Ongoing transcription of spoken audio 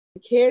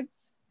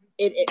kids,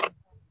 it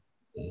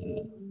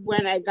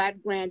when I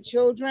got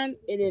grandchildren,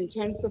 it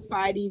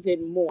intensified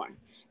even more.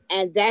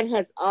 And that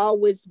has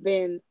always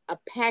been a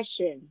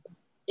passion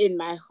in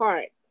my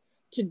heart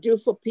to do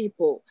for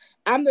people.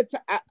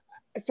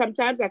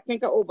 Sometimes I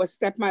think I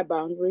overstep my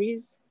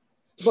boundaries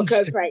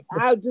because like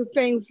I'll do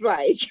things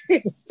like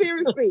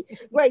seriously,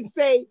 like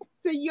say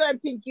you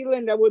and Pinky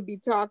Linda would be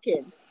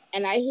talking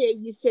and I hear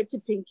you say to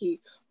Pinky,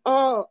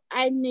 "Oh,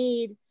 I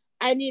need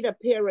a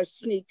pair of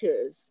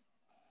sneakers."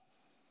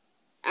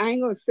 I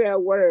ain't gonna say a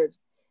word,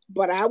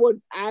 but I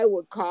would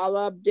call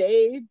up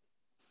Dave,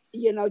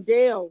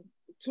 Dale,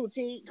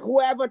 Tutti,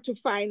 whoever to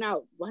find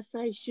out what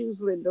size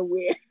shoes Linda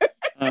wear.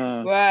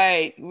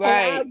 Right, And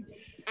right.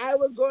 I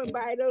would go and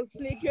buy those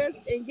sneakers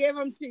and give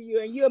them to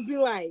you. And you'll be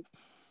like,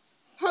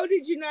 how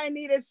did you know I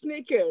needed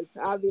sneakers?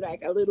 I'll be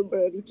like, a little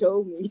birdie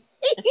told me.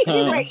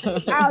 Like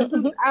I'll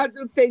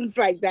do things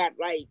like that.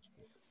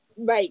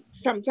 Like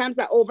sometimes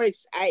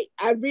I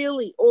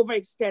really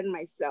overextend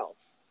myself.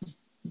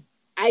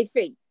 I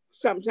think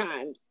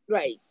sometimes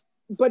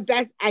but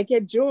I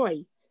get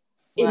joy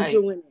in Right.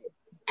 doing it.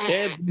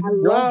 Yeah, I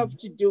love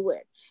to do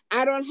it.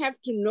 I don't have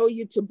to know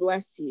you to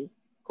bless you.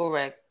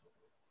 Correct.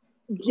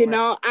 Correct.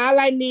 All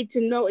I need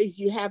to know is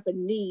you have a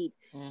need.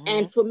 Mm-hmm.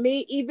 And for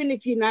me, even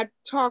if you're not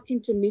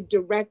talking to me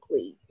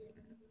directly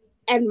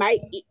and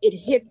it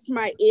hits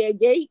my ear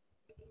gate,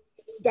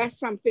 that's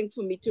something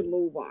for me to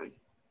move on.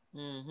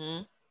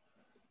 Mm-hmm.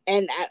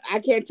 And I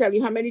can't tell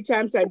you how many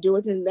times I do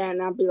it, and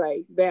then I'll be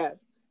like, Bev,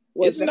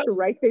 was isn't that that the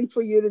right thing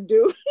for you to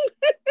do?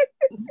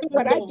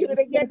 But I do it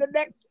again the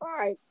next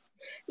time.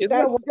 isn't that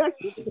That's one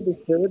just, of the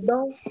spirit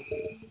though?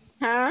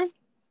 huh?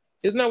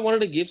 Isn't that one of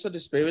the gifts of the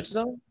spirits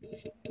though?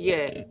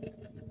 Yeah.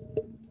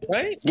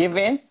 Right?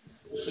 Giving.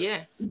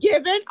 Yeah.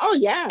 Given? Oh,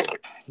 yeah.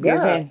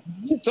 Yeah.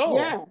 Giving. So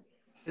Yeah.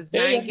 It's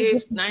yeah, nine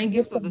gifts, the nine gift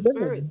gifts of of the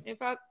spirit. giving. In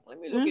fact, let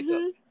me look it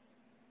up. Mm-hmm.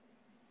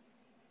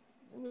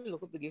 Let me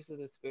look up the gifts of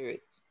the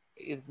spirit.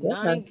 It's Yeah.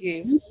 nine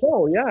gifts.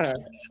 So yeah.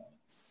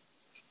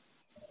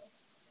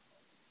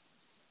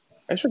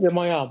 I should get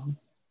my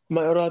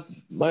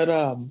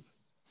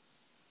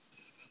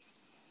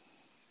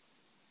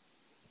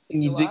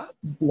You thingy are?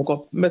 look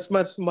up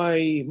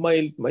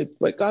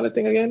my call it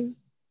thing again?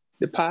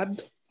 The pad?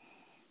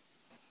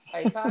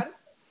 iPad?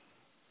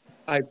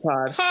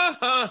 iPad. Ha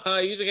ha ha!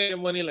 You should get your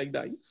money like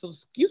that.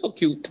 You so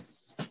cute.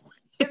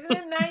 Isn't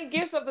it nine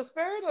gifts of the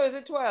spirit or is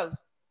it 12?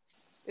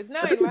 It's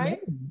I think nine, it's right?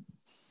 nine.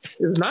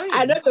 It's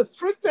I know nine. the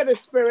fruits of the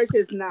spirit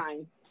is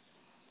 9.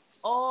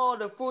 Oh,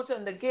 the fruits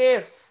and the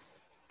gifts.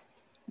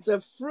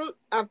 The fruit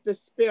of the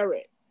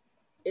spirit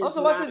is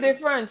Also, what's the 9.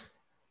 difference?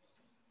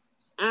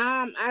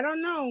 I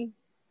don't know.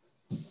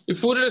 The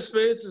fruit of the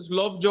spirits is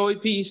love, joy,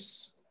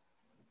 peace.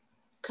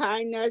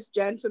 Kindness,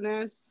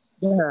 gentleness.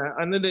 Yeah,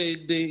 and then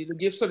the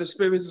gifts of the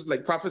spirits is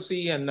like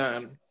prophecy and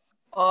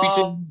Oh,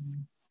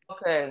 preaching.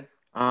 okay.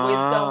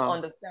 Wisdom, Ah.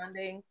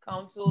 understanding,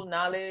 counsel,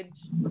 knowledge,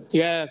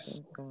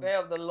 Yes. fear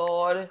of the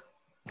Lord.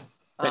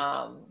 Like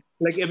Um,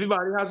 like every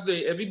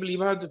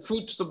believer has the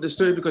fruits of the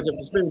spirit because of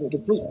the spirit of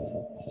the fruit.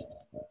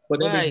 But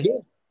then right.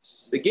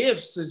 the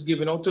gifts is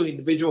given out to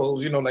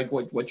individuals, like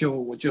what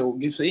your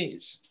gifts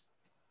is.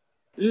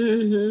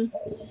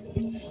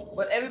 Mm-hmm.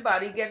 But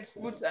everybody gets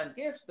fruits and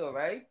gifts, though,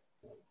 right?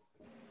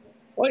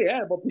 Oh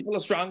yeah, but people are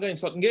stronger in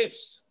certain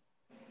gifts.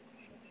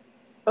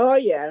 Oh,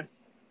 yeah.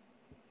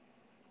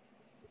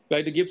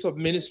 Like the gifts of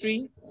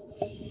ministry,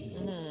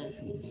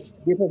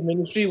 Mm-hmm. gift of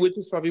ministry, which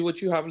is probably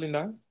what you have,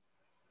 Linda.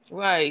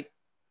 Right.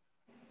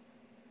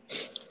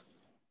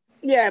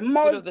 Yeah,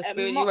 Fruit of the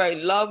spirit. You're right.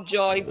 Love,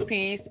 joy,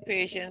 peace,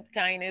 patience,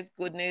 kindness,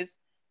 goodness,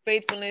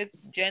 faithfulness,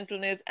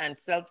 gentleness, and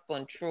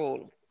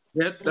self-control.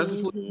 Yeah,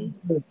 that's the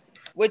mhm. fruit.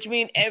 Which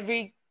means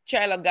every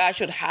child of God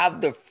should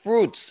have the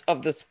fruits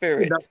of the That's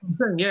spirit. what I'm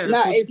saying. Yeah, the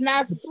No, fruits. it's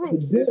not The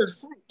fruits, it's gift,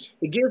 fruit.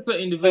 the gift for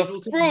The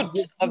individuals.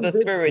 fruit of the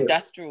spirit.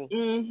 That's true.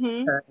 Mm-hmm.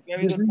 He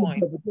Very gives good you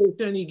point.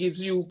 interpretation. He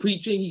gives you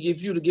preaching. He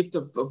gives you the gift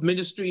of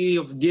ministry,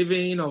 of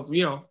giving, of.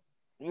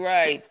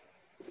 Right.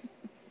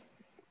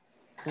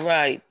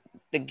 Right.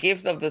 The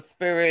gifts of the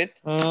spirit.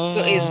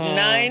 So is Mm.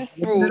 9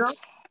 Open it up.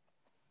 fruits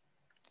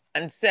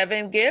and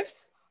 7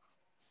 gifts?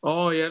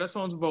 Oh yeah, that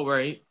sounds about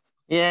right.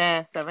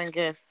 Yeah, 7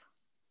 gifts.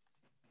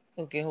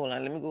 Okay, hold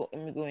on. Let me go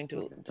To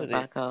into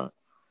back this. out.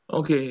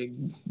 Okay,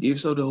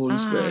 gifts of the Holy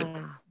Spirit.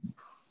 Ah.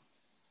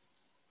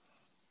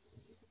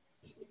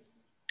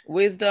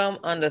 Wisdom,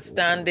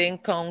 understanding,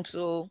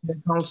 counsel,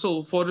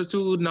 Counsel,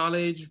 fortitude,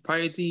 knowledge,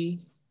 piety.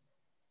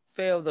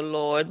 fear of the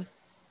Lord.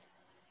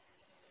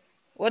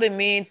 What it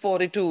mean,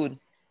 fortitude?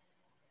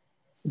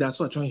 That's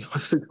what I'm trying to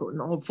figure out.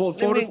 No, Let me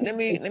fortitude. let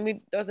me let me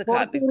that's a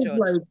Catholic Fortitude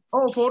is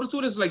church.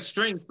 fortitude is like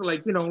strength.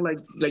 Like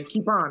like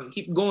keep on,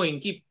 keep going,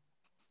 keep.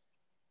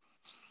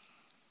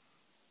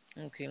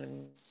 Okay, let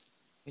me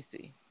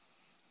see.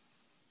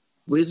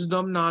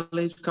 Wisdom,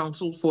 knowledge,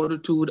 counsel,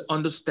 fortitude,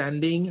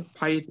 understanding,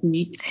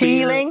 piety,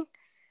 fear. Healing.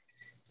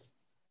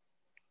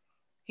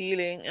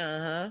 Healing,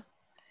 Let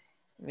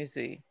me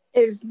see.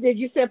 Did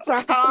you say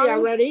prophecy Tongues.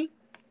 already?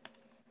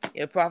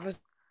 Yeah, prophecy,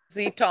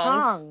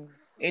 tongues,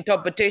 Tongues.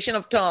 interpretation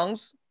of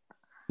tongues.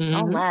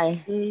 Oh Mhm.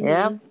 my. Mhm.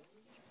 Yep.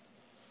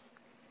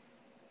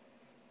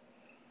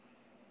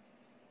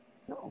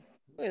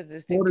 Where is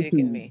this thing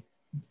taking Fortitude. me?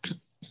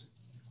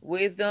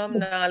 Wisdom,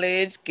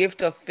 knowledge,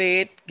 gift of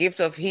faith, gift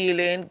of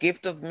healing,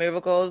 gift of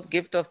miracles,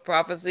 gift of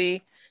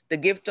prophecy, the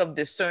gift of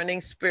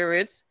discerning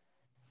spirits,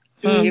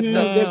 gift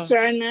of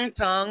Discernment.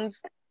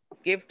 tongues,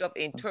 gift of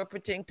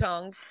interpreting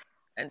tongues,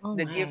 and Oh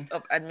the my. gift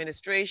of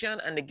administration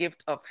and the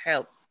gift of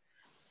help.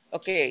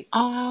 Okay,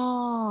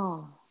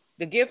 Oh.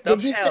 the gift of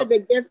Did you say help the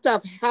gift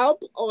of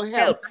help or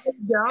helps? helps,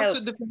 They are also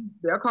helps.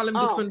 different. They are calling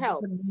Oh, different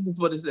help. names,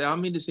 but they all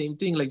mean the same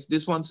thing. Like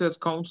this one says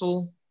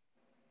counsel,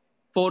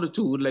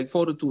 fortitude, like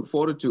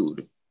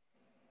fortitude.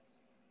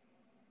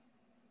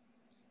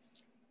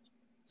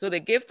 So the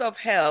gift of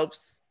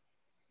helps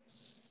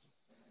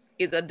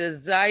is a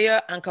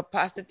desire and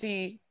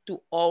capacity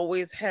to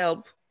always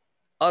help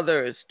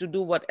others to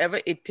do whatever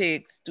it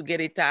takes to get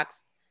a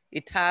task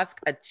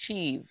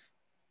achieved.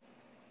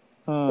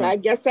 So I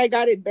guess I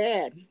got it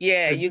bad.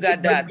 Yeah, you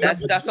got that.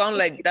 That sound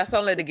like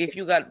the gift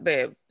you got,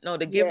 babe. No,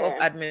 the gift of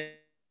Yeah.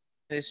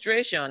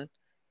 administration,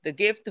 the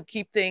gift to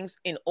keep things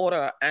in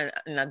order and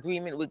in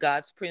agreement with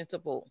God's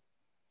principle.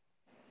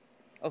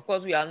 Of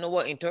course, we all know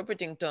what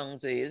interpreting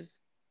tongues is.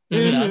 We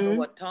all Mhm. know Mm-hmm.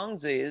 what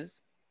tongues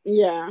is.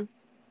 Yeah.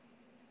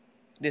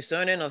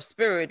 Discerning of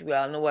spirit, we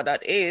all know what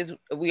that is.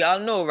 We all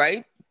know,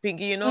 right?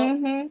 Pinky, you know?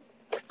 Mm-hmm.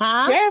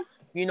 Huh? Yeah.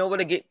 You know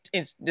what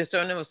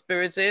discerning of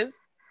spirits is?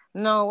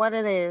 No, what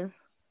it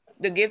is?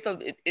 The gift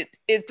of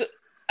it's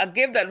a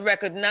gift that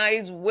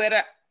recognizes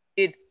whether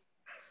it's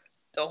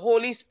the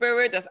Holy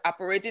Spirit that's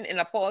operating in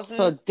a So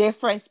person.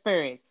 different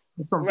spirits.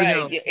 Something Right.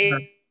 else. You're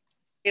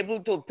able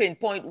to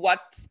pinpoint what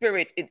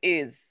spirit it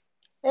is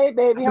Hey,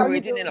 baby, how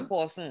you operating in a doing?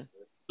 person.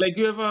 Like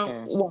you ever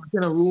Okay. walk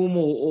in a room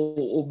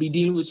or be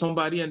dealing with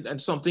somebody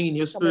and something in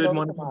your Coming spirit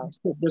over man, tomorrow.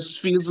 just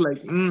feels like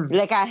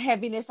Like a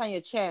heaviness on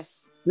your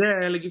chest. yeah,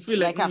 like you feel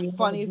like Like a you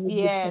wanna funny, do this,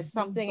 yeah, something,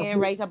 something ain't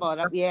something. right about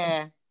it.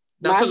 Yeah.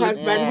 That's My a little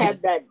husband Yeah.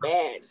 had that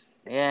bad.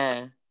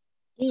 Yeah.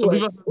 some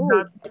people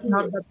He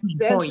have that was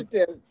point.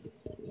 sensitive.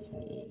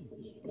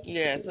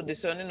 Yeah. So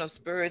discerning of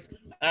spirits.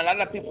 And a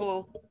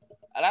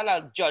lot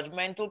of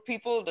judgmental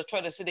people that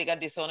try to say they got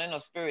discerning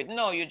of spirit.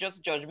 No, you're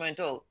just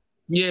judgmental.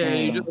 Yeah,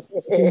 you just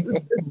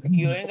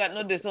You ain't got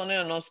no discerning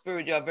or no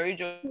spirit. You're a very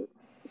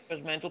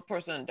judgmental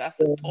person.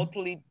 That's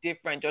totally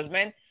different.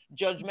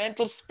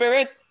 Judgmental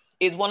spirit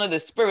is one of the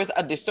spirits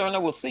a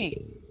discerner will see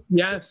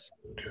yes.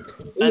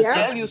 and Yeah.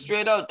 tell you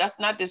straight out that's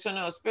not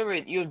discerning of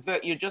spirit. You're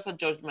just a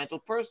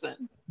judgmental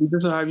person. You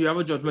have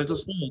a judgmental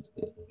spirit.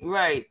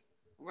 Right,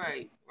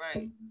 right.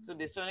 So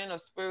discerning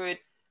of spirit,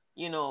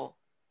 you know,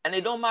 and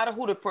it don't matter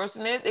who the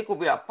person is. It could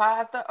be a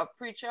pastor, a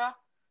preacher,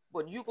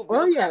 but you could be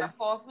Oh looking at yeah. a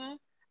person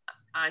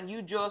and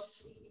you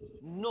just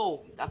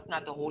know that's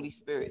not the Holy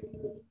Spirit,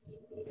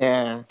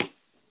 Yeah.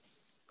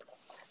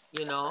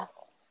 you know.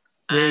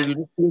 Yeah,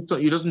 And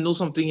you just know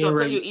something ain't sometimes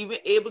right. you're even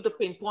able to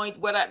pinpoint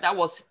whether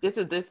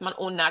this man's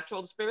own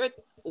natural spirit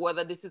or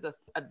whether this is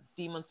a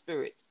demon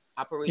spirit Yeah.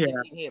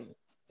 operating in him,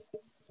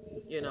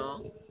 you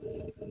know.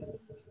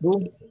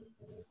 Bro,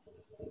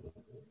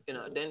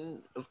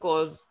 Then of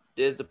course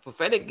there's the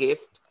prophetic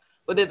gift,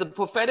 but there's a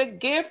prophetic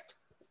gift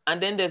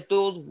and then there's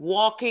those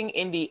walking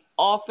in the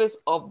office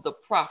of the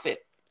prophet.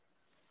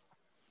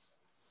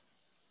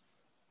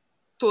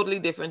 Totally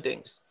different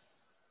things.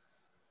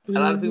 A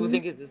lot of people Mm-hmm.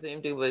 think it's the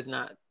same thing, but it's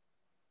not.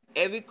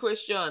 Every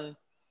Christian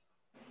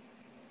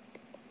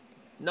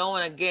now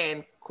and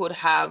again could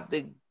have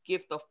the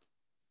gift of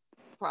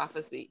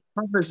prophecy.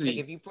 Like prophecy.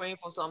 if you're praying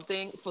for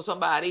something for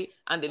somebody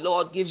and the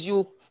Lord gives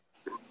you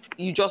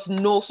just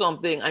know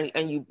something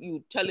and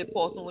you tell a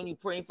person when you're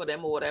praying for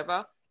them or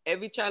whatever.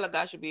 Every child of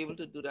God should be able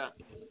to do that.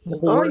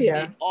 But Oh walking in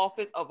yeah. the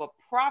office of a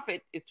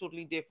prophet is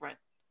totally different.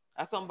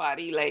 That's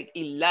somebody like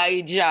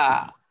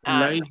Elijah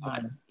and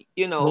Elijah,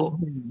 you know,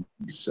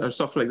 Moses,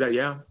 stuff like that.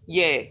 Yeah.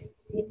 yeah,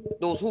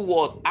 those who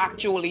was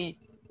actually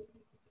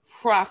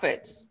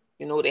prophets.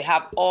 They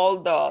have all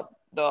the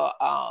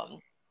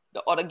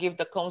other gift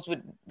that comes with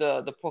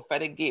the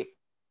prophetic gift,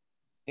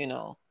 which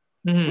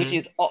Mm-hmm.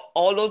 is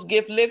all those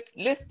gifts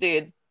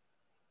listed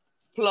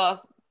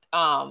plus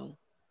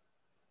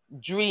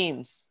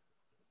dreams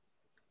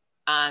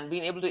and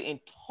being able to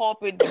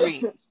interpret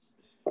dreams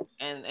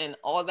and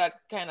all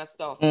that kind of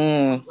stuff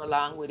comes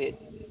along with it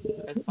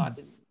as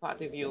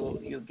part of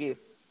your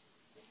gift.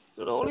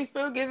 So the Holy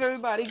Spirit gives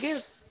everybody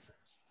gifts.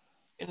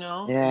 You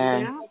Yeah.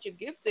 Yeah. what your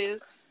gift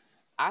is.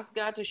 Ask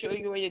God to show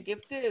you where your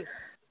gift is.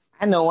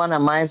 I know one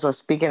of mine was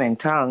speaking in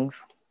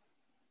tongues.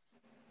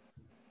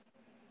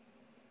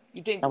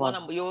 You think That one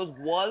was of yours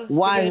was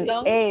speaking in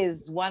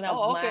tongues? one of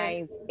Oh, okay.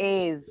 mine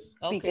is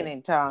speaking Okay.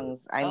 in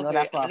tongues. I know Okay.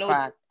 that for I a know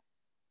fact.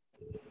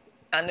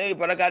 your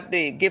brother got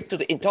the gift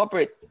to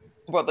interpret,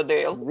 Brother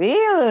Dale.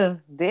 Real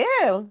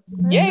deal.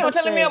 Yeah, you were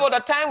telling me Interesting.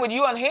 about the time with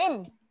you and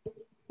him.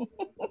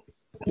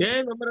 Yeah,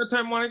 remember that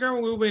time, Monica,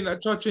 when we were in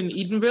that church in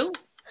Edenville?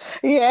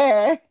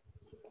 Yeah.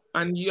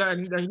 And you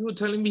were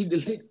telling me,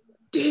 Dale,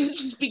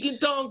 she's speaking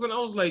tongues. And I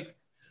was like,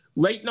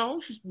 right now,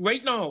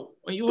 right now.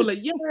 And you were like,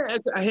 yeah,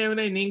 I hear it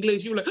in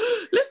English. You were like,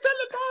 let's tell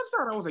the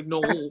pastor. I was like,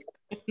 no.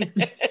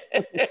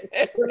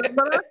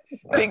 Remember that?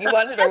 Think you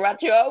wanted to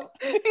rat you out?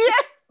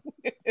 Yes.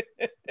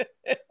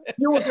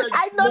 You was like,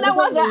 I know that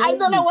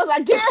was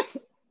a gift.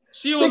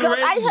 she was Because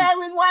ready. I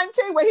hearing one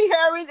thing when he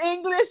hearing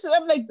English, so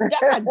I'm like,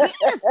 that's a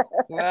gift.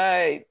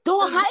 Right.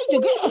 Don't hide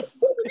your gift.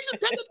 You can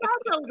take the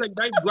pastor. I was like,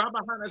 guys, grab her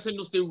hand and say,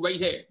 no, stay right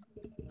here.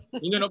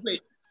 You're gonna play.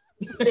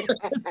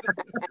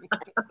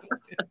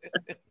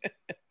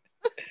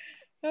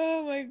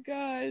 Oh my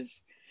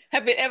gosh.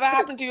 Have it ever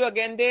happened to you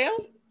again, Dale?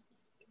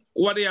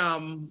 What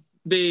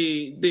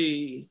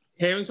the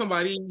hearing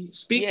somebody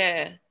speak?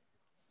 Yeah.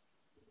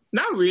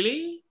 Not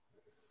really.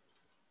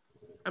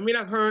 I mean,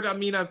 I've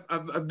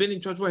been in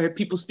church where I heard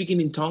people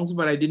speaking in tongues,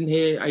 but I didn't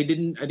hear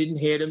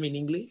them in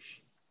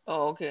English.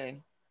 Oh,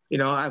 okay. You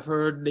know, I've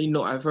heard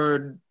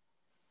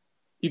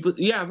people.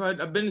 Yeah,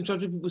 I've been in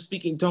church with people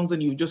speaking in tongues,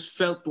 and you just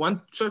felt.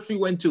 One church we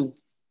went to,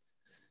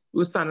 we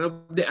were standing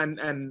up there,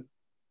 and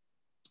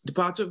the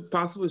pastor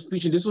was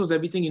preaching. This was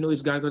everything,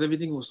 it's God, because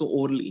everything was so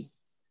orderly.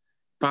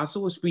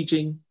 Pastor was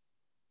preaching,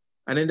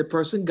 and then the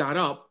person got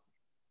up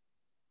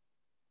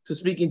to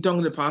speak in tongue,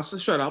 and the pastor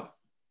shut up.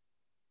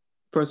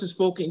 Person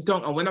spoke in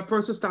tongue, and when a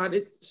person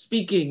started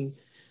speaking,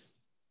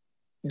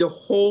 the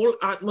whole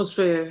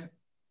atmosphere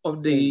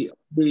of the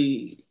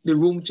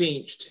room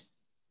changed.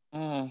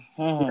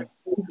 Mm-hmm.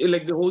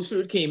 Like the whole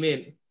spirit came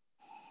in.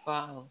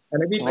 Wow.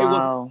 And everybody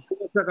Wow.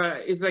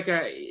 it's like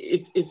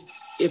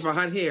if I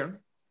had hair,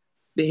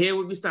 the hair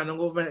would be standing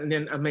over and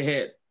then on my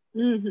head.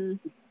 Mm-hmm.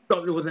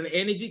 So there was an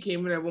energy came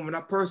in that woman.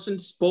 That person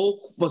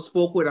spoke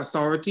with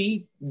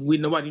authority.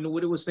 Nobody knew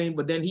what it was saying,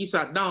 but then he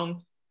sat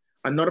down.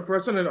 Another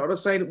person on the other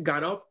side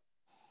got up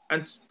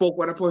and spoke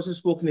what a person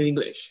spoke in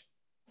English.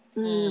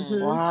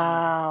 Mm-hmm.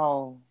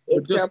 Wow.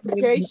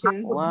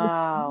 Interpretation.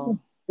 Wow.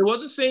 It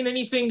wasn't saying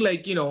anything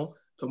like,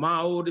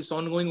 tomorrow the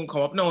sun going to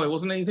come up. No, it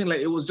wasn't anything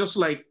like, it was just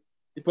like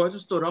the person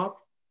stood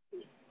up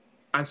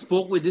and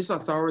spoke with this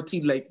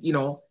authority, like,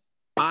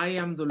 I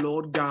am the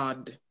Lord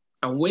God.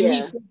 And when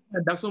he said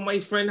that, that's when my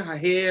friend, her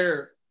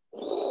hair,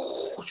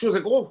 she was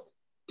like, oh,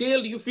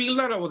 Dale, do you feel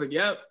that? I was like,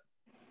 yeah.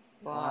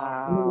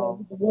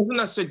 Wow. It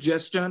wasn't a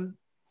suggestion.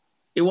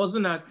 It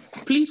wasn't a,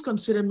 please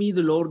consider me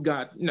the Lord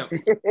God. No.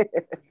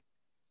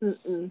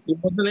 Mm-mm. It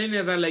wasn't any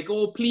of that, like,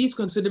 oh, please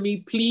consider me.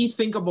 Please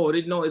think about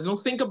it. No, it's no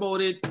think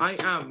about it. I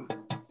am.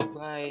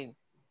 Right.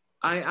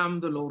 I am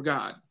the Lord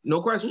God.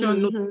 No question.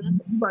 Mm-hmm.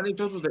 Nobody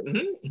just was like,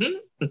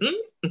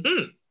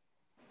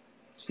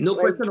 no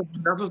question.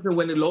 That's just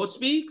when the Lord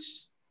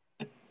speaks.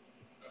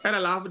 And a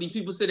lot of these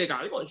people say,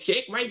 I'm going to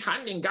shake my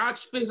hand in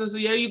God's face. I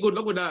say, yeah, you good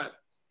luck with that.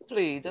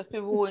 Please, that's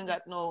people who ain't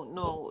got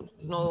no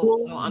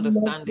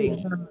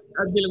understanding.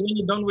 When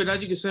you're done with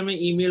that, you can send me an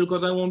email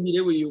because I won't be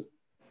there with you.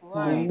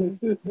 Right. In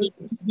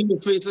the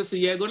face, I say,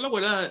 yeah, good luck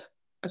with that.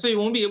 I say, you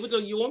won't be able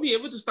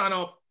to stand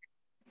up.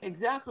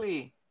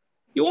 Exactly.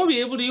 You won't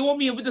be able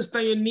to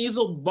stand. Your knees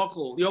will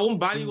buckle. Your own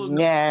body will.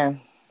 Yeah.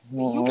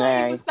 You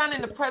can't even stand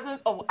in the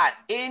presence of an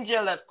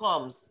angel that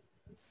comes.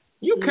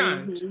 You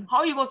can't. Mm-hmm. How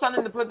are you going to stand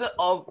in the presence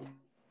of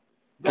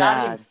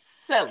God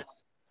himself?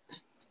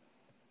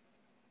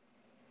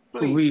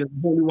 Please. Real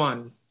Holy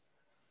One.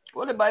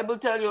 What the Bible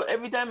tell you,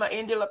 every time an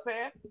angel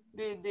appear,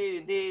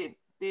 the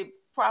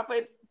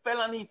prophet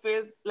fell on his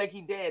face like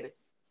he dead.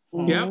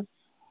 Yeah.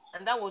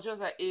 And that was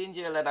just an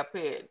angel that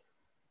appeared.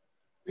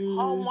 Mm-hmm.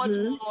 How much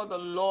more the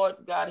Lord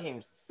God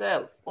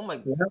himself? Oh my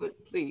God,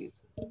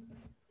 please.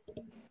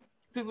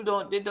 People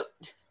don't know.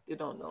 They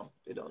don't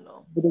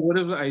know. But what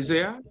is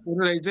Isaiah?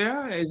 What is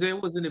Isaiah? Isaiah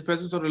was in the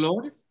presence of the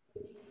Lord.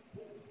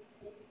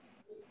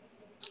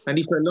 And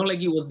he felt like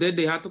he was dead.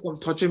 They had to come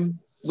touch him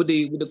with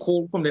the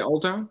coal from the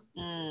altar.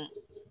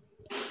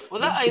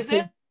 Was that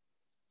Isaiah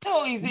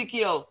or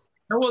Ezekiel?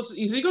 That was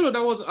Ezekiel or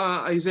that was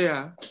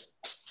Isaiah?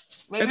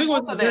 Maybe I think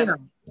both of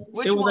them.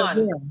 Which one?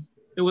 Isaiah.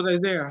 It was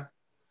Isaiah.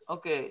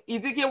 Okay.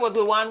 Ezekiel was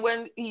the one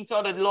when he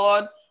saw the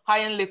Lord high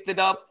and lifted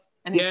up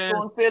and his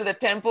throne filled the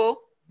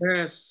temple.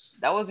 Yes.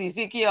 That was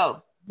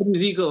Ezekiel.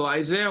 Ezekiel.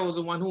 Isaiah was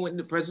the one who went in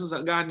the presence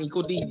of God and he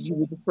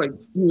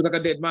was like a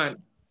dead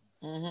man.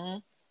 Mm-hmm.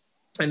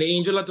 And the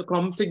angel had to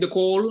come take the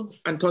coal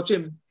and touch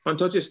him and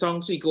touch his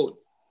tongue so he could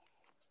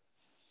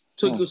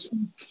speak.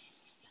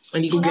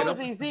 And he could get up.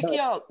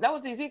 Ezekiel. That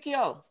was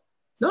Ezekiel.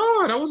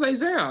 No, that was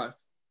Isaiah.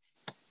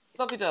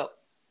 Look it up.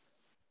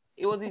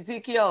 It was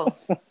Ezekiel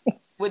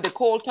with the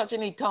coal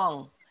touching his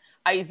tongue.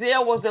 Isaiah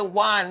was the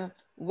one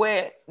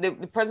where the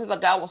presence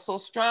of God was so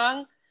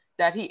strong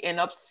that he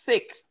ended up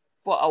sick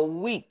for a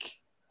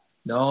week.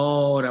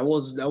 No, I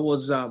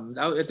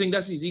think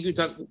that's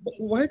Ezekiel.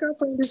 Why can't I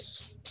find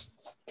this?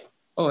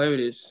 Oh, here it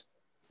is.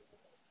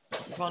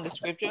 You found the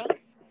scripture?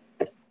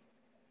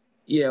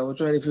 Yeah, I was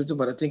trying to filter,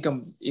 but I think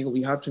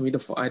we have to read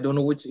it. I don't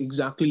know which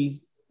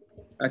exactly.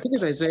 I think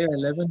it's Isaiah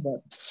 11,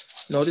 but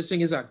no, this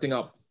thing is acting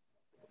up.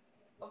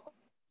 Of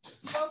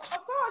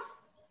course.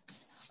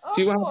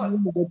 See what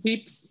happened with the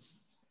peep?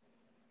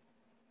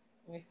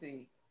 Let me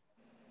see.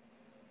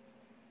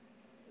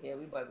 Yeah,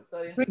 we Bible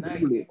studying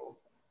tonight, people.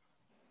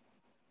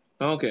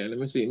 Okay, let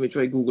me see. Let me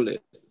try Google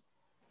it.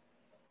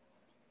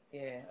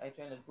 Yeah, I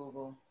trying to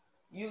Google.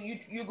 You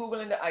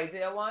Googling the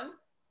Isaiah one?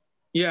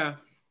 Yeah.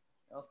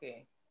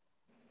 Okay.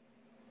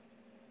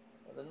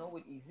 I don't know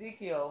with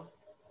Ezekiel,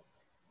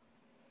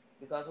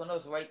 because when I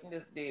was writing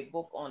the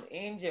book on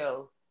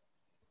angel,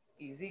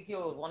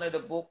 Ezekiel was one of the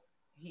book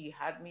he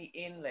had me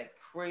in like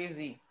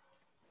crazy.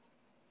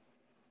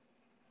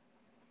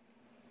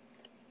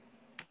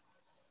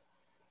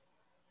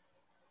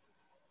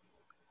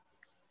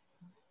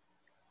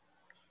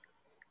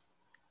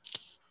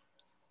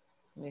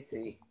 Let me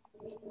see.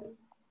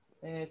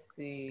 Let's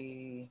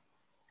see.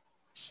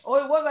 Oh,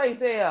 it was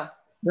Isaiah.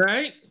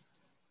 Right?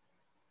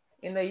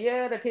 In the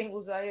year the King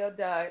Uzziah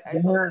died. I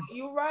saw Yeah.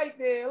 you right,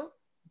 Dale.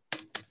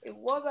 It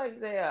was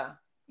Isaiah.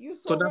 You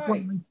So so that's one of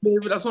right. my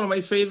favorite. That's one of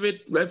my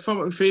favorite. Right from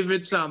my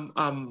favorite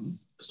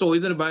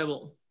stories in the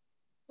Bible.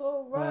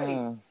 So right.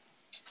 Mm.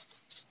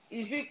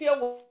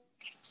 Ezekiel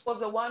was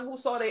the one who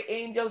saw the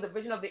angel, the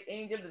vision of the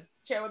angel, the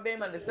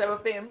cherubim and the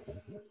seraphim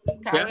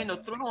Yeah. carrying the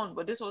throne.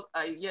 But this was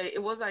yeah,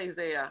 it was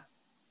Isaiah.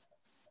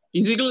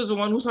 Ezekiel is the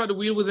one who saw the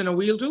wheel within a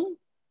wheel too.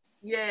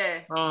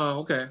 Yeah. Oh,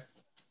 okay.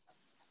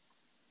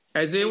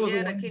 In Isaiah the was the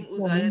year the one who King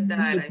saw Uzziah me.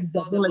 died, I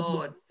saw the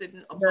Lord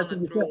sitting upon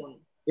a throne.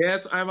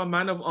 Yes, I am a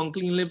man of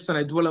unclean lips, and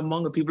I dwell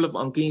among the people of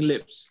unclean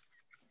lips.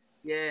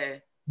 Yeah.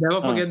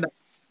 Never Mm. forget that.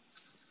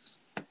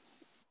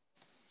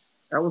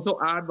 I was so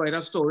awed by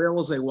that story. I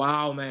was like,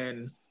 wow,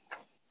 man.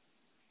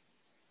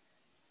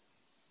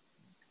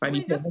 I And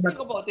he mean, said, just think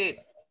about it.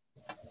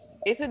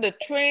 It said the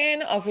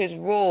train of his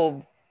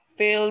robe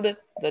filled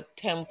the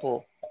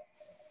temple.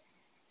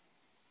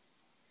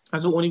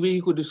 that's the only way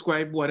he could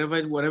describe whatever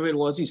it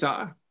was he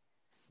saw.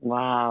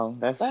 Wow,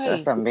 that's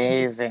Right.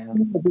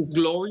 amazing. His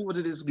glory, was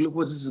his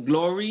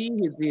glory,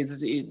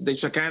 the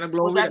Shekinah Was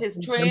glory. that his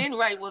train?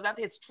 Right. Was that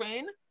his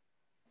train?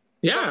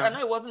 Because Yeah, I know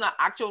it wasn't an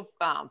actual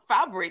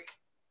fabric,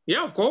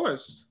 yeah, of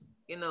course.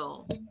 you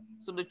know.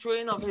 So the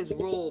train of his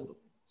robe.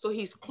 So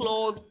he's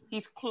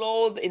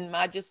clothed in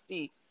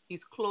majesty.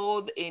 He's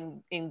clothed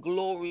in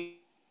glory.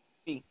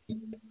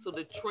 So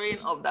the train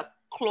of that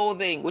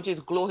clothing, which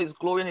is his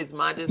glory and his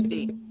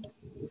majesty,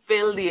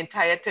 filled the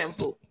entire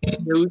temple. Yeah,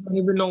 we don't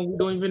even know. We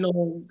don't even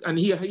know. And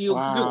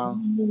Wow.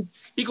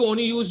 he could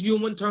only use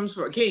human terms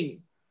for a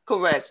king,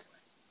 Correct.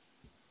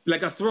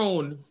 like a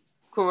throne.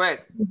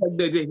 Correct.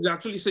 Like they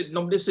actually sitting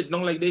down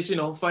like this,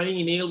 finding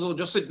your nails or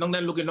just sitting down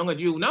there looking down at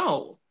you.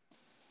 No.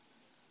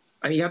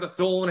 And he had a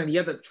throne and he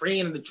had a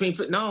train and the train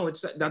fit. No,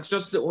 that's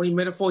just the only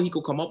metaphor he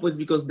could come up with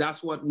because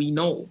that's what we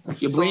know.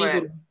 Your brain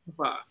Correct. goes too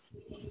far.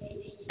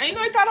 And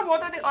I thought about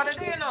that the other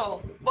day,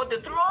 But the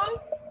throne,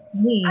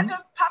 I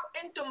just popped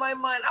into my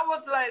mind. I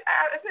was like,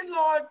 I said,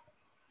 Lord,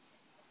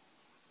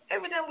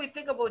 every time we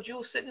think about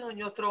you sitting on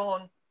your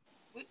throne,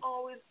 we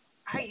always,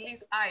 at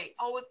least I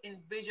always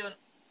envision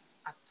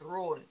a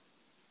throne,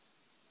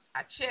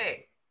 a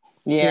chair.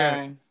 Yeah.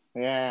 Yeah.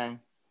 Yeah.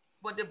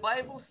 But the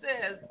Bible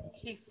says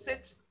he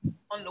sits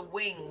on the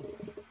wing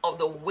of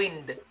the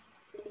wind.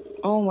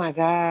 Oh my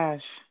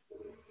gosh.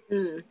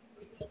 Mm.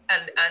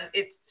 And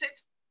it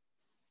sits,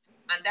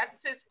 and that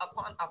sits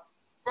upon a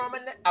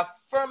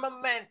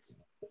firmament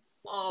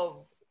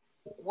of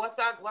what's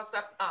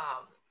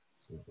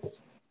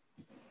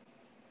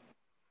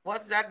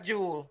that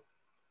jewel?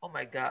 Oh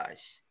my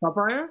gosh.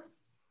 Papaya?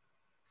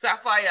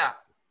 Sapphire.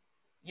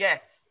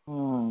 Yes.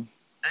 Mm.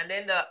 And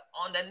then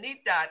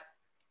underneath that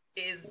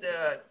is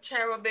the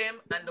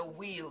cherubim and the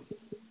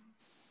wheels.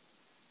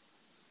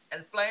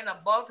 And flying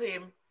above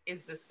him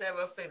is the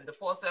seraphim, the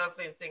four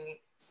seraphim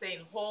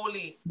saying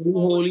holy,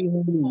 holy,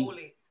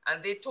 holy.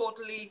 And they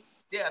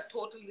are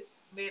totally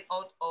made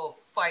out of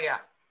fire.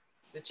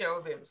 The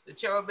cherubims. The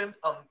cherubims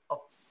of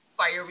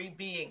fiery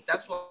beings.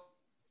 That's what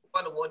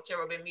the word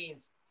cherubim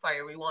means,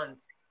 fiery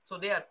ones. So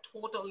they are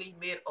totally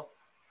made of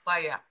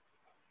fire.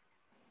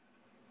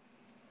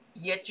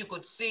 Yet you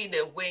could see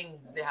their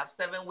wings. They have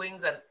 7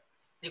 wings, and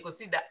you could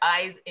see the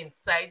eyes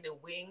inside the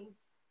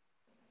wings.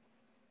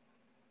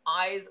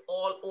 Eyes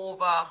all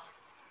over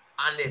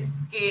on their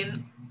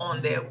skin,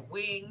 on their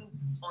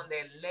wings, on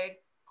their leg.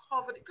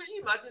 Covered. Can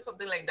you imagine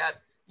something like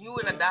that? You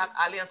in a dark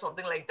alley and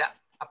something like that.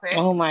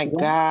 Oh my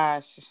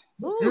gosh.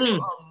 Can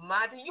you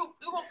imagine? You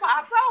gonna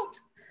pass out.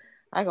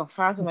 I gonna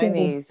fall to my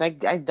knees. I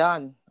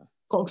done.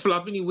 Come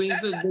flapping the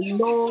wings. You be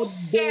so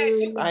scared.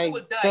 You I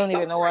will die. don't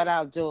even know what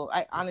I'll do.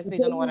 I honestly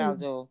don't know what I'll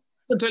do.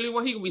 I'll tell you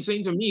what he will be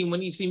saying to me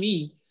when he see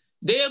me.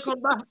 They'll come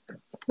back.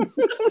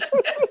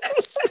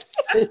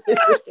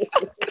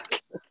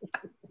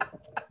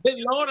 Hey,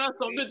 Lord, I have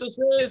something to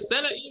say.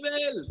 Send an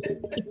email.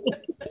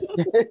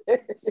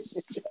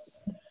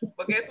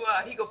 But guess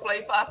what? He can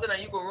fly faster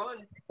than you can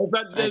run.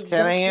 I'm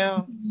telling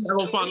you.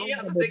 So he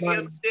have to say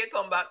they'll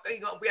come back. He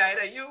gonna be ahead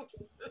of you.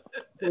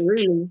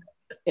 Really?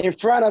 In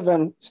front of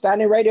him,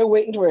 standing right there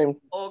waiting for him.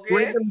 Okay.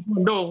 Wait in the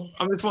front door.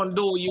 I'm in the front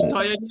door. You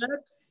tired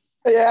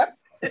yet?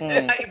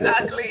 Yeah.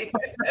 Exactly.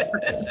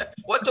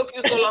 What took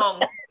you so long?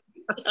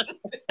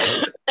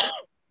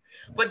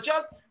 But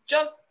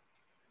just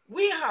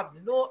we have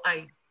no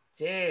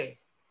idea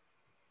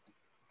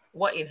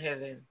what in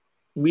heaven.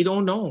 We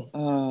don't know.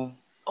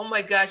 Oh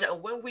my gosh,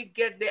 and when we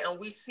get there and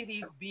we see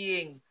these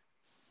beings,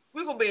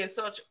 we're going to be in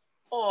such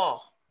awe.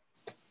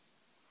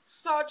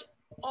 Such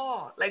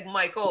awe. Like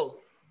Michael.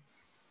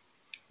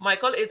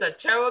 Michael is a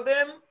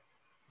cherubim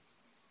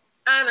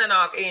and an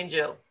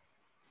archangel.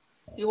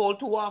 He holds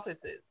two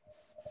offices.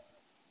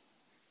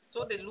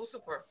 So did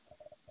Lucifer.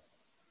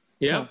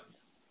 Yep.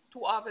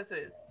 Two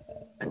offices.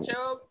 A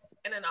cherub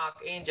and an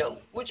archangel.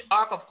 Which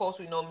arch, of course,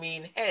 we know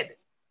mean head.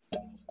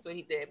 So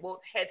they're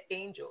both head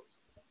angels.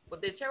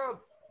 But the cherub,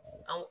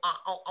 and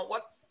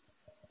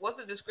what's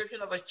the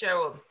description of a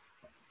cherub?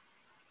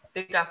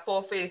 They got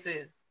four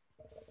faces.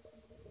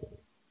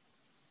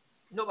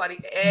 Nobody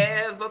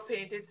ever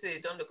painted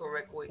Satan the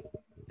correct way.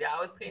 They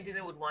always painted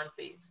it with one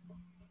face.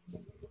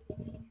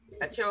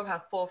 A cherub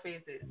has four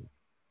faces,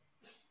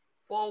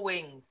 four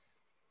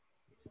wings,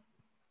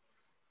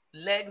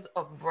 legs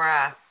of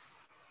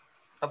bronze,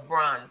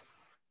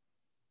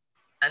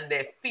 and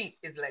their feet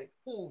is like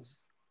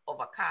hooves of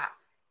a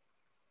calf.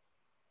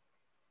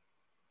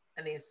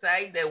 And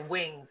inside their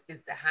wings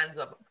is the hands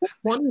of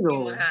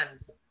human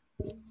hands.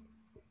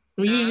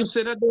 You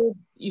said that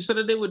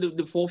they with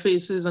the four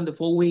faces and the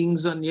four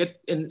wings, and yet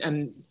and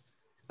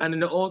in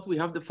the earth we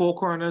have the four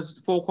corners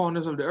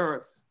of the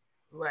earth.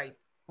 Right.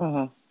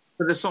 So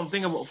there's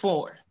something about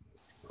four.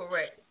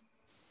 Correct.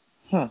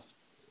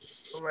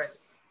 Correct.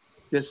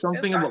 There's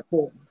something about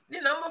four. The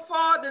number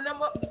four,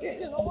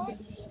 you know what?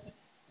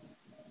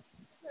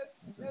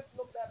 Let's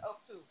look that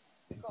up too,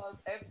 because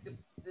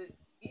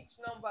each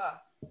number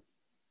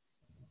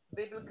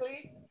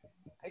biblically,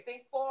 I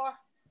think four.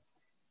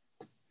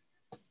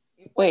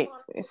 Wait.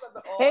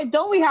 Hey,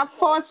 don't we have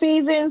 4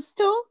 seasons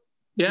too?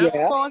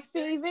 Yeah. 4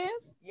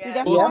 seasons? Yeah. We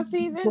got 4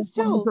 seasons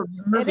too.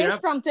 It is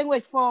something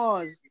with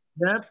 4s.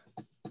 Yep.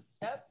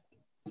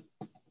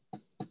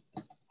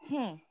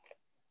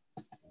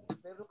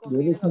 Biblical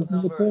meaning of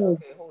numbers.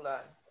 Okay, hold on.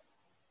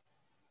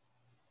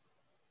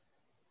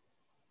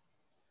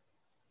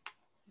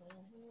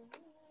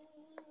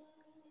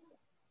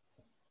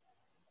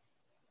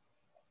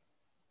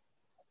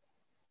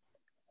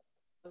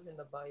 In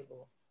the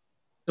Bible.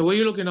 So what are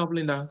you looking up,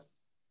 Linda?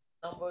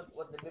 Numbers,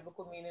 what the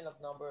biblical meaning of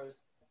numbers?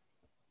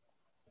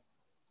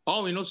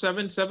 Oh, we know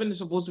 7 is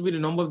supposed to be the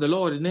number of the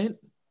Lord, isn't it?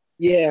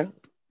 Yeah.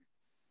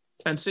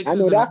 And 6 I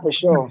know is that for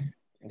sure.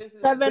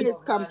 7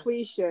 is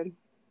completion.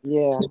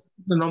 Yeah.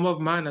 The number of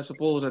man, I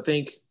suppose. I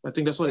think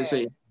that's what they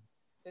say.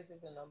 6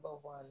 is the number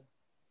of 1.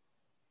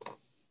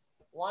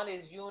 1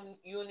 is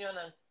union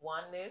and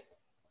oneness.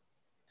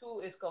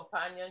 2 is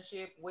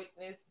companionship,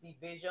 witness,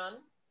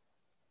 division.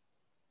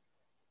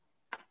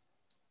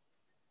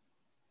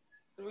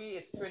 3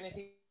 is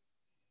Trinity,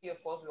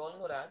 of course, we all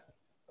know that,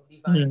 of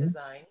divine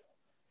design.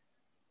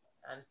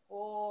 And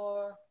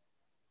 4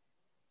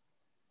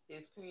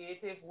 is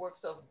creative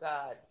works of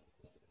God.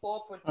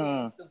 4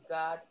 pertains to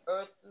God,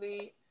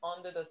 earthly,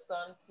 under the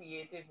sun,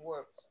 creative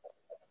works.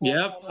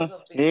 4 corners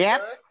of the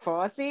earth.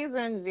 4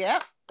 seasons,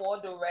 yep.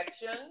 4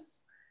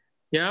 directions.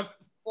 Yep.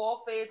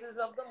 4 phases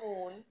of the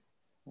moon.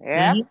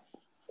 Yep.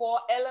 4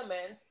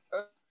 elements.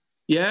 Earth,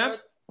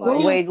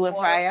 Wade with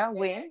fire,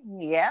 wind.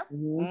 Yep.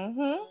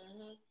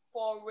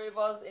 4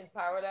 rivers in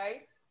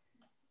paradise.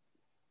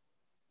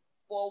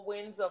 4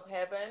 winds of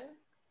heaven.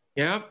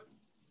 Yep.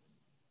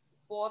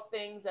 4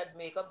 things that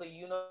make up the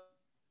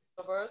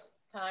universe: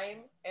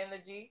 time,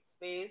 energy,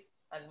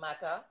 space, and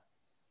matter.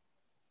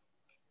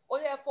 Oh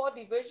yeah, 4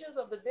 divisions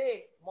of the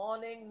day: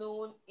 morning,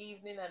 noon,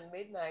 evening, and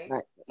midnight.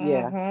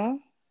 Yeah.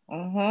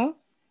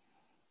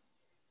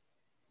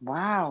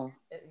 Wow.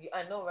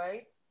 I know,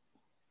 right?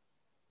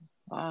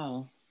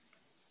 Wow.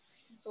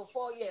 So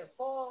 4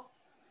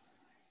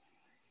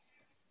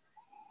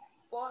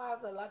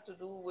 has a lot to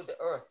do with the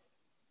earth.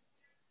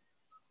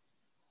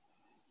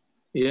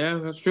 Yeah,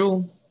 that's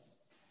true.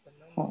 The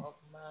number of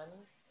man,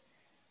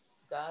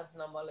 God's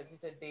number, like you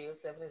said, Dale,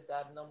 7 is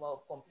God's number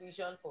of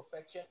completion,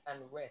 perfection,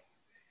 and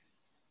rest.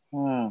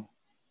 And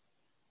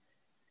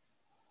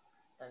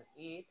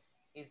 8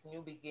 is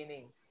new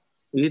beginnings.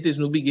 8 is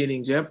new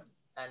beginnings, yep.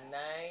 And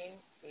 9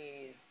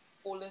 is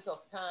fullness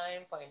of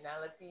time,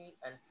 finality,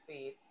 and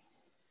faith.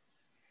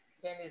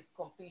 10 is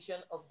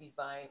completion of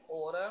divine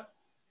order.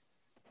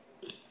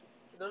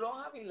 They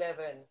don't have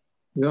 11.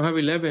 You don't have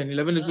 11.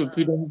 11 is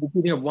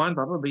repeating of 1,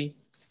 probably.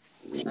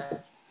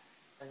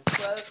 And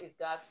 12 is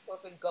God's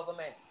perfect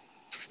government.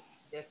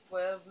 There's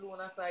 12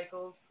 lunar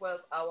cycles,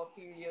 12-hour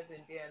periods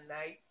in day and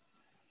night,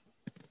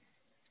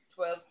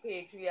 12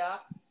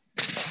 patriarchs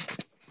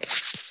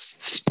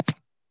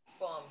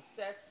from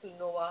Seth to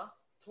Noah,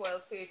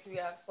 12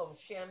 patriarchs from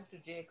Shem to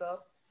Jacob,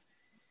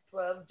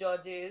 12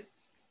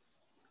 judges,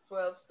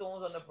 12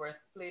 stones on the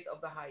breastplate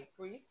of the high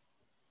priest,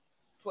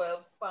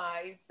 12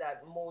 spies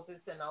that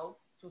Moses sent out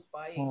to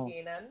spy in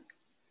Canaan,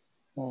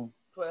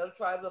 12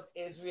 tribes of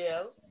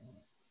Israel.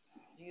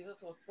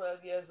 Jesus was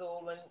 12 years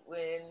old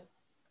when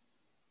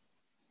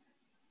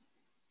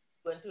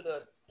went to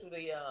the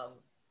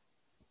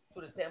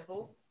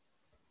temple.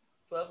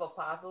 12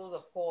 apostles,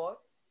 of course.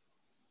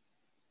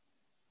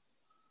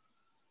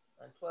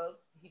 And 12,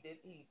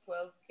 he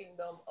 12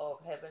 kingdom of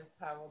heaven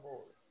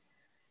parables.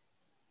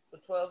 The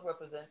 12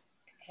 represent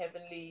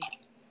heavenly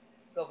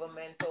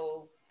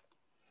governmental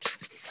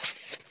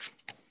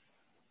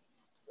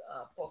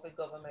perfect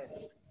government.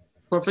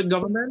 Perfect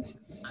government.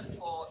 And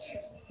 4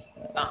 is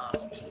uh,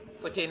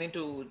 pertaining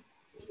to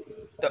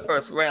the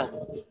earth realm.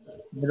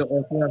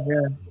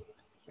 Yeah.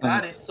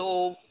 God is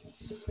so,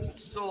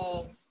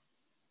 oh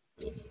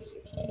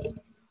my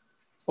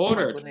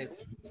Ordered.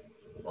 goodness.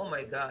 Oh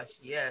my gosh,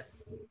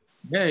 yes.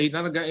 Yeah, he's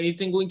not got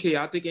anything going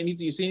chaotic.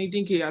 Anything you see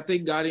anything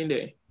chaotic, God in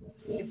there.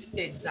 It's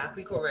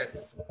exactly correct.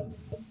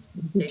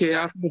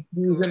 Chaos, Exactly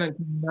confusion, correct.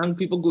 and young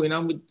people going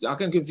on with I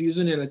can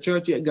confusion in the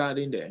church. Yet God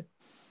in there.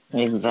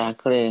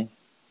 Exactly.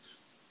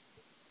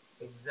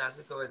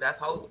 Exactly correct. That's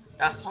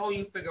how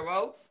you figure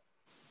out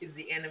is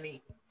the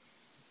enemy.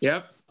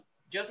 Yep.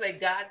 Just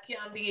like God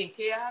can't be in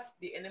chaos,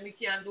 the enemy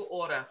can't do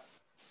order.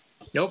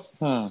 Yep.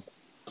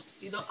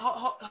 You know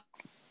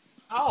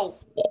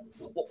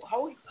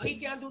how he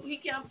can't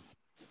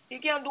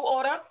do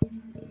order.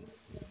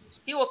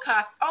 He will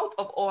cast out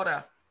of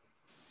order.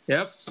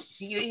 Yep.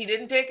 He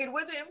didn't take it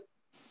with him.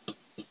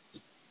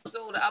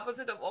 So the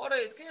opposite of order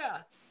is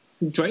chaos.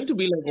 He's trying to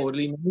be like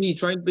orderly. He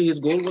trying to be his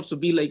goal was to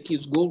be like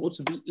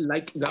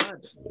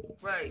God.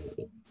 Right.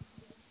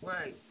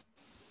 Right.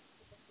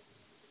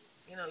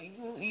 You know,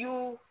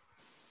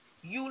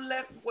 you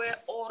left where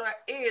order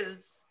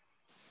is.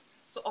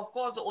 So of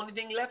course the only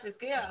thing left is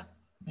chaos.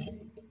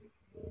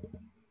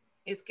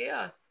 It's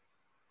chaos.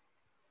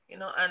 You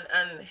know,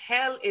 and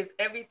hell is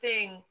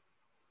everything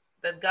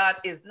that God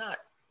is not.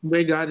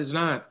 Where God is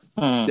not.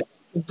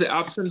 The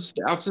absence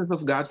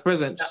of God's The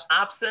presence.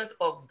 absence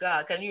of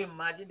God. Can you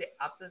imagine the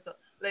absence of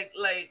like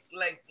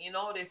you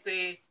know they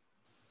say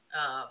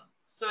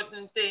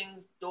certain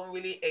things don't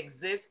really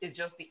exist. It's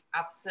just the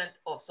absence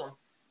of something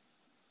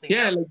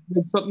Yeah, else.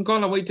 like something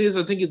color white is.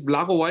 I think it's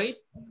black or white.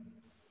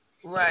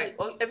 Right.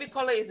 Oh, every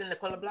color is in the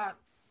color black.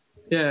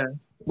 Yeah,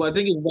 but I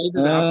think it's white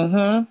is the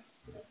absence.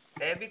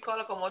 Every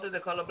color come out of the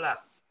color black.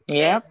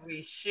 Yep.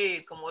 Every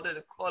shade come out of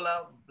the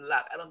color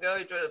black. I don't care how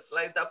you try to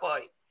slice that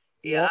pie.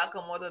 It Yep. all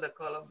come out of the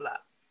color black.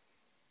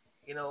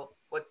 You know,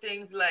 but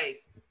things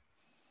like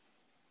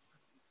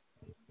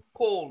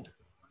cold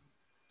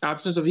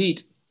Absence of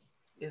heat.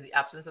 is the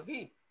absence of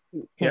heat.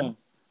 Yeah.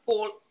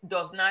 Cold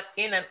does not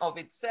in and of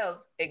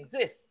itself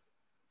exist.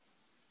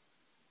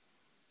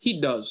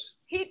 Heat does.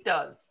 Heat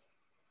does.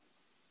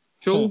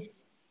 True.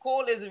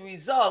 Cold is a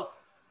result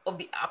of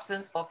the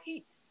absence of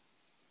heat.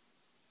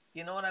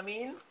 You know what I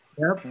mean?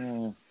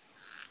 Yep.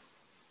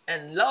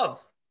 And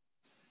love.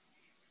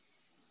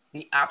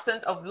 The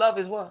absence of love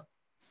is what?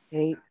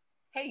 Hate.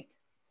 Hate.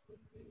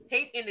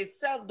 Hate in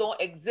itself don't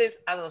exist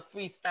as a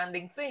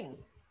freestanding thing.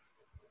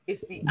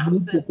 It's the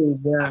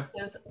Yeah.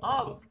 absence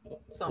of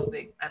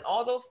something. And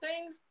all those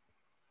things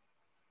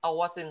are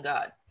what's in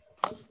God.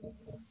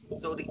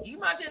 So you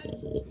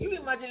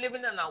imagine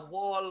living on a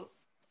wall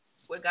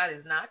where God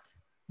is not?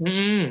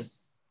 Mm. It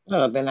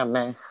would have been a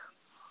mess.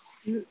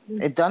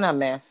 It done a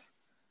mess.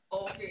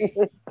 Okay.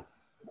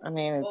 I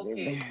mean,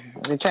 Okay.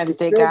 they're trying to It's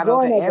take still God out of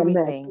going as a mess.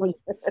 everything. What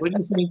do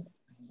you think?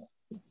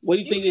 What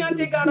do you You think? can't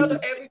take God out of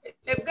everything.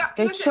 If God,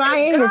 listen,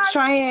 They're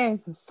trying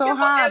so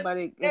hard, but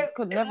it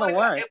could never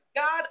work. If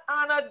God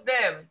honored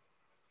them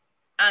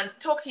and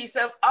took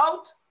himself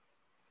out,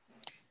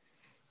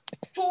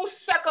 2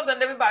 seconds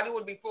and everybody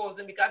would be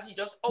frozen because he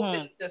just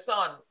out the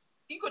sun.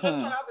 He could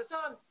just turn off the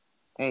sun.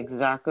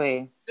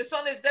 Exactly. The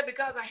sun is there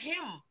because of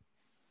him.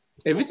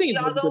 Everything is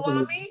Y'all don't want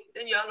different. me,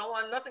 then y'all don't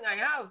want nothing I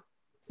have.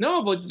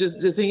 No, but the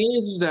thing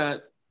is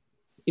that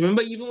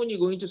remember, even when you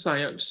go into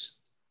science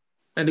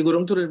and they go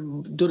down to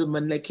the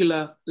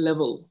molecular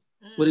level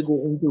where they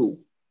go into,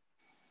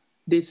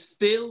 they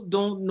still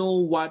don't know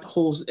what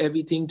holds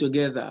everything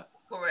together.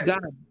 Correct.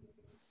 God.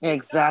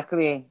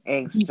 Exactly.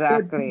 He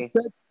said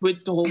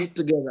with to hold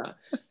together.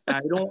 I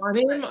don't want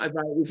him.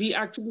 If he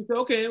actually say,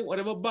 okay,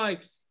 whatever, bye,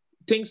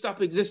 things stop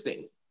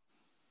existing.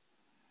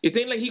 It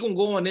ain't like he can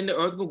go on, then the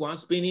earth can go on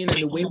spinning and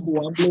the wind go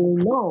on blowing.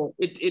 No,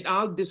 it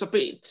all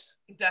dissipates.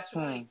 That's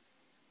right.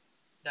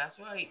 That's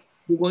right.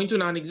 You're going to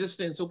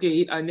non-existence.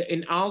 Okay, and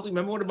in all,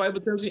 remember what the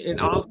Bible tells you? In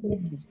all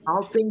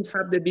things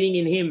have their being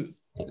in him.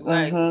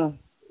 Right.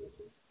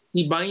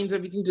 He binds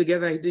everything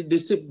together.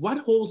 What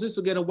holds this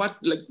together? What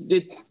like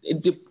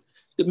the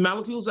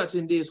molecules that's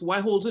in this? Why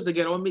holds it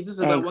together? What makes this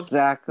together?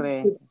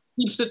 Exactly. What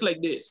keeps it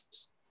like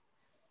this?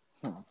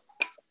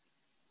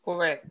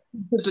 Correct.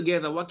 Keeps it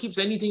together. What keeps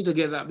anything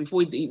together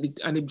before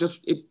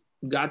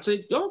God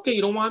said, okay,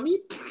 you don't want me?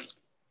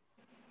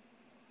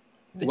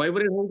 Why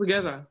would it hold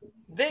together?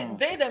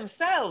 They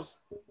themselves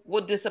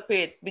would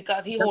dissipate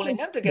because he holding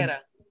them together.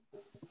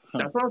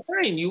 That's what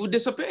I'm saying. You would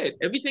dissipate.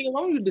 Everything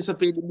around you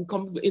dissipate and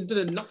become into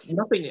the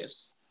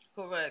nothingness.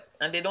 Correct.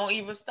 And they don't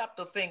even stop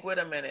to think, wait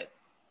a minute.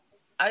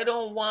 I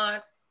don't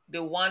want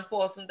the one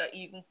person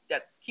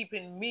that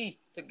keeping me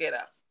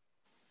together.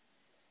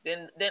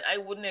 Then I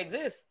wouldn't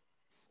exist.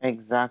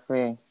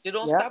 Exactly. They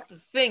don't stop to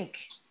think.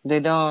 They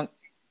don't.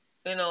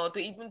 You know,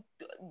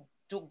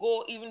 to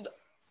go even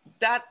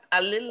that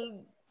a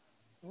little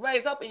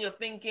Rise up in your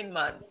thinking,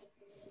 man.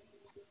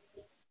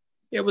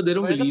 Yeah, but they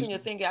don't Rise up believe. in your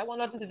thinking. I want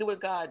nothing to do with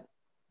God.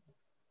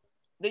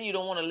 Then you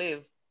don't want to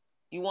live.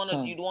 You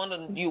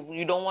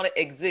don't want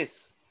to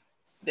exist.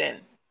 Then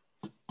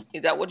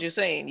is that what you're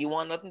saying? You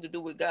want nothing to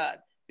do with God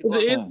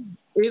because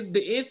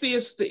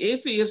The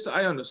atheist,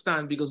 I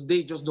understand because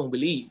they just don't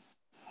believe.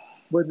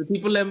 But the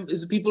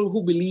people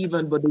who believe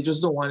but they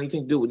just don't want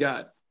anything to do with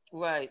God.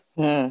 right.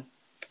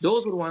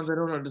 Those are the ones I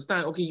don't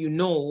understand. Okay, you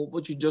know,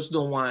 but you just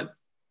don't want.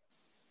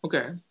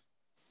 Okay.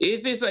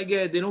 Atheists, I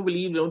get, they don't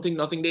believe, they don't think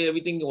nothing there,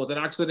 everything was an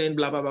accident,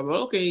 blah, blah, blah,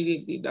 blah.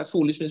 Okay, that's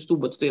foolishness too,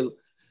 but still,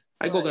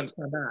 I go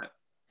understand that.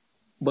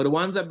 But the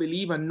ones that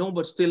believe and know,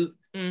 but still,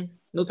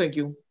 no, thank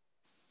you.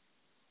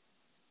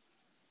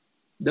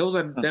 Those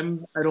are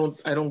them. I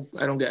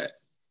don't get.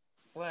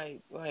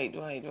 Right. Not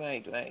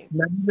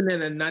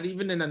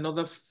even in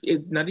another.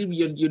 It's not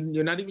even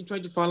you're not even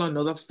trying to follow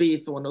another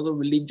faith or another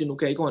religion.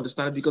 Okay, I can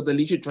understand it because at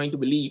least you're trying to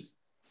believe,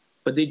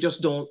 but they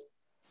just don't.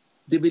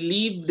 They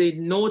believe, they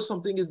know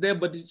something is there,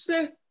 but they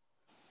say,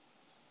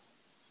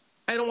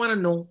 I don't want to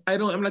know.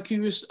 I'm not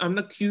curious. I'm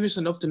not curious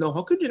enough to know.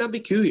 How could you not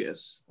be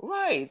curious?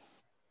 Right.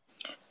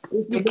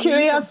 They're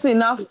curious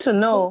enough to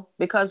know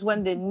because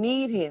when they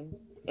need him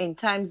in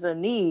times of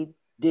need,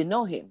 they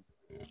know him.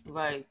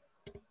 Right.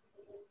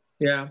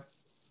 Yeah.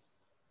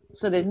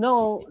 So they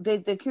know, they're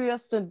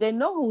curious to, they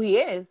know who he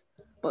is,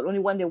 but only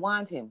when they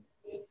want him.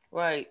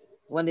 Right.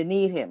 When they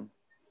need him.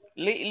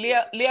 Lay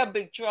a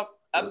big truck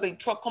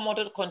come out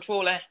of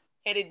control and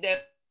headed there.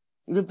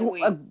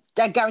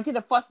 I guarantee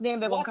the first name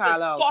they're going to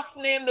call out. What's the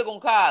first name they're going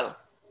to call?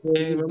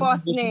 Yeah,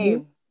 first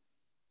name.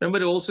 Remember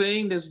the old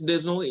saying,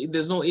 there's no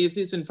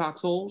atheists in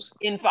foxholes?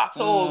 In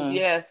foxholes,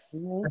 yes.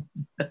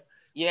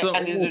 Yeah, So,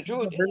 and it's the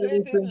truth.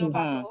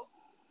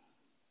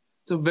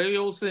 It's a very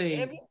old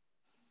saying.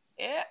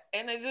 Yeah,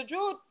 and it's the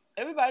truth.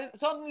 Everybody,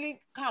 suddenly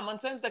common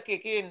sense that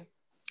kick in.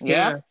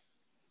 Yeah.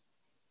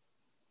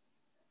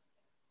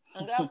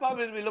 And God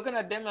probably be looking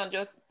at them and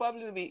just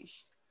probably be,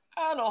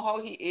 I don't know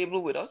how he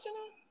able with us, you know.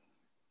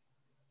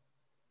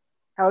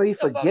 How he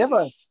forgive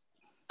us.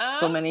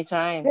 So many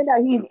times. And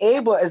that he's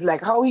able is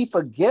like how he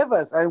forgive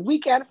us. And we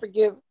can't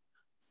forgive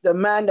the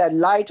man that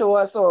lied to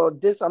us or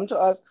did something to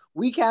us.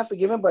 We can't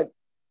forgive him, but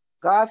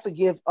God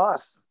forgive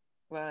us.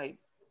 Right.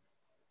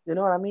 You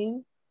know what I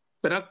mean?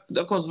 But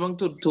that comes back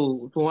to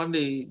one of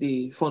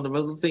the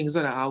fundamental things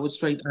that I was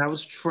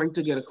trying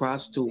to get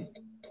across to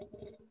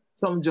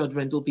some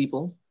judgmental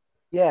people.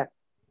 Yeah.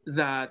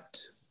 That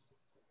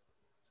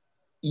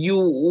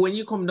when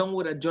you come down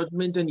with a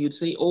judgment and you'd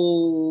say,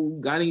 oh,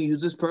 God didn't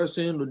use this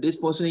person, or this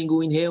person ain't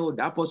going here, or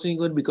that person ain't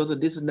going because of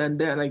this and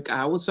that. Like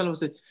I always tell them,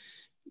 say,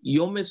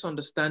 you're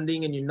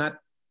misunderstanding and you're not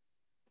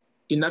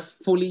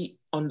fully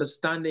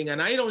understanding.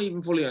 And I don't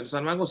even fully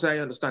understand. I'm not gonna say I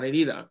understand it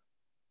either.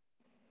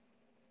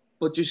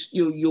 But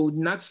you're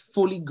not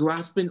fully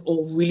grasping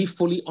or really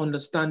fully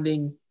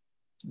understanding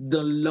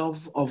the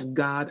love of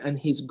God and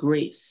His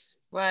grace.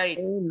 Right.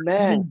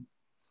 Amen.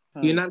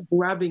 You're not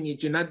grabbing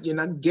it. You're not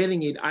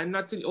getting it. I'm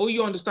not telling. Oh,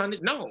 you understand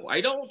it? No, I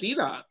don't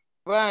either.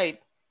 Right.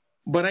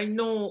 But I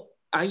know.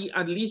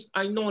 At least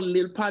I know a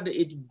little part of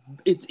it.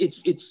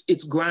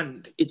 It's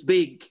grand. It's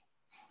big.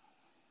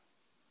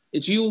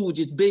 It's huge.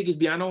 It's big. It's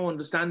beyond our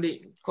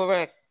understanding.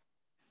 Correct.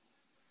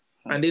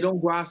 And they don't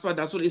grasp it.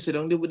 That's what they sit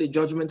down there with the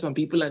judgments on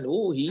people. And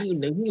oh, he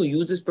will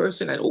use this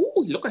person. And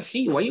oh, look at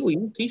she. Why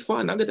you teach for?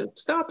 I'm gonna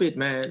stop it,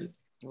 man.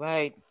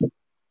 Right.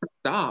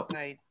 Stop.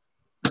 Right.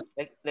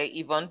 Like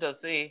Yvonne does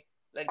say,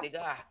 like they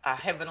got a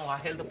heaven or a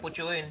hell to put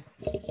you in.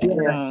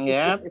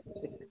 Yeah.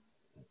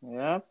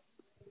 Yep.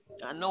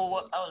 I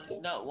know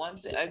one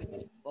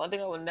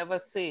thing I will never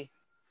say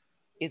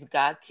is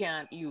God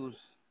can't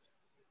use.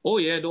 Oh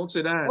yeah, don't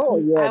say that. Oh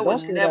yeah, I will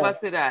never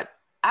say that.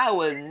 I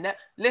will never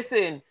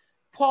listen.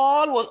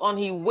 Paul was on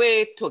his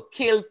way to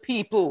kill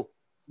people.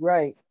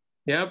 Right.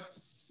 Yep.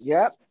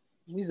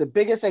 He's the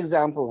biggest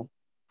example.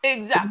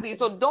 Exactly.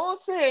 So don't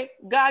say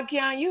God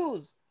can't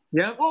use.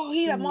 Yep. Oh,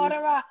 he's a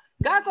murderer.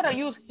 God could have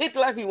used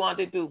Hitler if he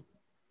wanted to.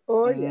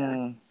 Oh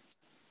yeah.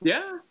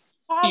 Yeah.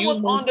 Paul was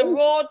on the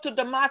road to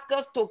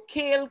Damascus to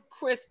kill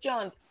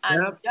Christians,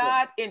 and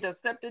God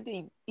intercepted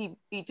the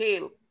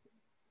tail.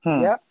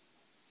 Yep.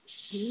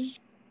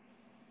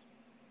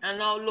 And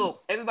now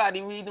look,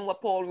 everybody reading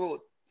what Paul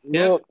wrote.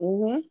 Yeah.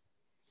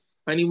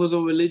 And he was a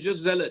religious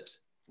zealot.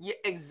 Yeah,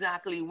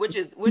 exactly. Which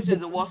is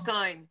the worst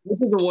kind.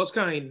 This is the worst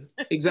kind.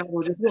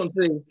 Exactly. Just one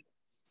thing.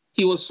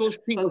 He was so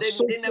sure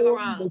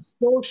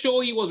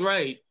he was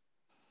right.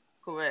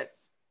 Correct.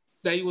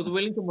 That he was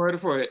willing to murder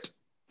for it.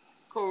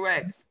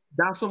 Correct.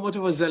 That's how much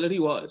of a zealot he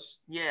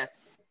was.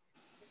 Yes.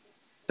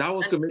 That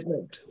was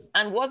commitment.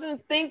 And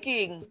wasn't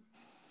thinking,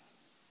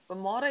 the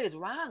murder is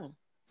wrong.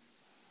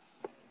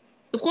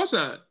 Of course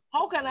not.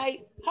 How can I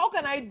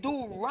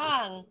do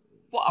wrong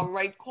for a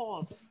right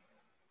cause?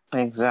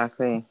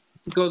 Exactly.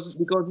 Because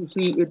you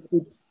see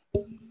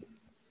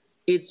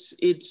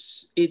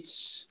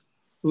it's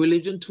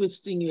religion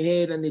twisting your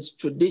head, and it's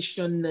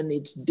tradition, and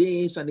it's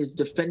this, and it's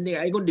defending.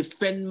 I gonna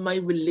defend my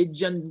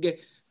religion.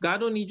 God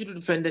don't need you to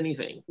defend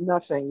anything.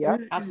 Nothing. Yeah.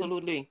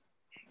 Absolutely.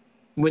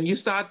 when you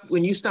start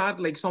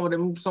like some of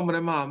them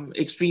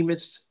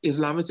extremists,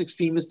 Islamist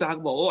extremists talk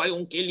about, oh, I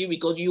won't kill you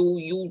because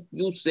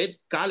you said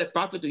call a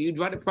prophet or you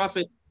draw the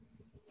prophet.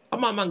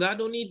 Come on, man, God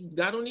don't need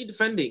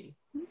defending.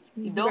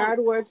 He don't. God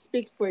word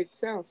speak for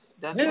itself.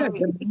 That's Yeah, right.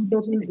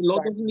 the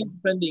Lord doesn't need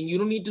defending. You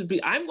don't need to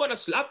be, I'm gonna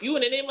slap you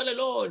in the name of the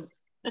Lord.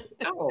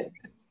 No. I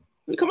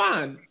mean, come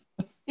on.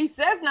 He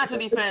says not to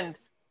defend.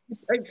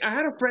 I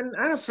had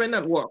a friend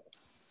at work.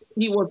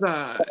 He was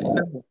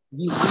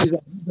he's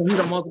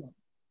a Muslim.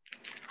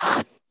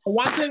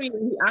 One time he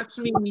asked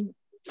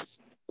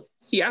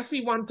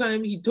me one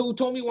time, he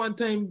told me one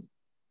time,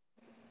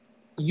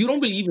 you don't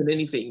believe in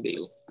anything,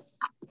 Dale.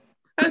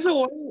 And I said,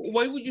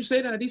 why would you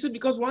say that? He said,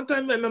 because one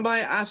time I remember I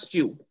asked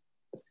you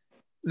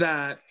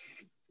that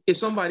if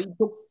somebody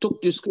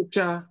took the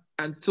scripture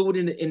and threw it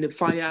in the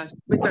fire,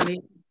 spit on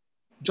it,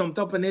 jumped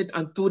up on it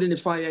and threw it in the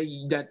fire,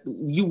 that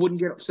you wouldn't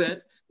get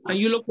upset. And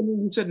you looked at me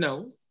and you said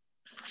no.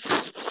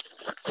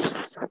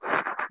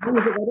 I don't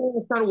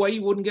understand why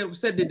you wouldn't get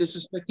upset. They're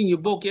disrespecting your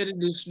book. Yeah, they're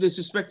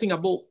disrespecting a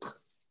book.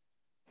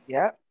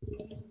 Yeah.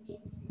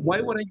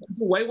 Why would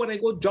I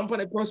go jump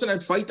on a person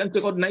and fight and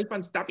take out a knife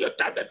and stab you?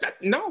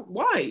 No,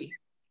 why?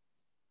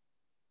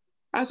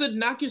 I said,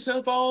 knock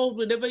yourself out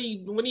when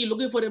you're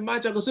looking for the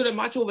match. I go see the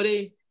match over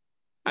there.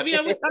 I mean,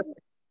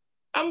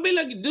 I'm be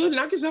like, dude,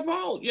 knock yourself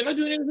out. You're not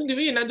doing anything to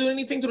me. You're not doing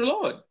anything to the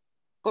Lord.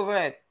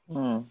 Correct.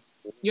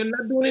 You're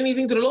not doing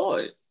anything to the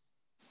Lord.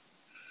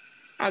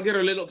 I'll get a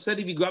little upset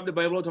if you grab the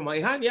Bible out of my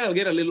hand. Yeah, I'll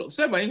get a little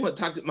upset, but I ain't going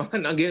to talk to my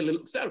hand. I'll get a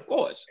little upset, of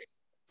course.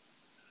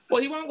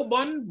 But you want to go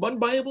burn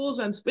Bibles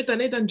and spit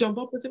on it and jump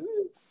up and say,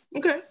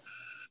 okay.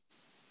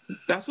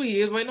 That's what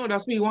he is right now.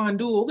 That's what you want to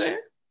do, okay?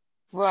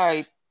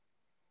 Right.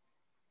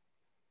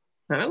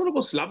 And I'm going to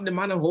go slap the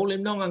man and hold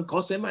him down and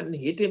cuss him and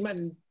hit him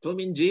and throw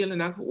him in jail.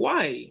 And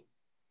why?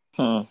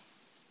 I'm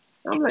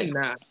like,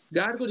 nah.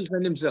 God could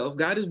defend himself.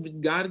 God,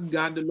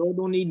 the Lord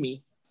don't need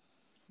me.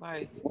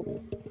 Right.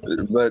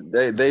 But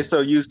they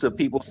so used to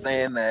people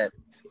saying that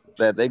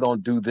they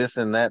gonna do this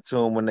and that to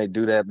them when they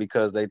do that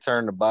because they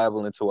turn the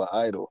Bible into an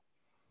idol.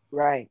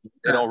 Right.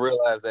 They don't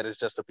realize that it's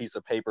just a piece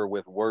of paper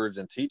with words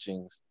and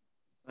teachings.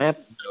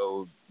 Yep.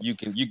 So I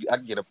can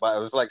get a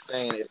Bible. It's like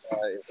saying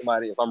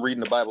if I'm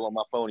reading the Bible on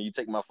my phone and you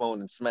take my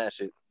phone and smash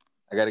it,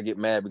 I got to get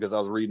mad because I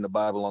was reading the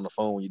Bible on the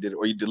phone when you did it,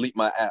 or you delete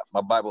my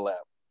Bible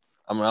app.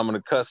 I'm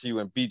gonna cuss you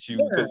and beat you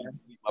because you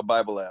delete my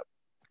Bible app.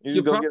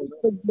 You're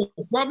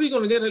probably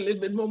gonna get a little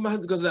bit more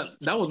mad because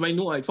that was my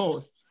new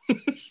iPhone.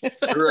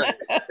 Right.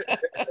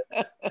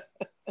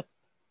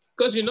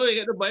 Because you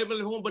get the Bible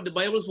at home, but the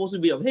Bible's supposed to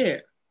be up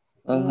here.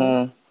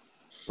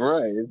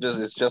 Right.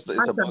 It's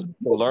about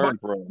to learn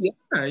from.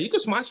 Yeah, you can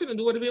smash it and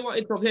do whatever you want.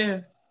 It's up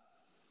here.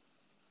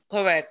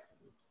 Correct.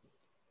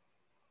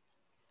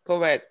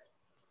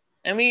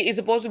 I mean, it's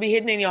supposed to be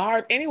hidden in your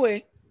heart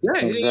anyway. Yeah,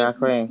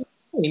 exactly.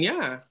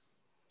 Yeah.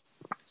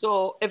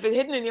 So if it's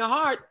hidden in your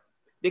heart,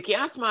 they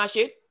can't smash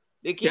it.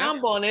 They can't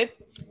burn it.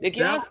 They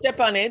can't step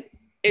on it.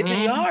 It's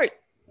in your heart.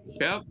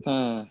 Yeah.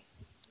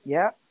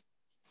 Yeah.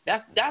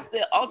 That's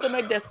the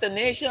ultimate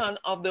destination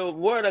of the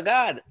Word of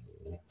God.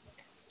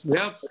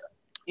 Yeah.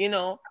 It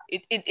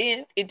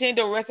ain't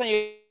to rest on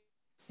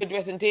your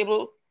dressing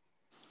table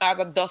as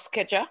a dust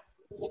catcher.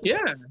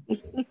 Yeah.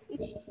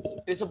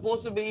 It's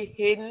supposed to be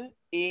hidden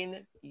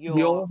in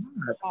your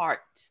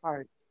heart.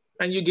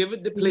 And you give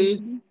it the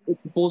place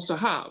it's supposed to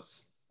have.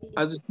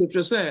 As the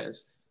scripture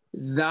says,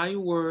 thy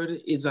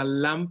word is a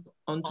lamp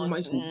unto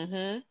my feet,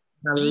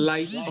 a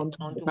light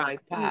unto my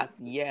path.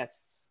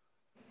 Yes.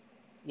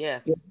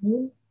 It's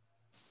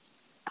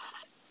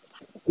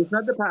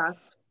not the path.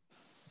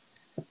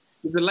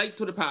 It's the light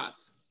to the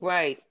path.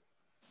 Right.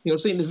 You know what I'm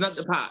saying? It's not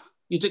the path.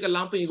 You take a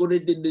lamp and you go to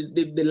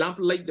the lamp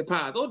light the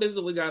path. Oh, this is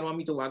the way God want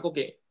me to walk.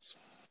 Okay.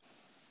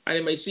 And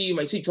you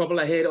might see trouble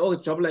ahead. Oh,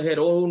 trouble ahead.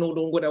 Oh, no,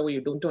 don't go that way.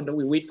 Don't turn that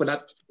way. Wait for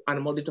that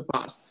animal to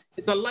pass.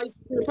 It's a light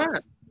to the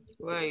path.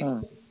 Right.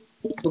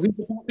 So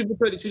people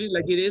try to treat it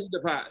like it is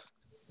the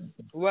past.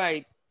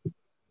 Right.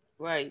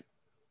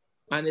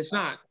 And it's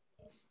not.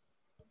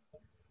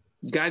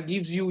 God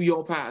gives you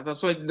your path.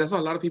 That's why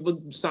a lot of people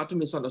start to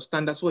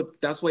misunderstand. That's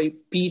why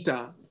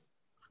Peter,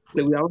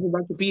 like we always go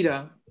back to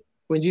Peter,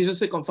 when Jesus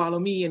said, come follow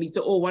me, and he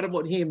said, oh, what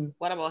about him?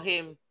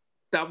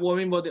 Stop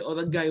worrying about the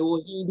other guy.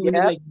 Oh, he ain't doing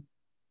it like me.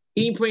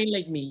 He ain't praying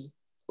like me.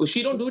 Or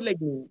she don't do it like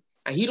me.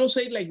 And he don't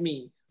say it like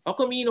me. How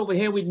come he ain't over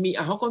here with me?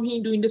 And how come he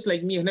ain't doing this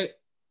like me? And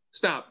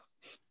stop.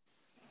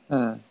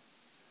 Or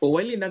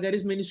why didn't I get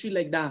his ministry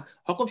like that?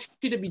 How come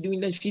she don't be doing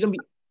that? She don't be.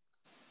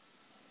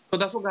 So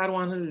that's what God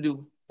wanted her to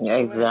do. Yeah,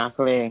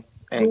 exactly.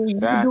 So you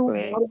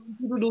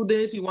to do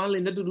this. You want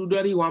Linda to do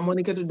that. You want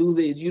Monica to do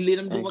this. You let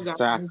them do what God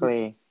wants to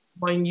do.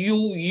 When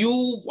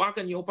you walk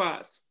on your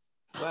path.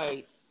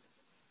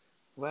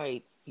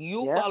 Right.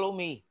 You follow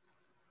me.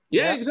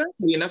 Yeah,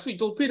 exactly. And that's what he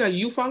told Peter.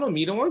 You follow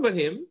me. Don't worry about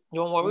him.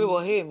 Don't worry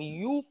about him.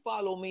 You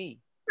follow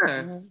me.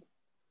 Yeah.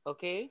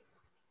 Okay?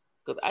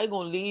 Because I'm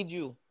going to lead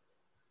you.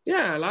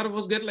 Yeah, a lot of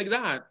us get like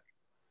that.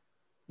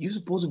 You're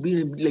supposed to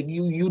be like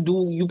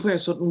you pray a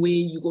certain way,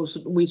 you go a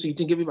certain way, so you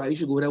think everybody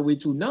should go that way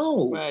too.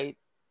 No. Right.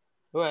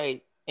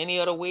 Right. Any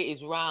other way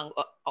is wrong.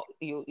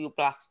 You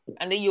blaspheme,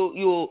 and then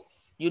you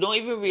don't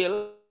even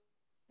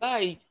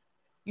realize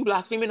you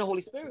blaspheming the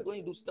Holy Spirit when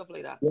you do stuff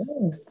like that.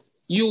 Yeah.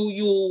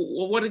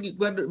 What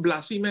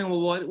blaspheming,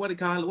 what they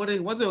call,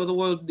 what's the other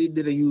word did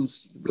they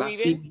use?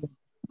 Grieving. Blaspheming.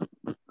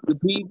 The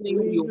breathing,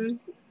 or your Mm-hmm.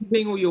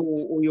 breathing,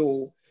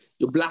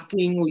 your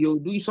blocking, or you're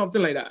doing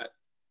something like that.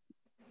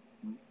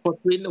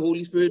 Frustrating the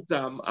Holy Spirit,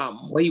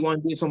 what you want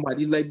to do in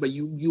somebody's life, but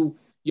you're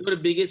the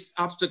biggest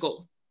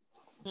obstacle.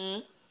 Hmm.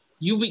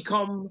 You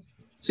become,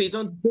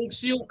 Satan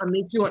takes you and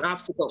makes you an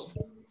obstacle.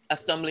 A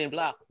stumbling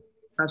block.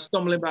 And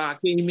stumbling back.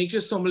 And he makes you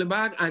stumbling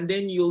back, and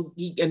then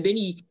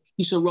he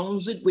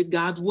surrounds it with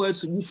God's word.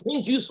 So you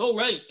think you're so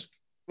right.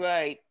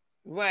 Right.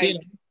 You Right.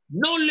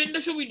 know, no, Linda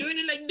should be doing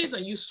it like this,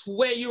 and you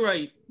swear you're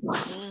right.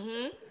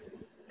 Mm-hmm.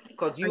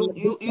 Because And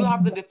you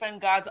have to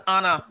defend God's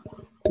honor.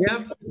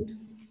 yeah,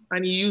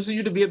 and he uses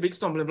you to be a big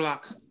stumbling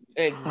block.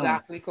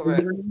 Exactly You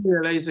correct. don't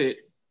realize it.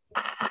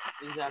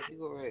 Exactly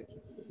correct.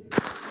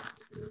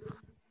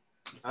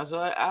 And so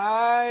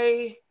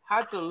I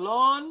had to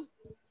learn.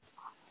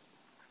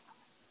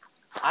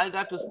 I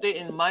got to stay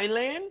in my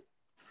lane,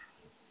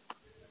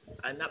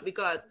 and not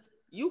because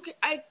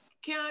I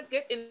can't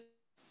get in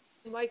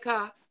my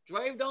car,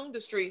 drive down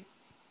the street,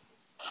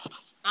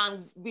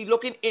 and be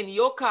looking in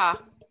your car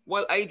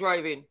while I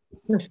driving.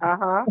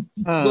 Uh-huh.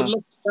 Good Mm. luck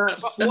with that.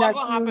 What You're what not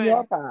gonna seeing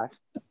your happen? path.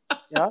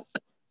 Yeah.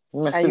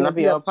 And Messing you'll up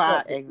be your upset.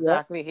 part. Yeah.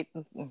 Exactly.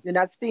 You're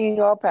not seeing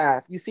your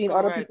path. You're seeing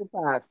other Correct. people's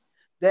path.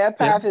 Their Yeah,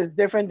 path is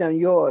different than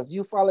yours.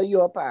 You follow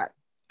your path.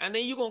 And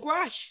then you gonna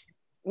crash.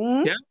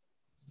 Hmm. yeah.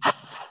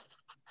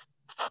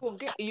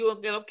 You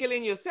gonna get up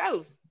killing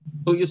yourself.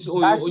 Or That's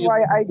you,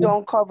 why I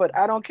don't covet.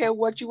 I don't care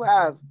what you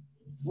have,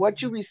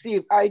 what you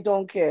receive. I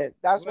don't care.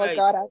 That's what Right.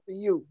 God has for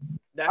you.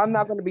 I'm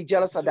not going to be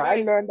jealous of That's that. I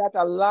right. learned that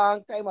a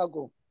long time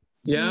ago.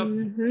 yeah.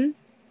 Mm-hmm.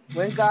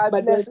 When God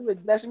But there's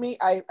bless me,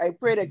 I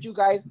pray that you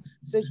guys,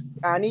 since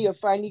Annie, you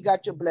finally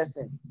got your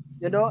blessing.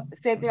 You know,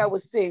 same thing I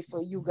would say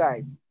for you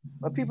guys.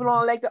 But people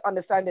don't like to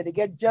understand that they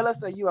get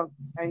jealous of you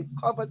and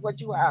covet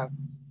what you have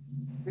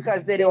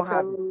because they don't there's a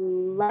have it.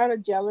 lot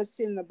of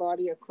jealousy in the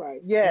body of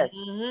Christ. Yes,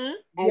 Mm-hmm.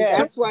 And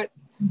yes,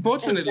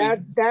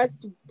 Unfortunately,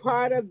 that's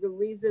part of the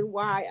reason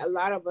why a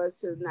lot of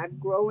us are not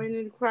growing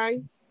in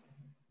Christ.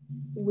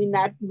 We're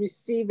not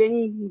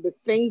receiving the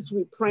things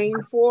we're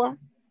praying for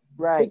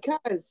right.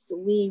 because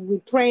we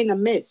praying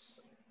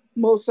amiss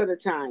most of the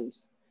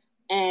times.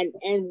 And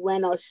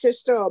when a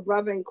sister or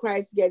brother in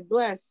Christ get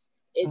blessed,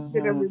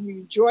 instead of we Mm-hmm.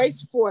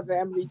 rejoice for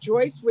them,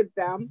 rejoice with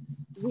them,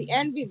 we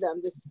envy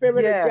them. The spirit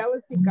of Yeah,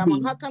 jealousy come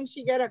on. How come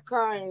she get a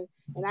car and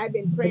I've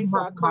been praying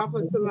for a car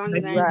for so long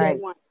and I ain't get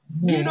right, one?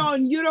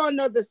 mhm. You don't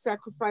know the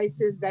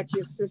sacrifices that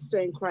your sister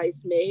in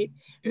Christ made.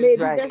 Maybe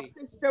right. that Exactly.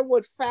 sister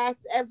would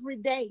fast every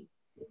day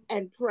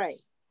and pray,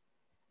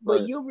 but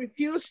Right. you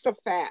refuse to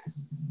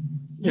fast.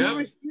 You Yeah,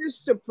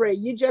 refuse to pray.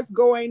 You just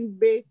going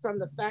based on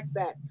the fact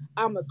that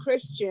I'm a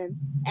Christian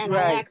and I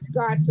Right. ask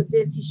God for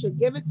this, He should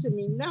give it to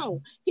me.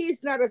 No,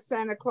 He's not a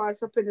Santa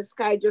Claus up in the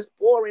sky just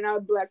pouring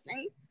out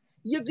blessing.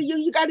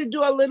 You got to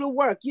do a little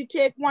work. You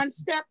take one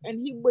step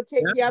and He will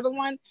take yeah, the other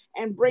one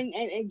and bring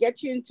and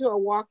get you into a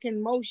walk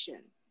in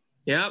motion.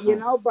 yeah.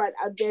 But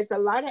there's a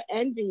lot of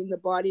envy in the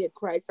body of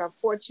Christ.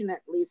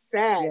 Unfortunately,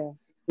 sad, Yeah.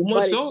 Too much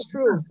but so. it's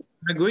true.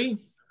 I agree.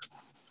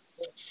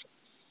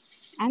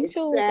 And It's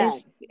too,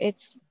 sad.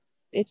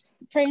 it's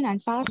praying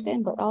and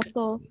fasting, but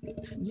also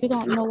you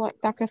don't know what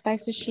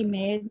sacrifices she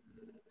made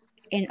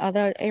in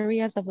other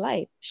areas of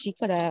life. She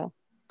could have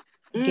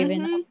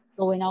given up Mm-hmm.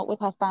 going out with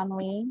her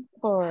family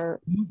for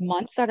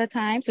months at a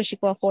time so she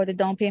could afford the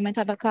down payment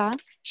of a car.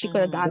 She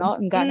could have Mm-hmm. gone out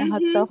and gotten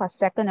Mm-hmm. herself a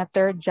second or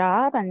third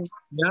job, and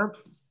Yeah,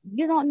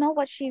 you don't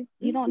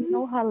Mm-hmm.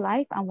 know her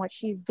life and what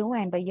she's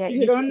doing, but yet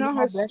You you don't see know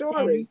her her blessing.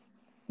 story.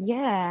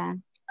 Yeah.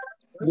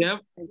 yeah,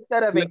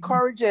 Instead of yeah.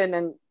 encouraging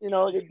and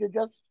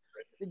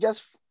they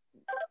just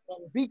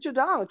beat you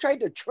down. Try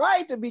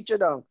to beat you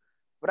down.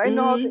 But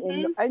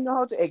Mm-hmm. I know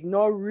how to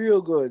ignore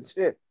real good.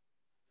 Shit.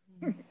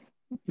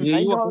 Yeah, I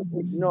you know are. how to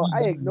ignore.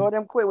 I ignore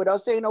them quick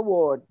without saying a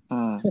word.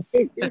 Mm.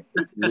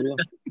 Yeah.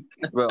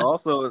 But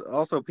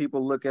also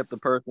people look at the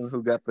person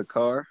who got the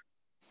car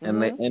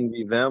and they Hmm.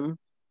 envy them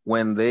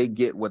when they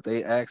get what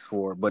they asked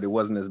for, but it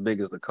wasn't as big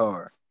as the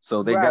car.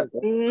 So they got Right.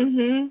 that,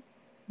 Mm-hmm.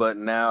 but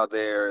now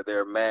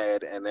they're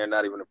mad and they're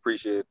not even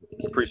appreciative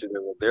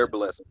of their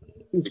blessing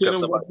Instead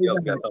because of what somebody they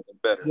else got got. something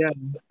better, Yeah,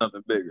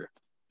 something bigger,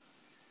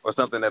 or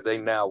something that they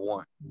now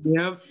want.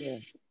 yeah. Yeah.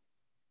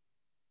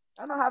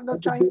 I don't have no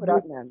That's the time for that,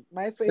 biggest. man.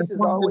 My That's face is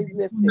one of always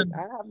lifted. the.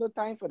 I don't have no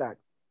time for that.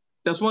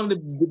 That's one of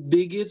the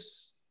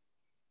biggest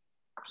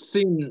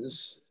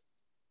sins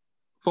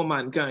for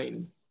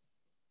mankind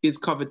is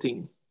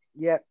coveting.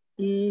 Yeah.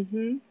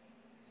 Mm-hmm.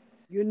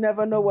 You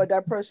never know what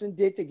that person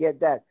did to get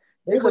that.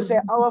 They Oh, could say,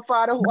 "Our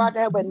Father who art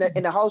in heaven,"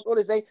 in the household,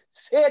 they say,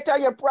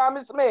 "Satan, you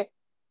promised me."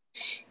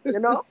 You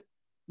know,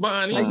 but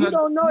honey, it's and you not.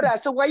 don't know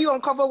that. So why you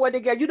uncover what they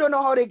get? You don't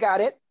know how they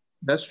got it.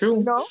 That's You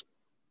true. know.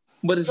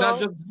 But it's not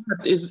So just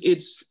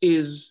that.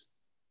 It's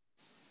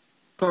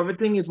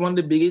coveting is one of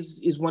the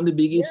biggest. Is one of the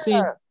biggest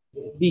yeah, sins.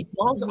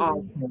 Because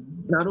of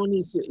not only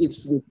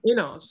it's within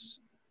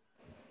us,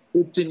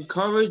 it's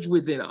encouraged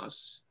within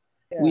us.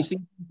 We Yeah. see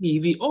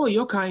TV, oh,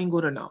 your car ain't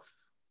good enough.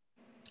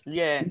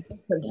 Yeah.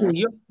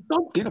 You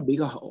don't get a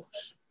bigger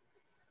house.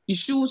 Your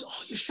shoes,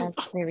 oh, your shoes,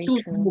 That's oh, very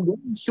shoes, true. get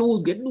new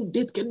shoes, get new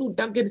this, get new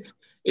that,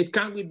 it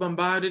can't be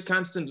bombarded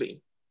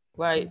constantly.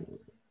 Right.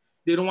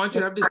 They don't want you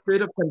to have this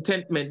spirit of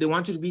contentment. They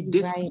want you to be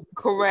this. Right.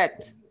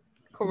 Correct.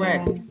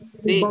 Correct.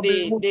 Yeah.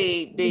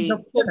 They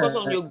focus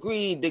on your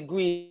greed, the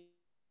greed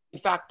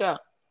factor.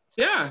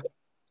 Yeah.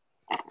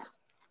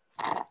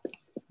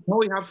 Now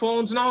we have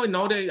phones now, and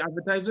now they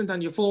advertisement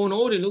on your phone.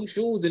 Oh, the new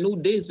shoes, the new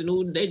this, the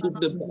new they.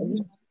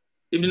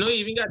 If you know you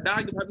even got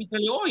dog, they probably tell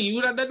you, oh,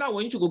 you got that dog.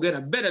 Why don't you go get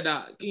a better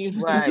dog?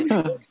 Right.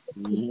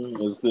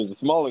 It's a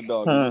smaller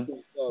dog.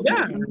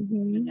 Yeah.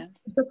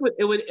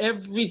 Mm-hmm. With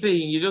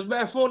everything, you just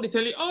buy a phone. They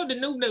tell you, oh, the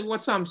new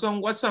what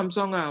Samsung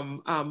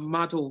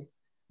motto,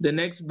 the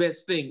next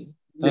best thing,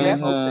 the Yeah.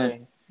 next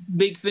Okay.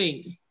 big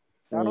thing.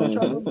 That don't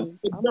trouble me.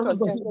 I'm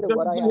content with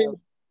what I have.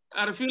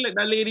 I feel like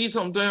that lady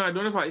sometime. I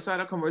don't know if I saw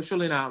that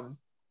commercial in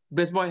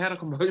Best Buy had a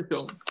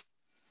commercial,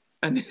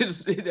 and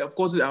of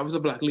course I was a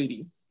black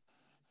lady.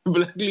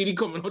 Black lady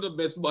coming out of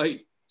Best Buy.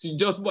 She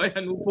just buy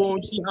a new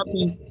phone. She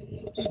happy.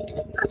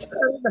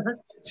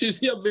 She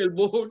see a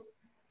billboard.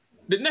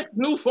 The next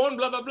new phone,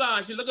 blah blah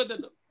blah. She look at it.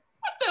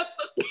 What the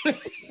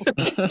fuck?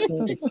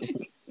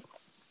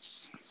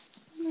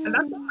 And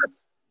that's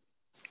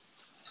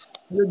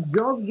you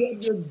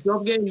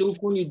just get a new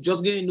phone, you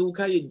just get a new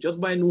car, you just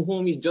buy a new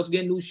home, you just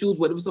get new shoes,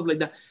 whatever stuff like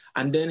that.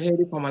 And then here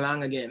they come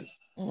along again.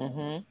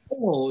 Mm-hmm.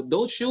 Oh,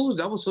 those shoes,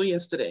 that was so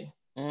yesterday.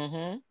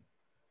 Mm-hmm.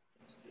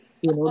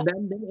 You know,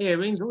 them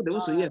earrings, oh, they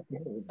were so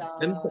yesterday.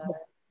 Them,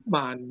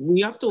 man,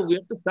 we have to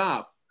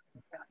stop.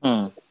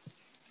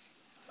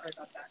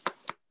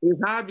 It's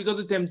hard because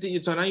it's tempting.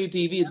 You turn on your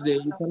TV, it's there.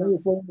 You turn on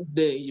your phone, it's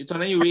there. You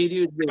turn on your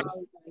radio, it's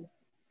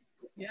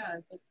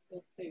there.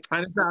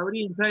 And it's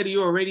already inside of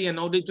you already, and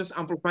now they're just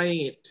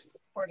amplifying it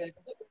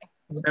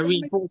and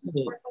reinforcing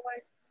it.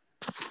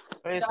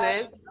 What you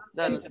say?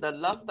 The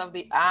lust of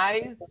the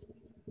eyes.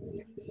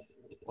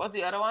 What's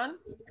the other one?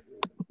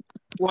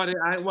 I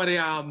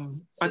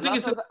think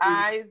it's the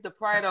eyes, the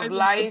pride of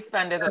life,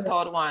 and there's a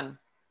third one.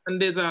 And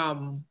there's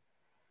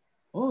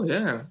oh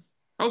yeah.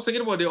 I was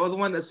thinking about the other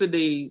one that said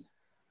they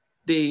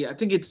I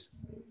think it's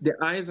the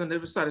eyes are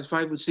never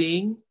satisfied with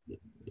seeing.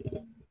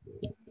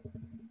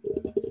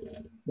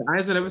 The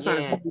eyes are never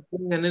satisfied with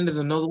seeing, and then there's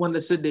another one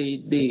that said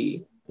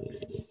the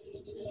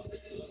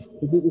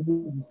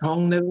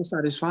tongue never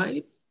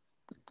satisfied.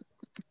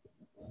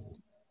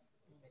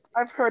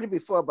 I've heard it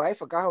before, but I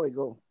forgot how it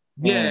go.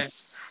 Yeah.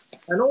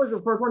 I know it's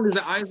the first one is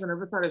the eyes are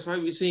never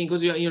satisfied with seeing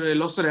because you know they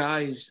lost their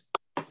eyes.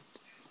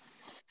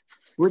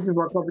 Which is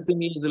what property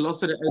means, the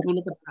loss of the eyes.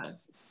 Look at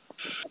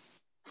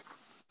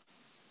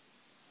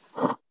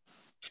that.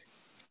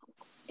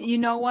 You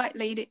know what,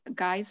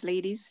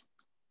 ladies?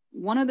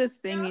 One of the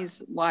things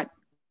is what,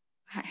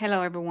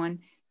 hello everyone.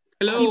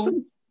 Hello.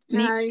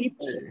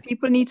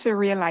 People need to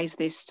realize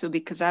this too,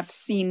 because I've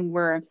seen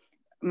where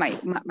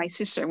my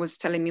sister was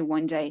telling me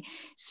one day.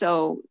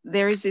 So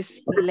there is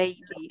this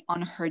lady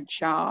on her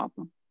job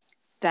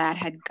that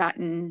had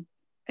gotten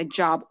a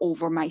job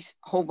over my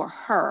sister.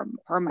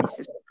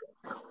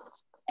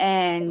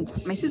 And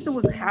my sister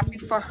was happy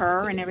for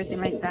her and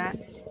everything like that.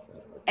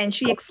 And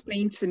she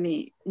explained to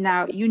me,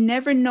 now you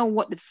never know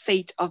what the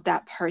fate of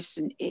that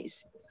person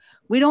is.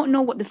 We don't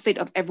know what the fate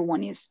of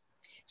everyone is.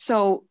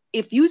 So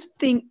if you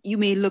think, you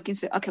may look and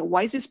say, okay,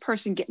 why is this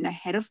person getting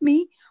ahead of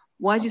me?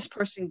 Why is this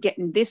person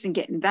getting this and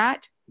getting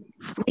that?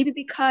 Maybe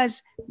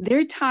because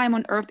their time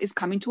on earth is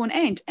coming to an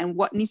end, and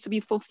what needs to be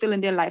fulfilled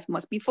in their life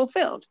must be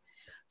fulfilled.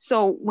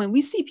 So when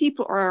we see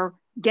people are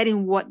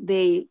getting what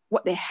they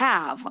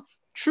have,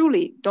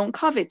 truly don't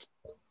covet,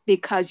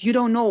 because you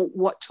don't know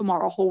what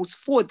tomorrow holds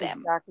for them.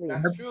 Exactly.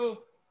 That's true.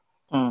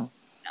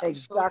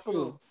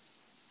 Exactly.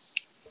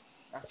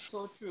 That's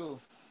so true.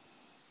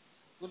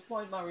 Good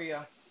point,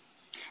 Maria.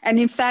 And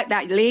in fact,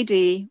 that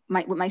lady,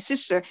 with my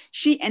sister,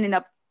 she ended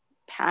up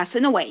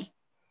passing away.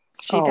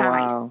 She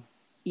died. Wow.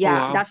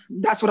 Yeah,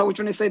 that's what I was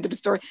trying to say to the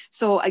story.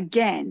 So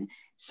again,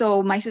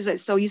 so my sister,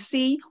 so you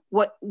see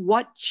what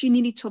she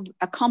needed to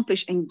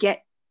accomplish and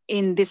get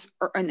in this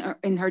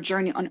in her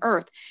journey on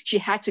earth. She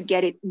had to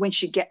get it when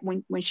she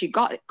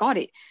got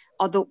it.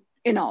 Although,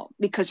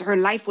 because her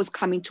life was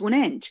coming to an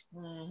end.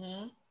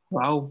 Mm-hmm.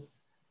 Wow.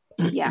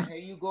 Yeah. Here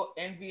you go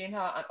envying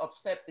her and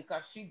upset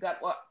because she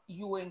got what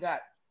you ain't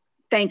got.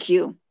 Thank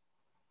you.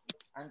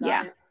 And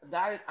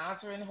God is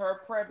answering her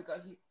prayer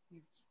because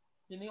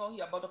he knew he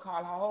about to call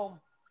her home.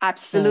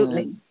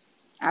 Absolutely.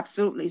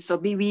 Absolutely. So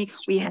we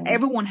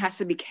everyone has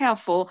to be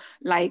careful.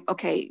 Like,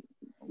 okay,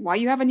 why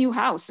you have a new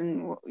house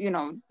and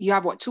you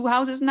have 2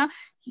 houses now?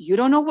 You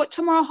don't know what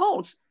tomorrow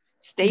holds.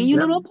 Stay in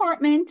your little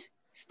apartment,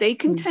 stay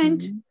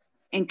content,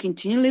 and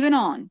continue living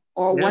on,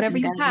 or whatever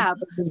you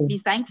have. Be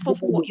thankful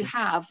for what you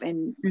have,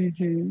 and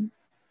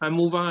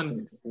move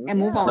on. And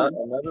move on.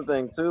 Another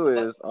thing too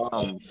is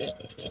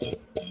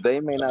they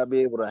may not be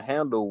able to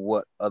handle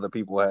what other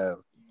people have.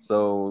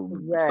 So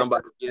Correct.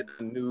 somebody get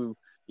a new,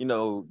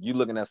 you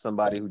looking at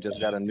somebody who just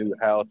got a new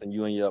house and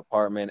you in your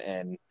apartment,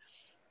 and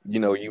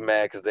you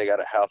mad because they got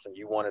a house and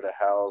you wanted a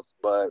house.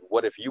 But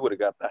what if you would have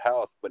got the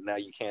house, but now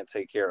you can't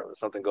take care of it?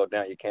 Something go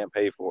down, you can't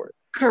pay for it.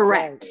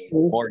 Right. Correct.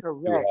 The mortgage too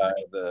Correct.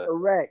 high, the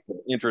Correct.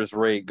 interest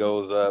rate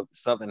goes up.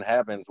 Something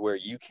happens where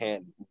you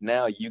can't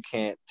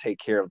take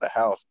care of the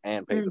house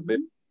and pay the bill,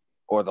 Mhm.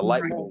 or the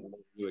light Right. bill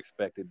you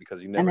expected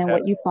because you And never then had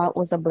what you thought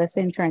was a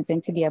blessing turns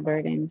into be a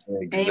burden.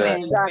 it. Amen.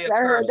 Exactly. Exactly. I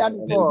heard that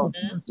And before.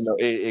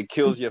 it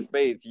kills your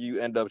faith. You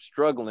end up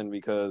struggling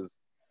because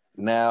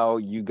now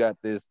you got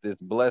this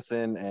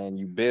blessing and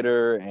you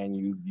bitter and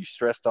you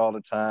stressed all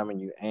the time and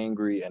you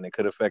angry, and it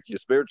could affect your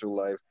spiritual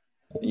life.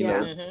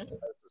 Yeah. It's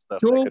types of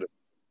stuff that True. could.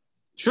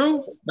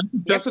 True.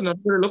 That's another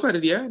way to look at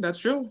it. Yeah, that's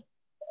true.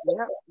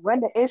 Yeah.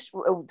 When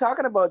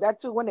talking about that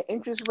too, when the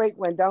interest rate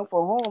went down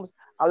for homes,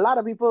 a lot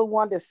of people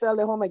wanted to sell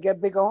their home and get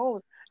bigger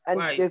homes, and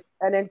Right.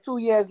 and then 2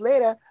 years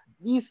later,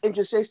 these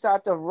interest rates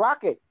start to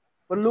rocket,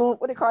 balloon.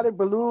 What do they call it?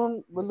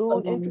 Balloon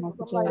interest, or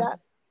something like that.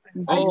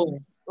 Mortgages. I Mhm.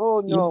 said, Oh,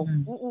 oh yeah. no.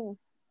 Mm-mm.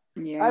 I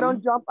Yeah.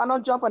 don't jump. I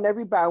don't jump on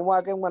every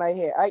bandwagon when I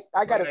hear.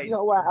 I gotta see Right.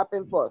 how it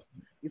happen first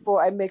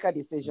before I make a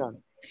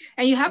decision.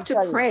 And you have I'm to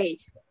telling you. pray.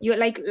 You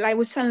like I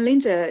was telling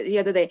Linda the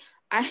other day.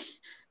 I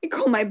I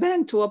called my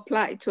bank to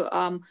apply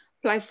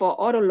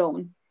for auto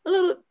loan.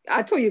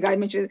 I told you guys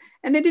mentioned,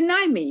 and they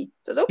denied me.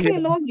 Says, Yeah. okay,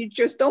 Lord, you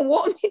just don't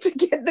want me to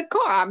get the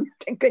car. I'm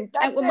content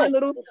That's with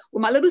it.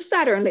 my little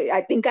Saturn.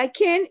 I think I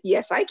can.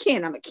 Yes, I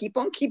can. I'm gonna keep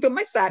on keeping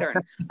my Saturn.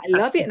 I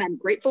love it and I'm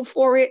grateful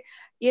for it.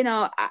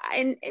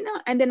 And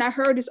then I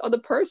heard this other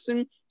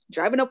person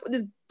driving up with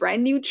this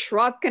brand new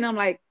truck, and I'm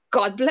like,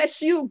 God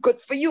bless you. Good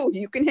for you.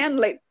 You can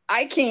handle it.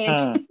 I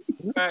can't.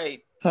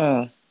 Right.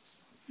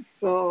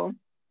 So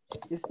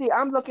You see,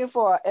 I'm looking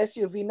for a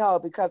SUV now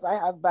because I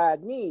have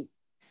bad knees,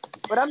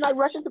 but I'm not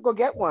rushing to go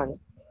get one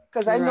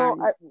because I know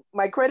right.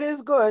 my credit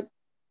is good,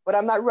 but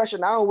I'm not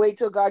rushing. I don't wait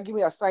till God give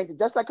me a sign to,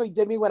 just like he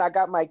did me when I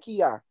got my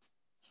Kia.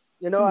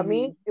 You know what I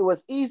mean? It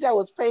was easy. I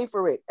was paying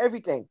for it,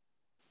 everything.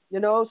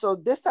 So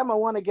this time I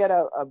want to get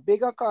a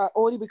bigger car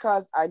only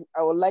because I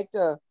would like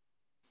to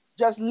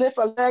just lift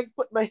a leg,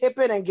 put my hip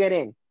in and get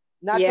in,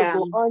 not to Yeah.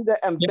 go under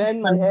and Yeah.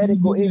 bend my head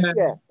and go in. Yeah.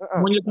 Yeah.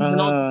 When you're coming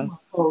out,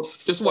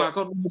 just walk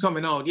out when you're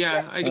coming out.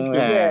 Yeah, I get you.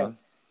 Yeah.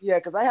 Yeah,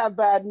 because I have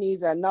bad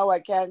knees and now I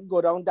can't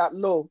go down that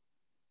low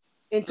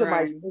into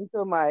my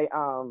Right.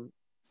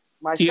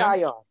 my Yeah.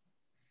 scion.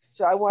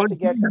 So I want But to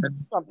get yeah,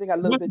 something a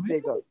little bit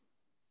bigger.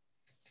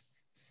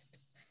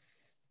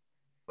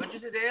 What you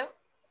say, Dale?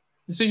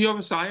 so you have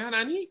a Scion,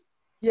 Annie?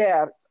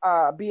 Yeah,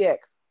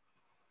 BX.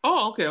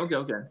 Oh, okay.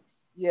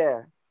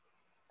 Yeah.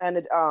 And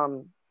it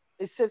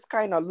sits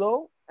kind of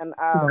low and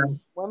Yeah.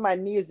 when my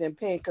knee is in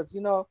pain, because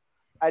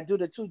I do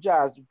the 2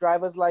 jobs,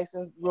 driver's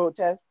license, road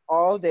test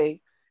all day,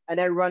 and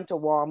then run to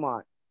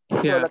Walmart.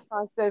 So Yeah. the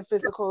constant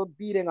physical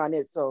beating on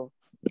it. So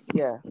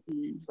yeah.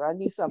 So I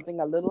need something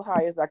a little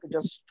higher so I could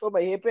just throw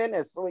my hip in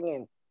and swing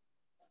in.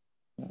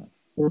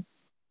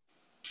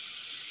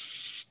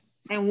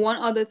 And one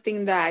other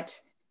thing that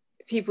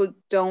people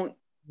don't,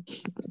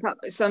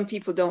 some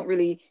people don't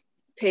really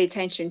pay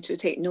attention to,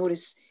 take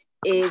notice,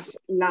 is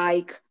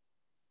like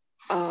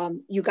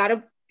you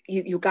gotta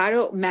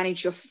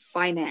manage your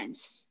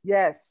finance.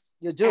 Yes,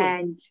 you do.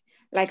 And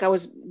like I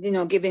was,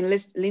 giving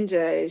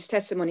Linda's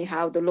testimony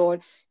how the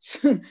Lord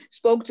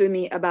spoke to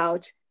me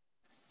about.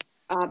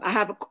 I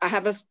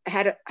have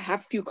a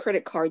few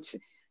credit cards,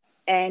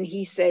 and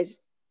he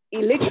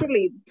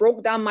literally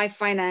broke down my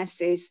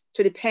finances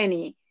to the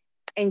penny,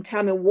 and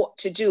tell me what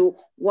to do,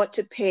 what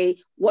to pay,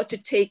 what to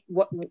take,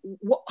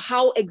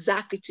 how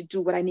exactly to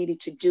do what I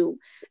needed to do,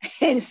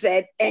 and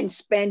said, and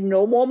spend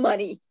no more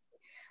money.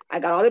 I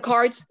got all the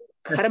cards,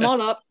 cut them all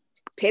up,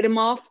 paid them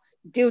off,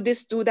 do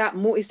this, do that,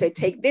 more. He said,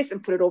 take this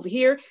and put it over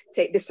here,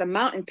 take this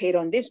amount and pay it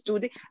on this, do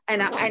this.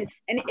 And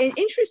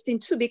interesting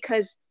too,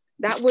 because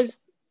that was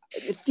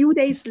a few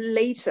days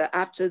later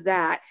after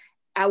that,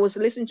 I was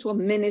listening to a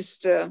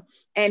minister,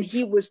 and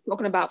he was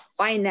talking about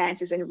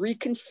finances and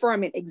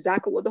reconfirming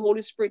exactly what the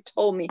Holy Spirit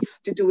told me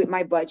to do with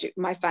my budget,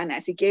 my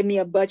finance. He gave me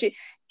a budget.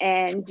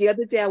 And the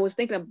other day I was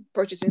thinking of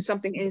purchasing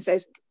something, and it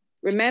says,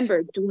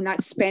 remember, do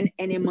not spend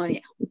any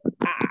money.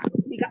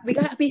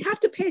 We have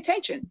to pay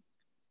attention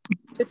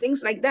to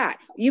things like that.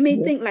 You may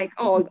think like,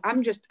 oh,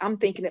 I'm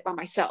thinking it by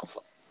myself.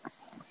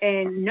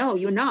 And no,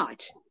 you're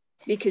not,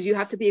 because you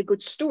have to be a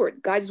good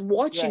steward. God's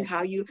watching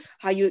Right.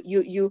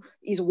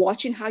 he's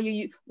watching how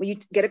you when you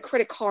get a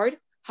credit card,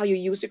 how you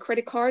use the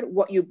credit card,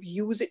 what you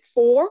use it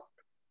for,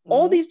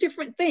 all these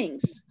different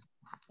things.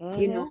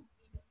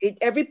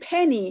 Every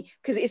penny,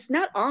 because it's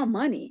not our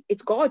money,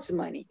 it's God's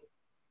money.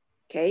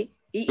 Okay,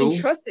 He True.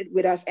 entrusted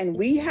with us, and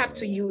we have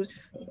to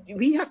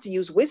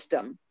use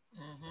wisdom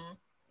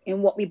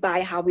in what we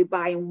buy, how we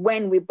buy, and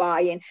when we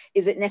buy, and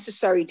is it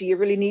necessary? Do you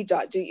really need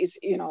that?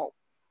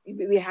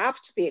 We have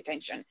to pay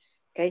attention.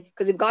 Okay,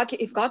 because if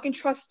God can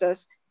trust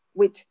us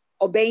with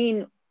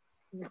obeying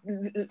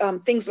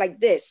things like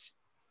this,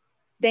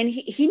 then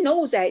he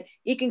knows that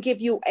he can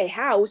give you a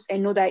house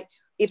and know that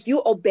if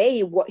you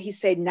obey what he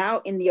said now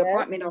in the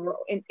apartment or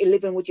in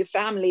living with your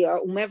family or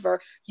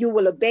whomever, you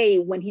will obey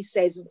when he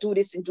says do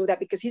this and do that,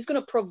 because he's going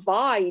to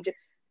provide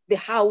the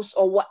house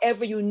or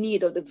whatever you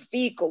need, or the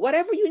vehicle,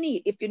 whatever you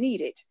need, if you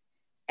need it.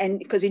 And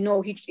because he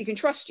can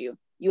trust you.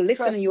 You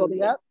listen and you obey.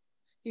 Yep.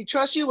 He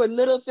trusts you with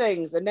little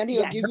things, and then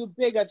he'll give you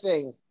bigger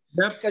things.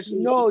 Yep. Because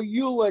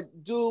you would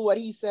do what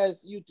he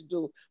says you to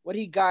do, what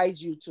he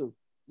guides you to.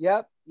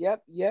 Yep.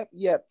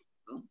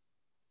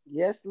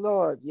 Yes,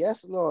 Lord.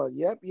 Yes, Lord.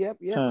 Yep. Yeah.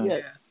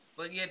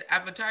 But yet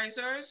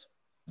advertisers,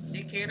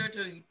 they cater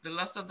to the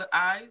lust of the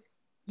eyes.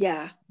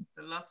 Yeah.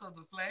 The lust of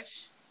the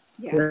flesh.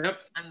 Yeah.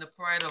 And the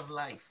pride of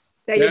life.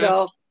 There you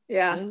go.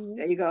 Yeah.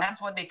 There you go.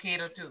 That's what they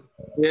cater to.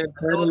 Yeah.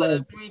 Those are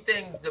the three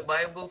things the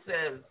Bible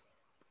says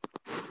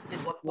is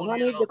what pulls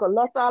you they can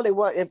lust all they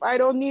want. If I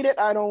don't need it,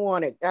 I don't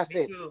want it. That's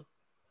it. True.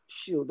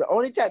 Shoot. The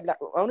only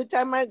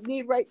time I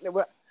need right now,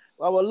 what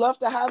I would love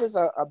to have is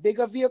a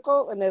bigger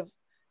vehicle, and if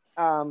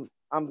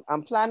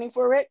I'm planning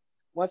for it.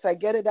 Once I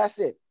get it, that's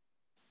it.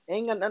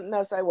 Ain't got nothing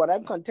else I want.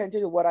 I'm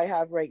contented with what I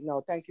have right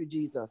now. Thank you,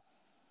 Jesus.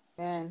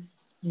 Amen.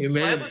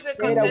 Amen. Bible says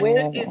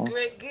contentment is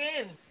great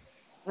gain.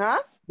 Huh?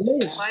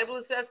 Yes. The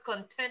Bible says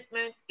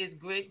contentment is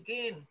great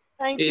gain.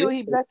 Thank you.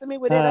 He blessed me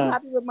with it. I'm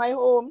happy with my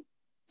home.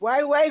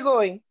 Where are you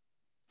going?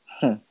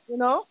 You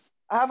know,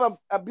 I have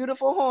a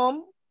beautiful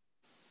home.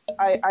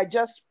 I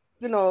just,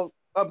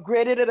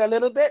 upgraded it a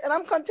little bit, and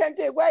I'm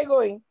contented. Where are you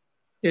going?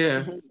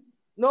 Yeah.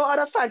 No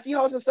other fancy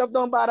house and stuff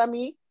don't bother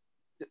me.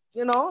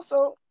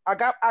 So I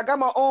got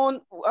my own,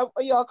 what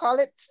y'all call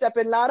it,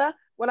 stepping ladder.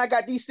 When I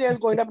got these stairs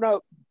going up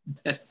now,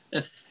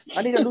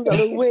 I need to lose a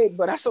little weight,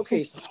 but that's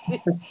okay.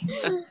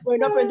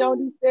 Going up and down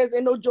these stairs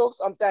ain't no joke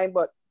sometimes,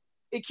 but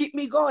it keep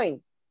me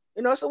going.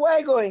 So where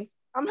I going?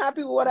 I'm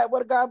happy with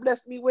what God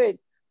blessed me with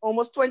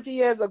almost 20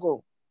 years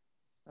ago.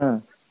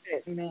 Amen.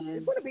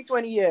 It's going to be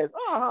 20 years.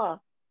 Wow.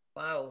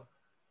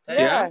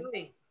 Yeah.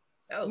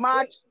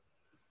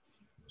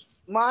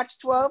 March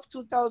 12,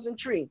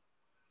 2003.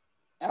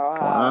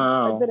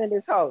 Wow. I've been in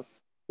this house.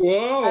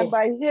 Whoa. And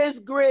by his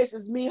grace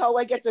is me how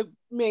I get to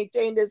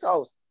maintain this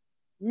house.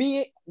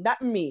 Me,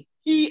 not me.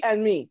 He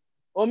and me.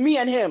 Or me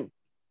and him.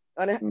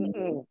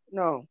 And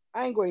no,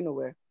 I ain't going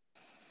nowhere.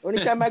 Only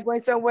time I going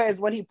somewhere is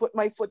when he put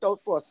my foot out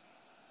first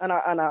on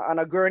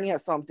a gurney or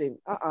something.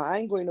 I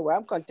ain't going nowhere.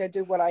 I'm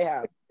contented with what I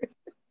have.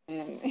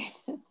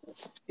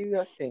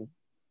 Serious thing.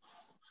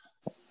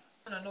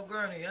 No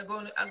gurney. I'm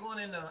going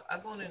in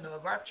the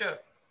rapture.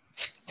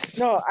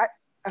 No,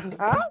 I'm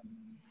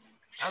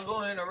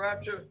going in the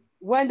rapture.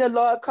 When the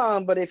Lord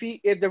come, but if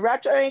the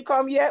rapture ain't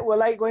come yet,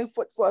 well, I going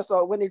foot first,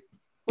 or when he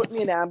put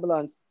me in the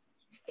ambulance.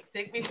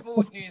 Take me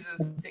smooth,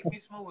 Jesus. Take me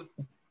smooth.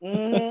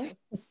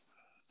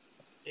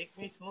 Take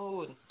me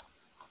smooth.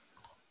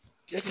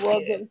 This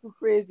world getting too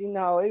crazy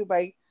now.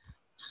 Everybody,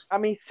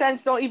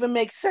 sense don't even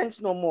make sense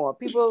no more.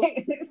 People,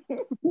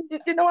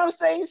 you know what I'm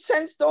saying?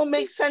 Sense don't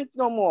make sense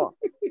no more.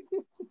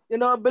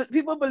 But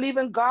people believe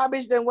in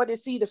garbage than what they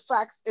see the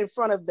facts in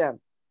front of them.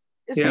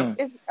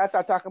 I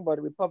start talking about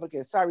the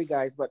Republicans. Sorry,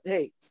 guys, but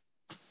hey,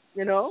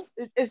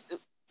 it's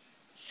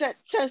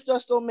sense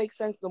just don't make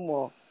sense no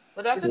more.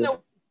 But that's in the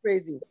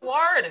crazy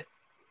word.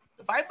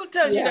 The Bible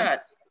tells you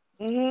that.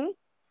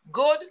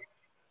 Good.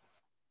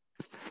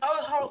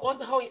 I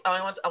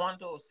want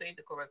to say it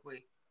the correct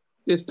way.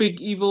 They speak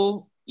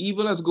evil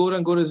as good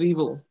and good as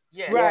evil.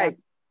 Yes. Right.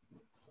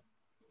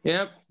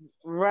 Yep.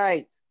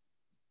 Right.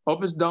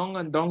 Up is down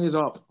and down is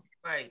up.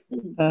 Right.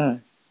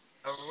 A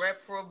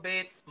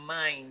reprobate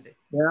mind.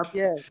 Yep.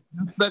 Yes.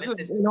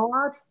 You know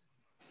what?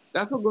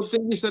 That's a good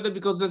thing you said it,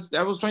 because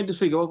I was trying to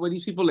figure out what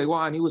these people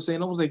and he was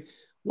saying, I was like,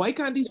 why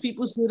can't these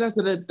people say that?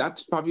 So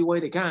that's probably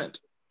why they can't.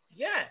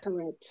 Yeah.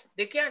 Correct.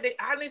 They can't. They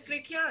honestly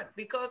can't,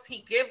 because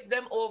he gave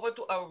them over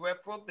to a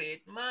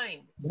reprobate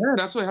mind. Yeah,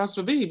 that's what it has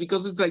to be,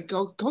 because it's like,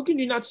 how can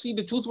you not see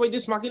the truth right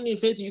this smack in your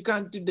face? You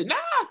can't do the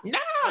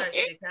Right.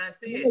 They can't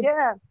see it.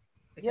 Yeah.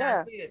 They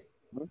can't see it.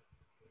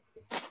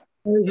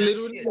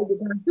 Literally, they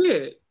can't see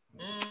it.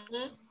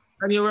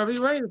 And you're very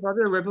right. It's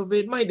probably a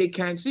reprobate mind. They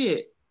can't see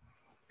it.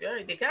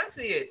 Yeah, they can't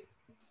see it.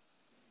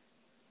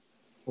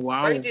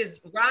 Wow.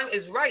 Wrong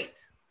is right.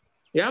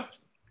 Yep.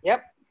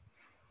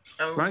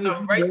 And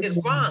right is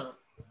wrong.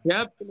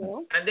 Yep.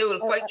 And they will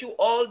fight you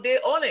all day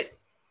on it.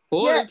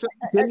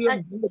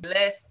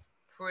 Let's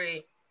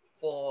pray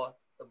for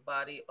the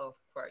body of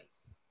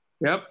Christ.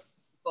 Yep.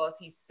 Because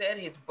he said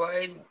his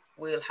bride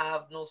will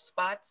have no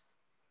spots,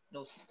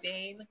 no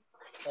stain,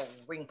 or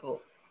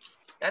wrinkle.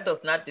 That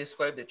does not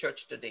describe the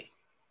church today.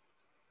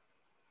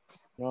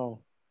 No.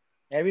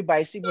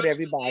 Everybody sleep with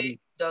everybody. He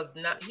do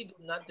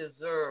not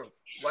deserve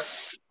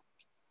what's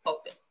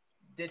out there.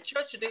 The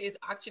church today is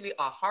actually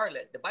a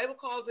harlot. The Bible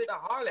calls it a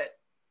harlot.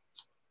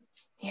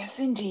 Yes,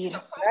 indeed.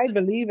 I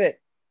believe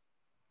it.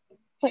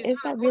 But is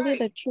that really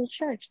the true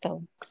church,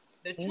 though?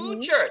 The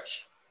true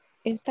church.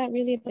 Is that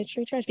really the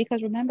true church?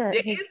 Because remember,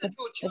 there is the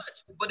true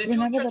church, but the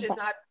true church is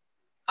not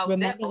out there.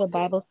 Remember, the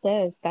Bible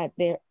says that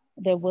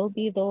there will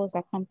be those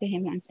that come to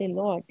him and say,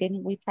 Lord,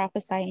 didn't we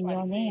prophesy in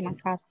your name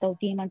and cast out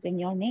demons in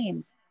your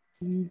name?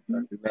 Mhm.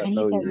 do not And he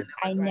know said, you.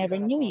 I never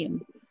knew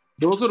you.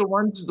 Those are the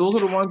ones. Those are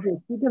the ones who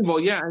are speaking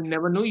about. Yeah, I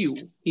never knew you.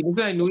 He didn't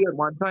say I knew you at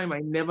one time. I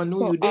never knew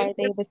So you. are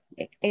they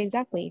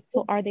exactly?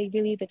 So are they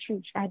really the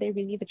truth? Are they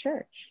really the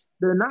church?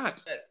 They're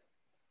not. Correct.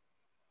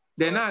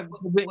 They're Correct.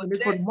 not. But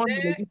It's for the money.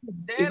 It's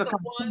they're a the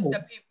ones casino.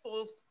 that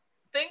people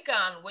think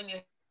on when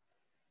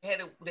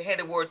they hear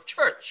the word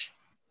church.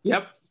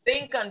 Yep.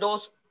 Think on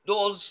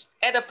those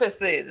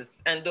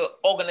edifices and the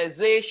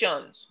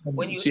organizations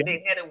when Yeah.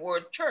 they hear the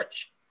word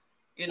church.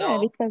 You Yeah, know,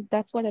 because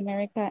that's what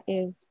America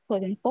is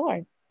putting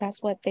forth.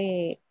 That's what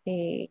they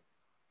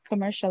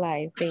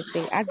commercialize. They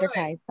right,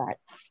 advertise that.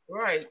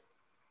 right,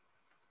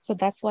 So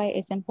that's why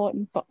it's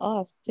important for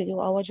us to do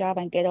our job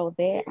and get out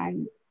there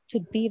and to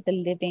be the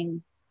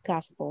living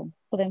gospel.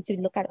 For them to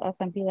look at us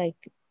and be like,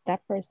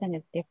 that person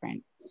is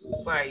different.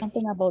 right,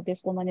 Something about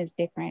this woman is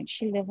different.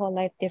 She live her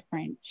life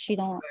different. She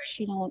don't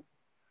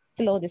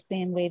flow the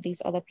same way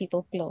these other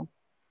people flow.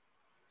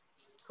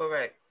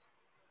 correct,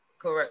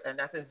 correct. And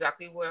that's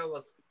exactly where I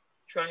was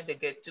trying to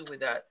get to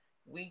with that.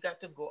 We got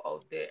to go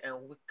out there and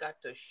we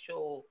got to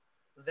show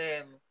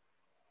them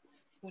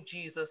who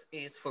Jesus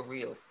is for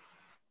real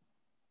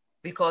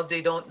because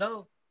they don't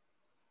know.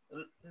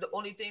 The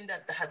only thing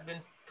that has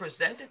been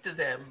presented to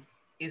them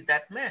is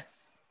that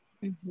mess.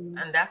 Mm-hmm.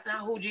 And that's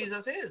not who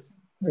Jesus is,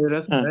 Yeah,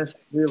 that's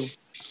real.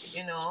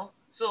 you know?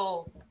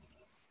 So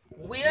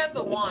we are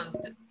the ones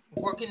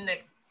working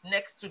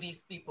next to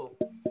these people.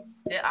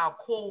 They are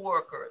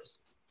co-workers.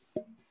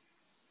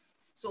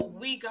 So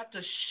we got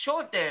to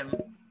show them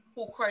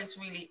who Christ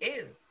really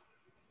is.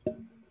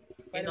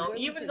 By You the know, way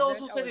we even those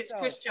who present say it's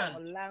ourselves, our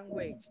Christian,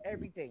 language,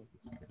 everything.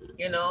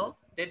 you know,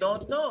 they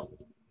don't know.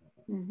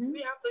 Mm-hmm.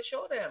 We have to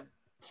show them.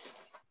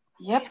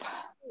 Yep.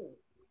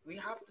 We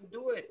have to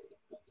do it.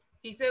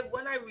 He said,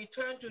 when I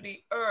return to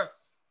the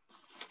earth,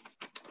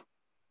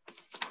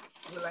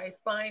 will I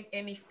find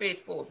any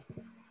faithful?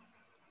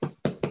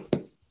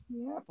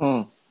 Yep.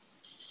 Mm.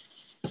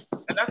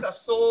 And that's a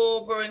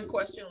sobering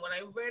question. When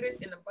I read it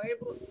in the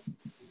Bible,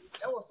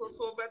 that was so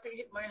sobering. It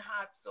hit my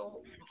heart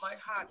so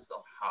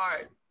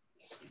hard.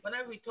 When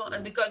I returned,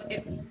 and because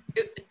it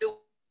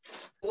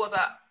was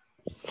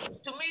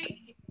to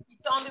me,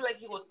 it sounded like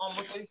he was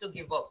almost ready to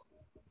give up.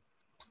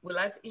 Will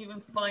I even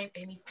find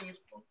any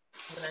faithful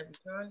when I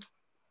return?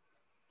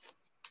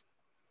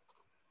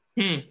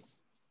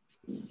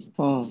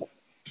 Mm.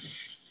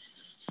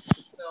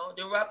 No,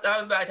 the rapture.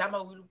 I was like,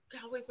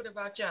 can't wait for the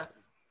rapture.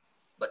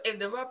 But if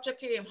the rapture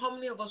came, how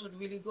many of us would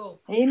really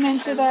go? Amen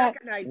to And that.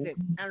 recognize it.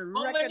 And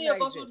How many of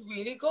recognize us it. would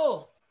really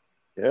go?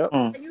 Yep.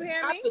 Mm. Can you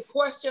hear That's me? the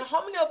question.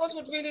 How many of us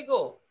would really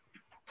go?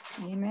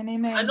 Amen. I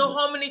Amen. know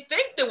how many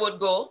think they would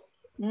go,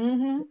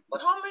 Mm-hmm.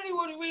 but how many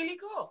would really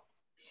go?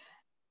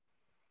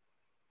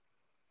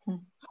 How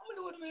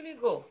many would really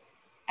go?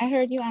 I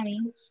heard you,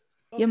 Annie.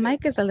 Your Okay.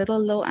 mic is a little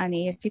low,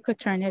 Annie. If you could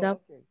turn it Oh,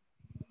 up. okay.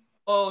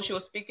 Oh, she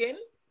was speaking?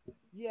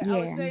 Yeah, I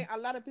was Yeah. saying a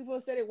lot of people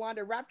say they want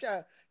the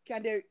rapture.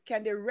 Can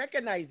they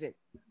recognize it?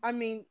 I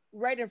mean,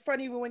 right in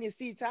front of you when you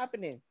see it's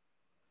happening,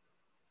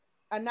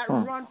 and not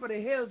run for the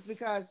hills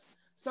because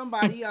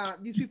somebody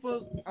these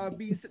people are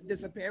be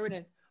disappearing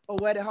and or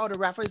where how the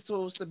rapture is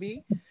supposed to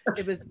be.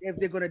 If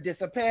they're gonna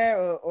disappear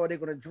or they're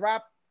gonna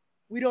drop,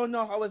 we don't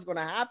know how it's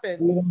gonna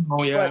happen.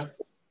 Oh yeah. But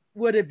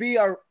would it be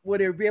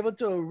able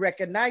to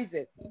recognize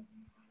it?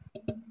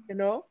 You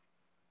know?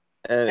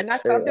 And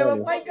that's something. Oh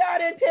my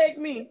God, it take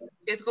me.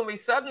 It's going to be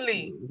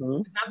suddenly.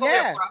 Mm-hmm. It's not going to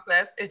be Yeah. a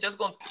process. It's just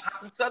going to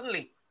happen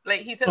suddenly. Like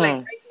he said, like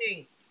Mm.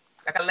 lightning,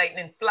 like a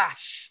lightning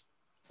flash.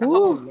 That's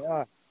Oh what.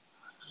 Lord.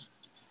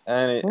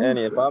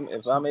 Annie,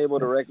 if I'm able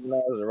to Yes.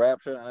 recognize the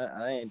rapture,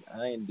 I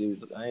ain't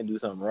do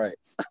something right.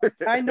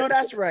 I know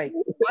that's right.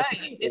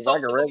 Right. If It's I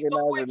can going to be so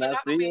recognize it quick. and You're I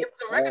not see going to be it, able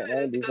to recognize I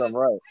it ain't do because something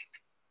right.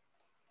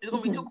 it's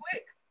going to be too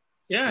quick.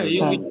 Yeah,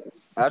 You know,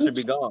 I should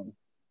be gone.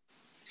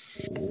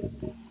 It's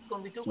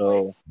going to be too quick.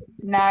 So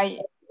Now,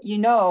 you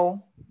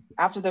know,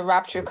 after the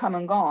rapture come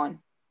and gone,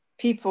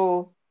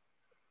 people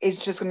is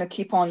just going to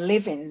keep on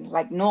living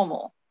like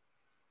normal.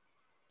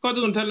 because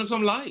they're gonna tell them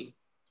some lie.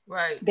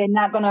 Right. They're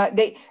not going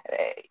to,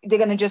 they're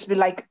going to just be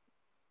like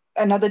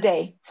another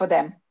day for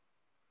them,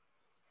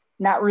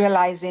 not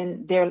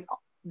realizing they're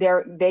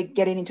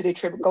getting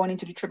into going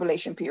into the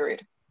tribulation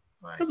period.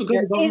 Right. Because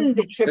They're the government, in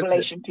the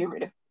tribulation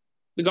period.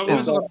 the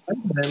government's gonna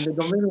find them. The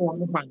government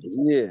want to find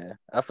them. yeah,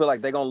 I feel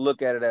like they're gonna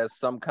look at it as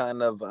some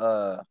kind of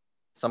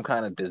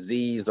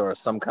disease or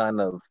some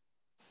kind of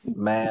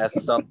mass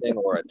something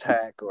or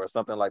attack or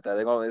something like that.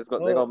 They're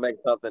gonna make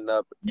something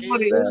up. No,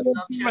 the Alien alien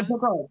team abduction.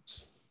 took out.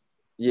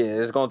 Yeah,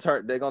 they're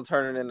gonna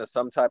turn it into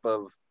some type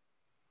of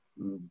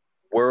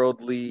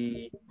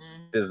worldly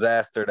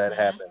disaster that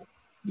happened.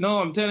 No,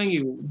 I'm telling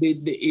you,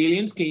 the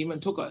aliens came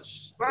and took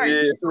us. Right.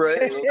 Yeah, right.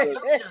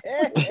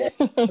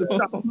 The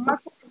stock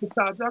market, the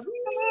stock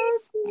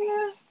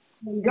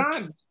and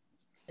gone.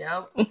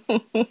 Yep.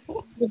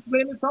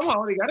 Explain it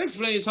somehow. They gotta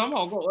explain it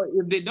somehow.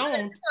 If they They're don't,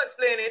 going to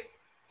explain it.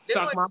 They're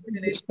going to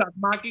explain it. stock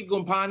market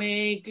gonna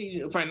panic,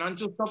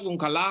 financial stuff gonna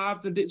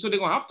collapse, so they're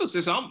gonna have to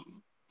say something.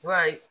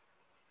 Right.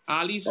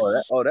 All these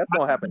that's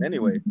gonna happen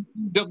anyway.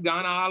 just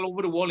gone all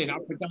over the world in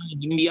Africa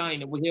and India,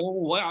 and it was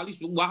all these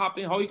what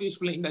happened? How you can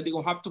explain that they're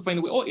gonna have to find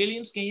a way? Oh,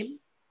 aliens came,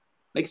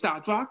 like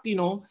Star Trek,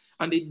 and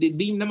they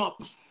beam them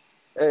up.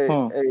 Hey,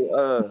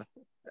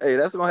 hey,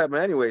 that's gonna happen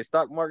anyway.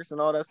 Stock markets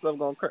and all that stuff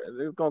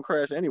it's gonna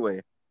crash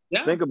anyway.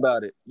 Yeah. Think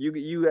about it. If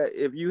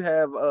you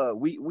have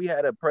we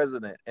had a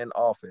president in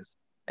office,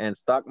 and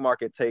stock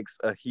market takes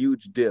a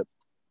huge dip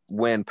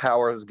when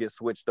powers get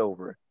switched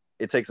over.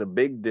 It takes a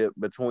big dip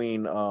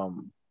between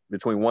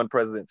one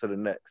president to the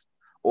next,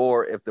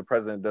 or if the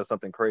president does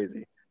something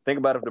crazy. Think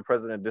about if the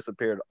president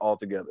disappeared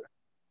altogether.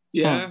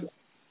 Yeah.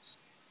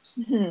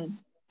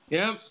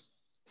 Yeah.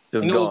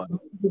 Just gone.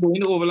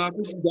 The overlap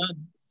is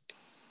gone.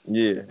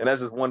 Yeah, and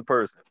that's just one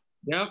person.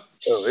 Yep.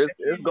 So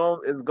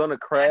it's gonna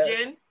crash.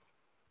 Imagine.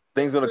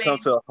 Things gonna come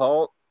to a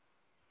halt.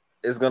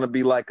 It's gonna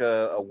be like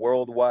a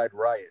worldwide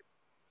riot.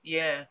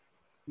 Yeah.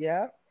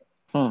 Yeah.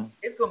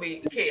 It's gonna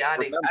be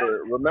chaotic.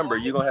 Remember,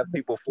 you're gonna have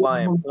people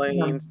flying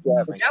planes,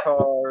 driving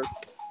cars,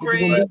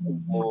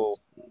 people,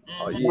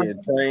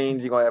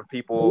 trains. You're gonna have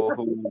people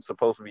who's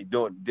supposed to be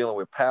dealing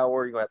with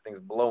power. You're gonna have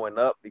things blowing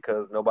up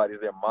because nobody's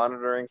there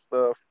monitoring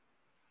stuff.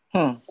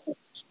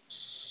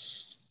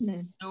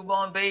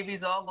 Newborn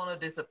babies all gonna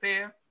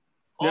disappear.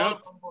 All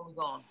of them gonna be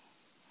gone.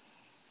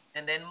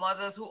 And then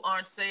mothers who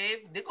aren't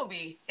saved, they're gonna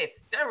be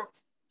hysterical.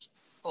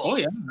 Oh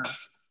yeah.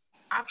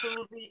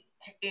 Absolutely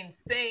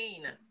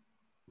insane.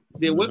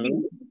 They will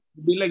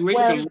be like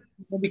Rachel.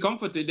 They'll be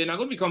comforted. They're not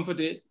gonna be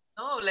comforted.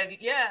 No, like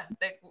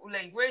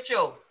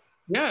Rachel.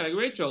 Yeah, like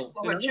Rachel.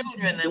 For her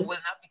children and will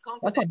not be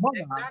comforted.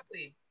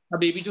 Exactly. Her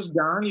baby just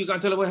gone. You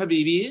can't tell her where her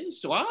baby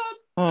is. What?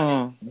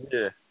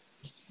 Yeah.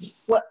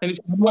 What? And if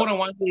more than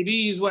one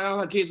baby is where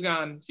her kid's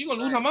gone, she's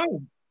gonna lose her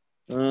mind.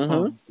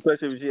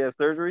 Especially if she has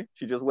surgery,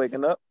 she just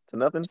waking up to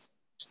nothing.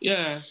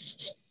 Yeah.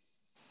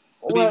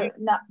 Well,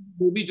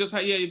 baby just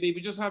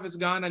have his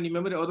gone, and you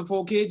remember the other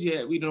 4 kids?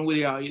 Yeah, we don't know where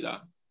they are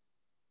either.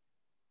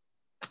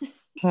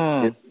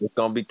 It's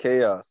gonna be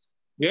chaos.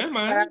 Yeah,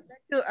 man.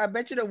 I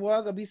bet you the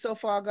world gonna be so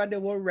far gone they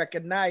won't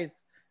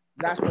recognize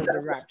that was the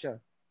rapture.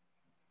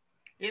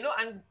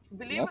 And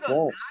believe it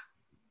or not,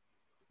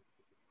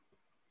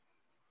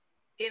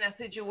 in a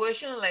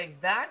situation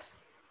like that,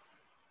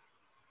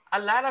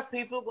 a lot of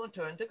people gonna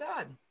turn to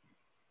God.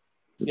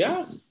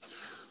 Yeah.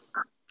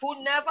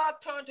 Who never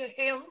turned to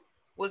him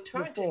will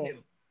turn to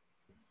him.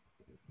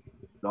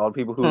 All the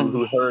people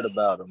who heard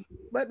about him.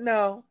 But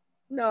no,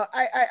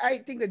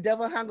 I think the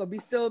devil hand will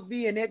still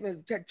be in it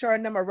and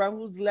turn them around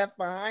who's left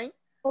behind.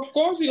 Of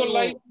course he gonna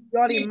like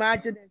y'all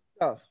imagine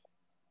stuff.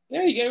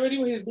 Yeah, he get ready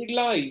with his big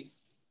lie.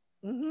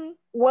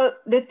 Well,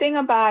 the thing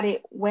about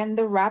it, when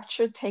the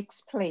rapture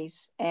takes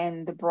place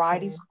and the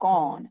bride is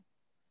gone,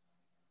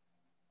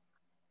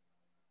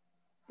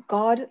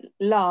 God's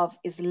love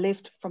is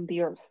lifted from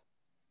the earth.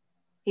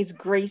 His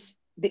grace,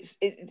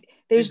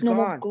 there's no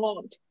more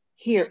God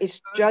here.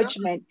 It's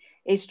judgment,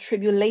 it's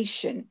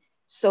tribulation.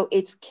 So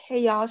it's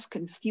chaos,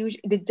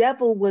 confusion. The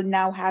devil will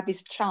now have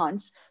his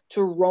chance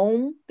to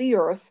roam the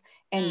earth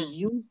and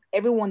use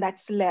everyone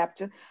that's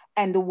left,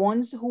 and the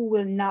ones who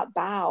will not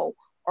bow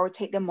or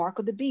take the mark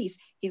of the beast,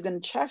 he's going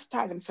to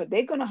chastise them. So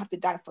they're going to have to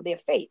die for their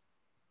faith,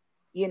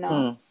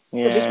 So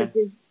because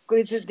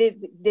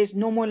there's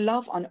no more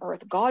love on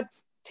earth. God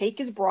take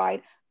his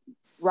bride,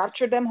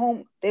 rapture them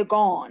home, they're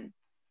gone,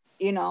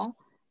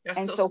 That's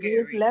and so who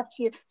is left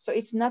here? So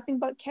it's nothing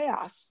but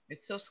chaos.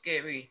 It's so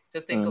scary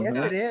to think of Yes,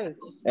 that. it is.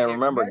 So and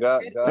remember,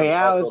 God is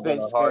also going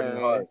to harden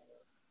hearts.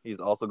 He's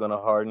also going to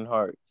harden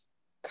hearts.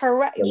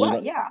 Correct. So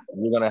Well,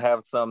 you're going to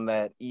have some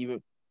that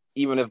even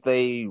if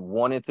they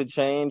wanted to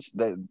change,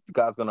 that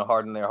God's going to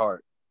harden their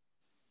heart.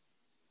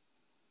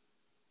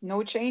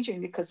 No changing,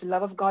 because the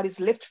love of God is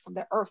lifted from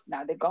the earth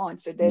now. They're gone.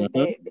 So they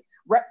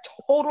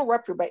total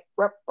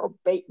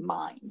reprobate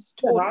minds.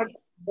 Totally.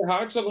 The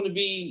hearts are going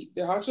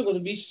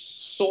to be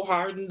so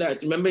hardened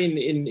that, remember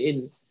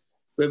in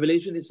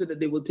Revelation it said that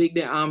they will take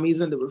their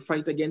armies and they will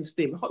fight against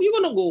him. How are you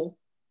going to go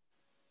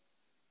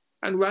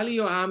and rally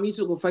your armies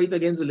to go fight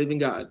against the living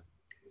God?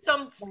 How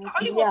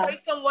are you going to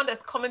fight someone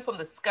that's coming from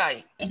the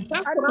sky?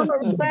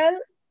 Well,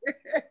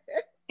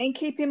 and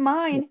keep in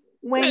mind,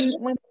 when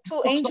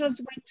 2 angels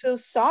went to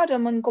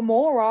Sodom and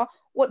Gomorrah,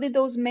 what did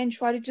those men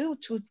try to do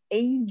to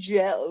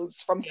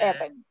angels from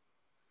heaven?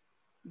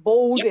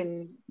 Bold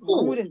and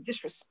rude and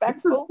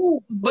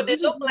disrespectful. But they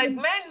look like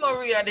men,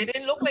 Maria. They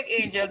didn't look like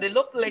angels. They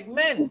looked like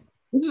men.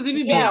 This is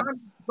even beyond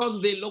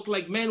because they look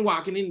like men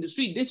walking in the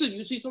street. This is,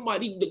 you see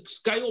somebody, the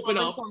sky open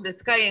up. From the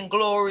sky in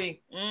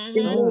glory.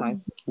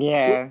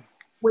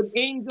 With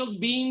angels,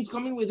 beings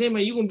coming with him,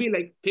 and you're going to be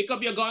like, pick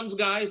up your guns,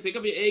 guys. Pick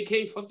up your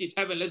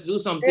AK-47. Let's do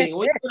something.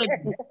 What are you going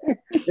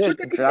to do?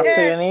 Drop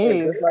to your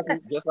knees.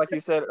 Just like you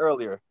said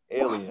earlier,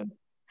 alien.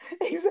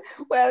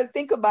 Well,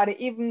 think about it.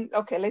 Even,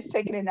 okay, let's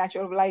take it in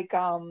natural, like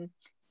the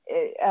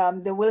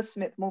Will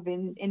Smith movie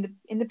in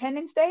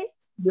Independence Day.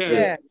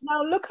 Yeah.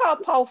 Now look how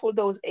powerful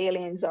those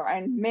aliens are,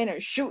 and men are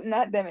shooting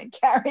at them and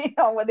carrying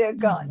on with their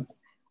guns.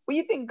 What do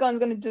you think guns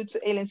gonna do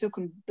to aliens who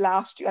can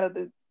blast you out of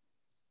the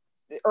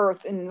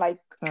earth in like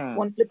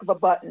one flick of a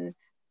button.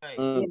 Right.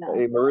 You know,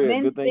 Hey, Maria,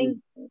 men good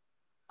thing. think,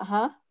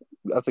 uh-huh.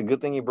 That's a good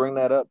thing you bring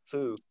that up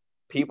too.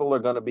 People are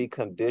going to be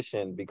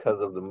conditioned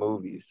because of the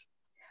movies,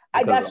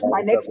 because of That's all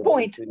my the stuff next that they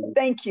point. see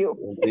Thank you.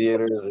 in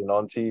theaters and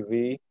on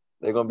TV.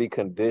 They're going to be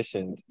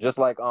conditioned, just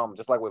like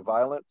with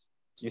violence.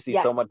 You see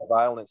so Yes. much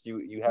violence,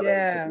 you have at the tip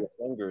of Yeah. your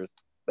fingers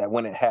that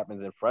when it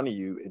happens in front of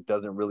you, it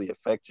doesn't really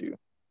affect you.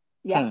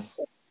 Yes.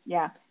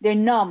 Yeah. They're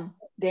numb.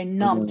 They're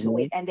numb to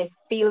it. And it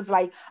feels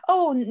like,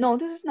 oh no,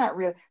 this is not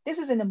real. This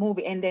is in the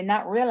movie. And they're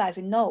not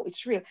realizing, no,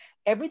 it's real.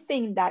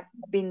 Everything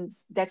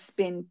that's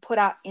been put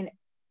out in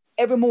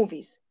every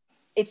movies,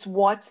 it's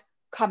what's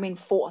coming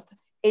forth.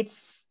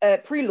 It's a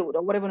prelude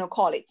or whatever you want to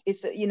call it.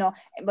 It's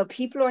but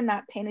people are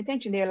not paying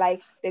attention.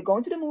 They're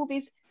going to the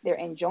movies, they're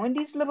enjoying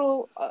these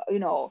little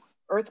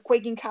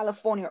earthquake in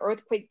California,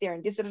 earthquake there,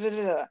 and this. Da, da,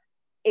 da, da.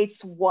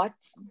 It's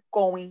what's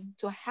going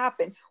to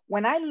happen.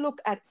 When I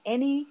look at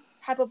any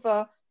type of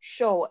a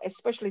show,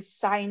 especially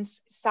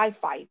science,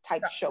 sci-fi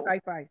type shows,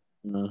 Sci-fi.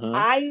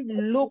 I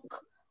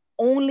look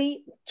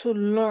only to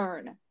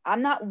learn.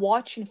 I'm not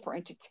watching for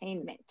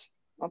entertainment.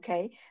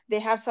 Okay. They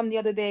have some the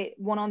other day,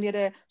 one on the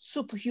other,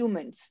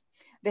 superhumans.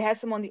 They had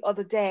some on the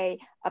other day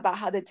about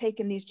how they're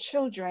taking these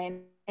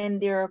children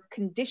and they're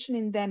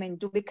conditioning them and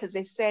do because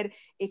they said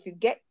if you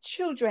get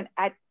children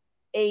at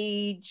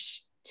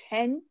age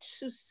 10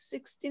 to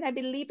 16, I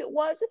believe it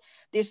was,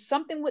 there's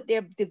something with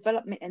their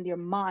development and their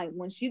mind.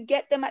 Once you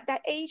get them at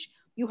that age,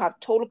 you have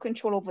total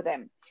control over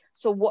them.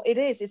 So what it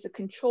is to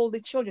control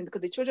the children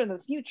because the children of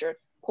the future,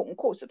 quote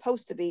unquote,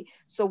 supposed to be.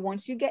 So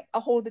once you get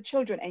a hold of the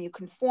children and you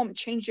conform,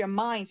 change their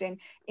minds and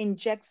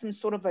inject some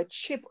sort of a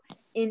chip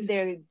in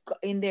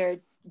their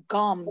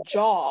gum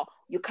jaw,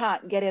 you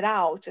can't get it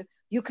out.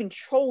 You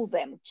control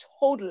them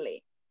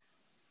totally.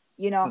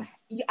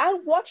 I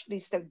watch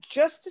this stuff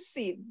just to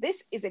see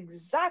this is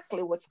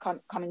exactly what's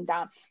coming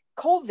down.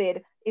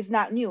 COVID is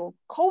not new.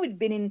 COVID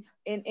been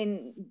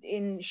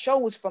in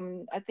shows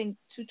from I think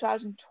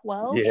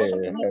 2012 or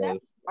something like that.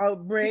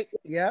 Outbreak.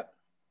 Yep.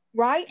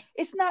 Right?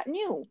 It's not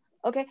new.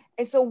 Okay.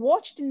 And so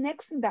watch the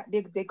next thing that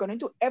they're gonna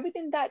do.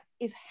 Everything that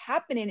is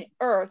happening in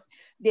Earth,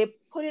 they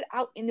put it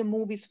out in the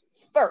movies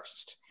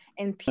first.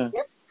 And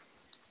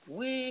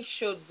we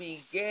should be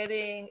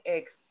getting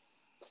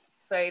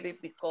excited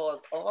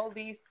because all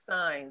these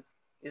signs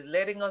is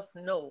letting us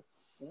know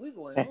we're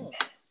going home.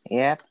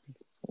 Yep,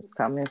 it's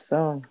coming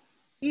soon.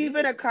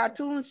 Even the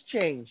cartoons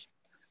change.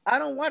 I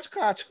don't watch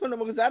cartoons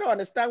because I don't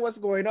understand what's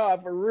going on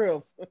for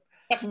real.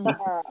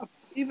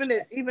 Even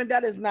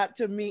that is not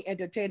to me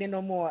entertaining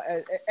no more.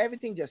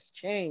 Everything just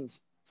changed.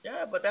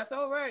 Yeah, but that's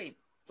all right.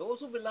 Those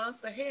who belongs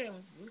to Him,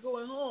 we're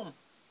going home,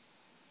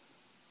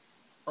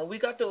 and we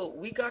got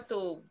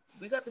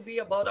to be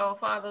about our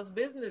Father's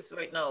business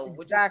right now,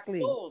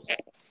 Exactly. which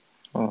is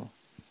souls.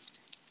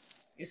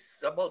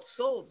 It's about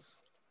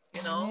souls,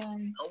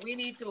 And we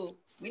need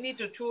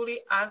to truly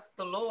ask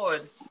the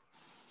Lord.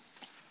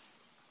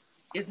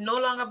 It's no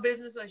longer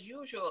business as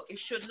usual. It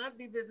should not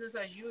be business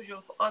as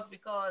usual for us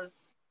because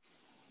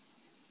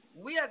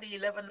we are the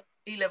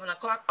 11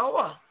 o'clock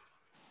hour.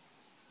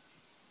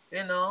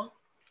 Ain't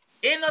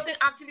nothing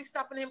actually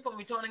stopping Him from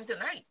returning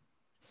tonight.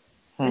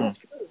 It's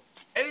true.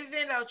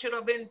 Everything that should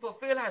have been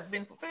fulfilled has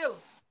been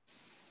fulfilled.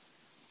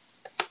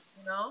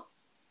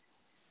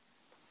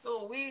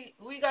 So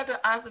we got to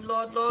ask the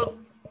Lord,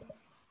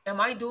 am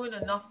I doing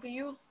enough for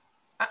you?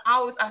 I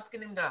always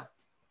asking Him that.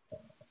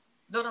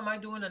 Lord, am I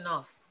doing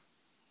enough?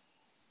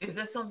 Is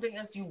there something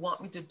else you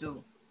want me to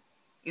do?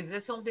 Is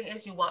there something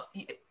else you want?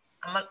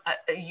 Are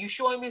you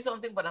showing me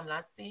something, but I'm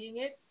not seeing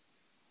it?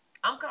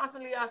 I'm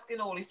constantly asking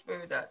the Holy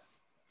Spirit that.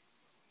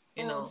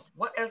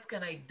 What else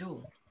can I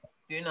do?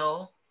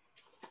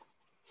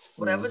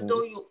 Whatever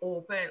door you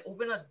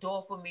open a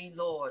door for me,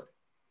 Lord.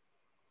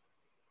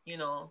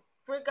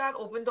 Pray God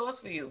open doors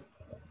for you,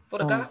 for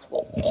the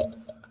gospel.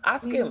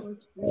 Ask Him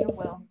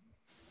to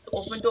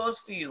open doors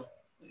for you.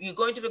 You're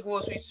going to the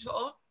grocery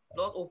store,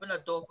 Lord, open a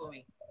door for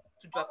me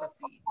to drop a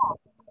seed.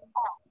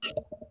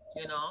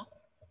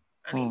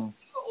 And He will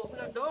open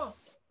a door.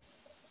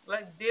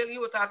 Like Dale, you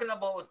were talking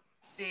about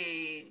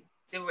the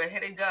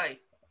red-headed guy.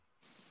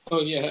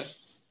 Oh yeah.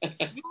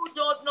 You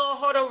don't know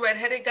how the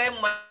red-headed guy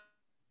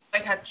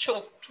might have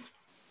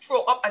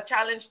throw up a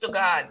challenge to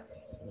God.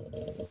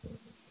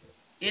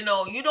 You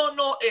don't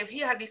know if he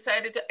had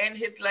decided to end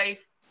his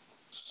life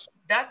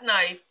that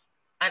night,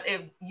 and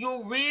if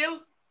you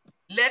real,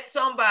 let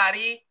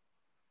somebody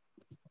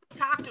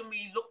talk to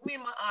me, look me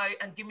in my eye,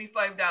 and give me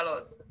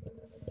 $5.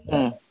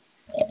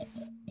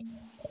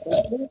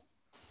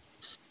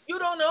 You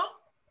don't know.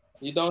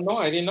 You don't know.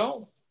 I didn't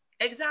know.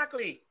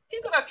 Exactly.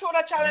 He could have thrown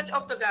a challenge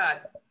up to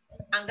God,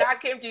 and God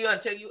came to you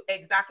and tell you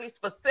exactly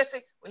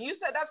specific. When you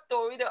said that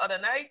story the other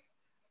night,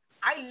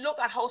 I look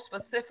at how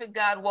specific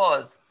God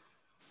was.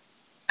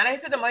 And I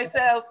said to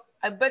myself,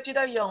 I bet you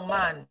that young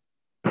man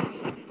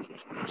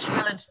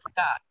challenged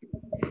God.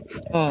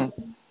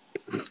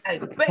 I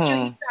bet you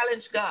he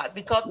challenged God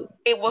because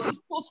it was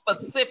too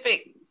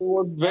specific. It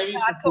was very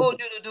God specific. told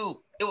you to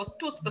do. It was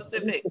too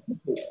specific.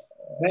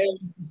 Very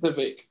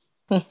specific.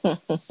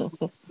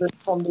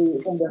 From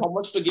the how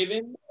much to give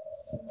him?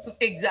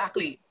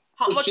 Exactly.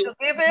 How To much shake. to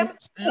give him?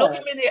 Look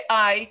him in the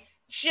eye,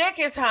 shake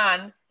his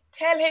hand,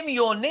 tell him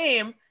your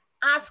name,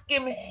 ask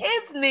him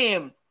his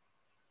name,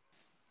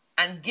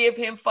 and give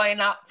him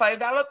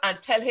 $5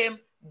 and tell him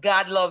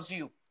God loves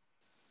you.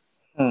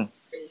 Hmm.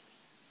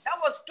 That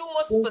was too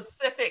much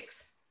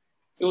specifics.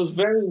 It was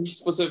very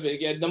specific.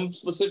 Yeah, them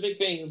specific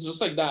things,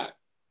 just like that.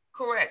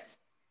 Correct.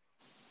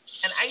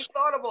 And I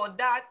thought about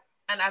that,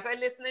 and as I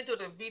listening to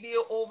the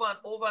video over and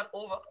over and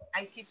over,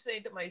 I keep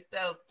saying to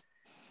myself,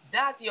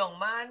 that young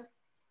man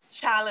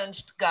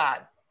challenged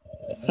God.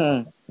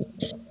 Hmm.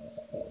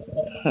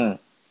 Hmm.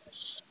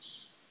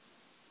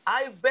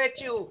 I bet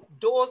you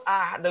those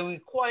are the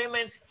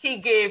requirements he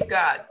gave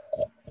God.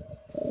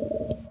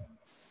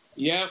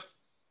 Yeah.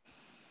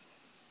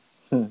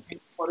 Hmm.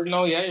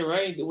 No, yeah, you're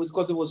right. It was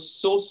because it was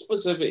so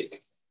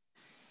specific.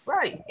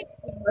 Right.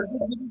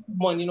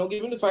 Money,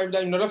 give him the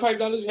 $5. You know the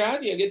 $5 you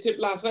had? Yeah, get tip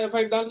last night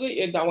 $5.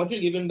 Yeah, I want you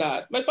to give him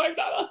that. My $5.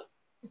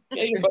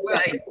 Yeah, you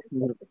Right.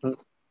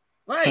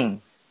 Right.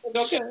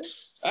 Okay.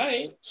 All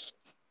right.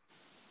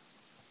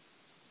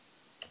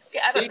 See,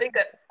 I don't think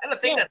that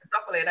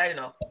stuff like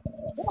that,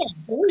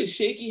 Really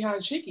shaky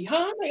hand, shaky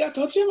hand. I gotta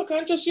touch him. I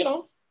can't just,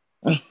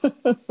 Right.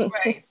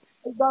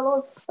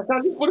 $5. I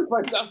can't just put it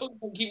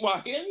 $5 and keep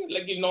walking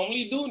like you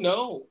normally do.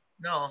 No.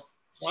 No.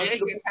 I want you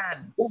Shake to his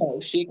hand.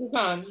 shake his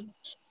hand,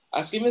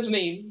 ask him his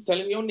name, tell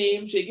him your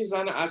name, shake his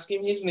hand, ask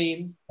him his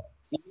name,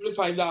 give him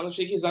the $5,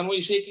 shake his hand. When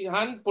you shake his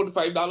hand, put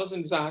the $5 in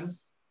his hand,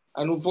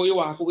 and before you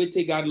walk away,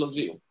 take God loves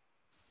you.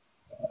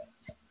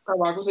 I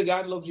walk away, say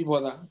God loves you,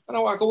 brother, and I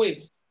walk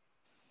away.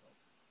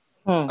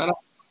 And I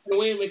walk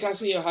away, make I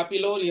say you're happy,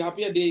 Lord, you're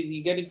happy a day,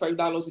 you get it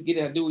 $5, you get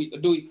it, do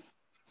it.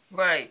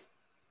 Right.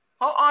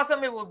 How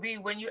awesome it will be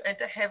when you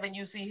enter heaven,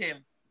 you see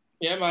him.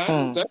 Yeah,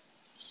 man.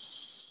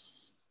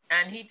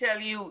 And he tell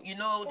you,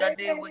 that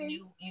day when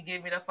you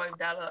gave me that $5,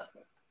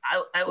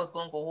 I was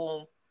going to go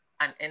home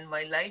and end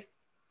my life,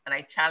 and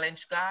I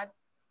challenged God.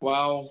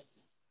 Wow.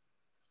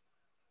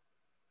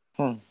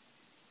 I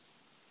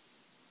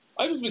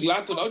just be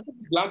glad to have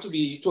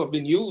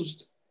been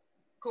used.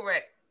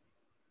 Correct.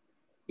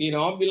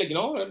 I'll be like,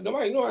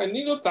 nobody, I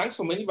need no thanks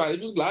from anybody. I'm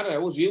just glad that I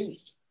was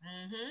used.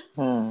 And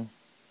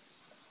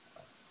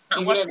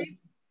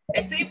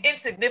it seemed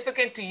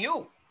insignificant to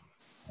you.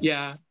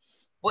 Yeah.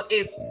 But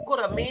it could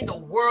have mean the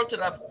world to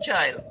that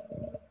child.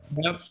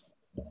 Yep.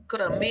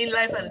 Could have mean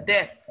life and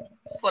death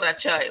for that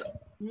child.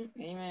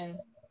 Amen.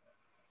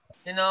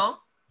 So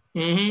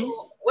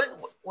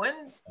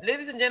when,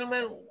 ladies and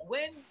gentlemen,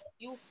 when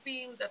you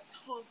feel the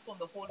tug from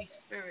the Holy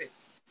Spirit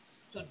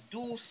to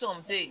do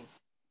something,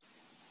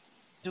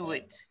 do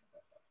it.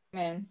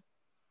 Amen.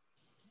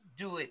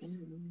 Do it.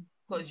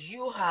 Because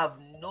you have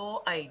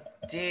no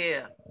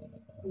idea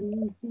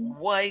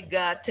why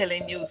God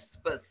telling you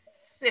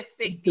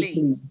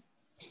specifically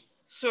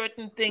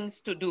certain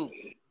things to do.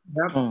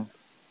 Yep.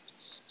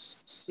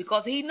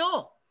 Because he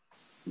know.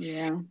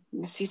 Yeah,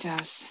 yes, he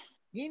does.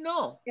 He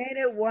know. Ain't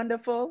it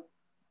wonderful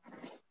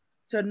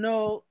to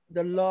know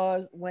the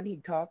Lord when he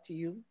talked to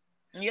you?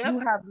 Yep. You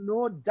have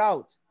no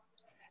doubt.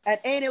 And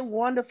ain't it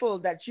wonderful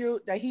that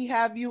he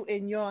have you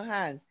in your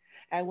hand?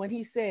 And when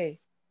he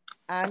say,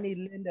 Annie,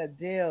 Linda,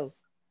 Dale,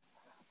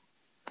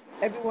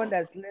 everyone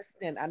that's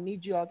listening, I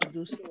need you all to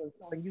do so and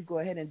so, and you go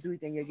ahead and do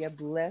it, and you get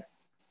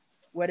blessed.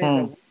 Whether it's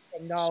a week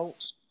from now,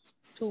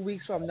 2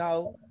 weeks from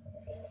now,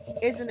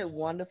 isn't it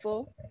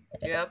wonderful?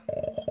 Yep.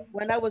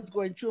 When I was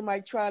going through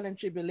my trial and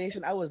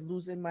tribulation, I was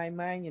losing my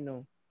mind,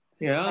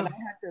 Yeah. And I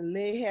had to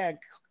lay here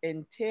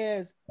in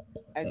tears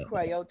and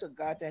cry out to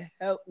God to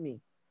help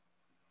me.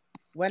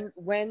 When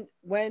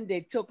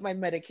they took my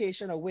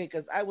medication away,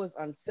 because I was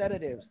on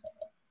sedatives,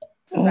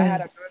 because I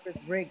had a nervous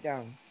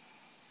breakdown,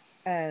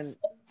 and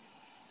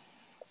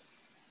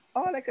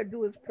all I could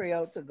do is pray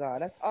out to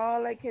God. That's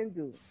all I can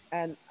do.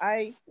 And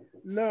I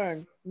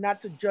learned not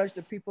to judge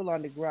the people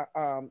on the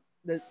ground,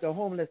 the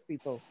homeless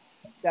people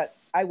that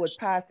I would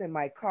pass in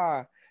my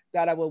car,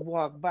 that I would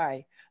walk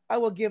by. I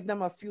would give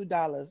them a few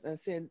dollars and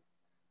say,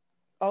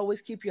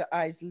 always keep your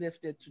eyes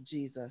lifted to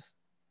Jesus.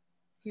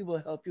 He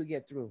will help you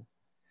get through.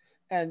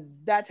 And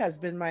that has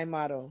been my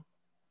motto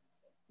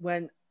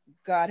when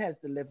God has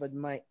delivered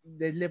my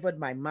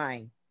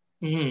mind.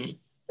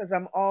 Because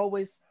I'm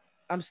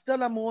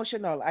still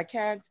emotional. I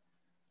can't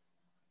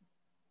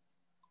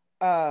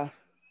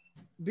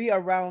be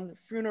around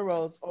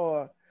funerals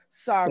or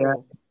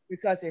sorrow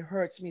because it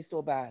hurts me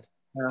so bad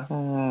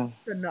to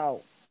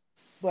know.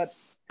 But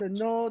to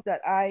know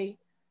that I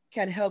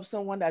can help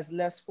someone that's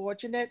less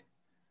fortunate,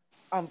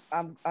 I'm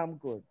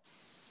good.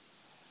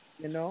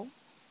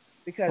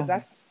 Because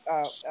that's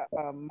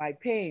my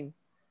pain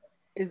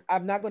is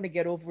I'm not going to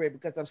get over it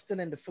because I'm still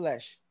in the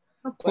flesh.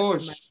 Of But in my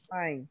course.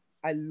 mind,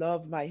 I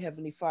love my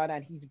heavenly Father,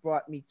 and He's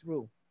brought me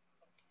through.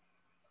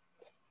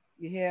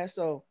 You hear?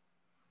 So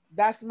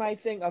that's my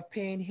thing of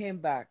paying Him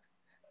back.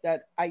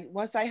 That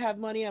once I have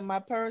money in my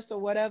purse or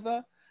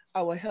whatever,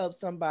 I will help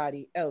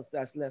somebody else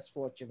that's less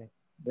fortunate.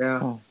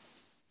 Yeah.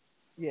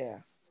 Yeah.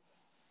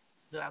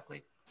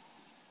 Exactly.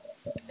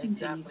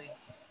 Exactly.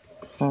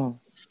 Mm.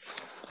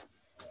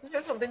 So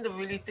that's something to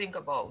really think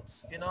about,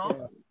 you know?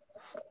 Yeah.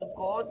 To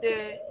go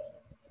there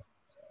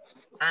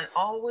and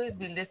always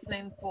be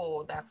listening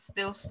for that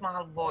still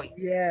small voice.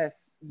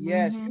 Yes,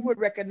 yes. You would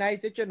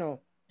recognize it, you know.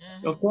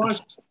 Of Mm-hmm.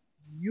 course.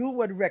 You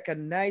would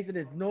recognize it.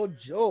 It's no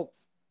joke.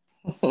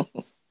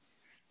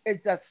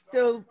 It's a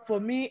still, for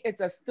me,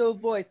 it's a still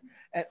voice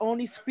and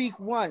only speak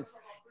once.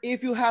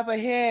 If you have a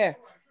hair,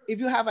 if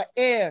you have an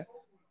ear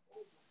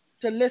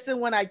to listen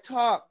when I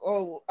talk,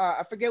 or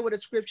I forget what the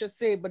scripture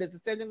say, but it's the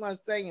same thing what I'm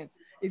saying.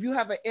 If you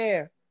have an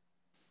ear,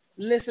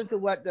 listen to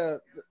what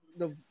the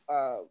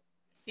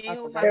He I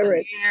who forgot has an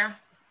the Spirit. ear,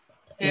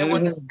 hear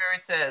what the Mhm.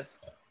 Spirit says.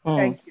 Mm.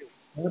 thank you.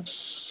 Yep.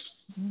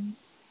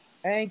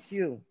 Thank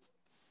you.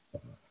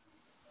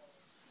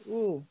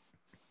 Ooh,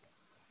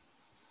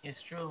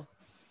 It's true.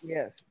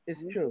 yes,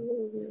 it's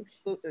true.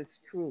 It's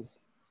true.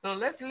 So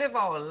let's live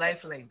our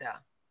life like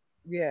that.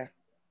 Yeah.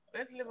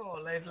 Let's live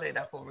our life like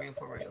that for real,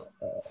 for real.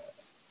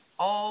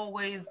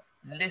 Always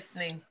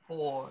listening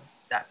for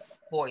that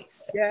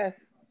voice,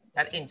 Yes.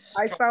 that I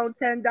instruction. found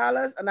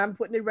 $10 and I'm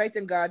putting it right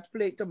in God's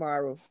plate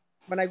tomorrow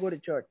when I go to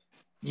church.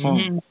 Mm.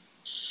 Mhm.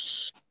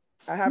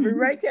 I have it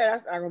right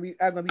here. I'm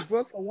gonna be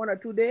broke for 1 or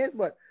 2 days,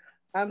 but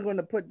I'm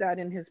gonna put that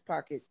in his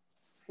pocket.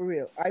 For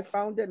real. I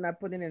found it and I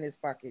put it in his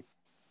pocket.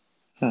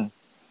 Mm.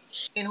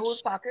 In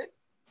whose pocket?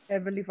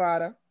 Heavenly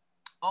Father.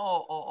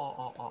 Oh, oh, oh,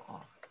 oh, oh,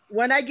 oh.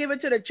 When I give it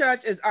to the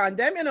church, it's on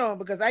them,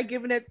 because I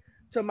given it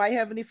to my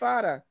Heavenly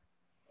Father.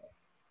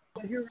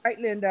 Because you're right,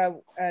 Linda,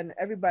 and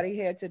everybody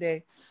here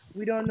today.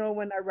 We don't know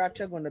when our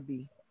rapture gonna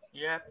be.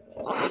 Yep.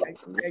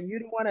 And you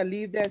don't want to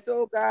leave there.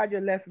 So God, you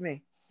left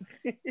me.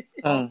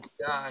 Oh Mm.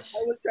 my I gosh.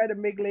 will try to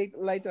make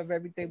light of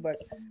everything, but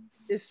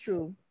it's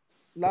true.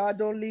 Lord,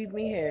 don't leave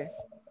me here.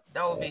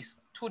 That would be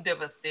too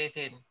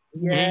devastating.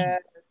 Mhm.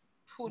 Yes,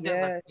 Too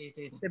yes.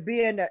 devastating. To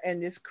be in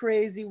this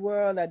crazy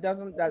world that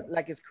doesn't that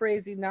like it's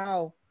crazy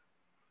now.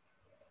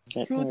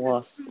 Getting Truth is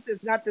worse. truth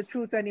is not the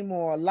truth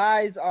anymore.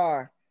 Lies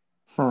are,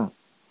 Hmm.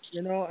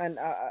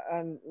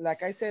 and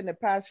like I said in the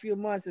past few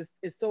months,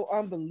 it's so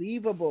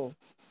unbelievable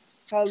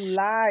how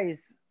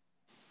lies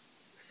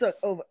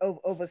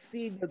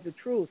oversee the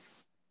truth.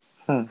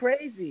 It's Hmm.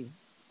 crazy.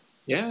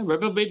 Yeah,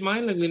 reprobate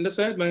mind, like Linda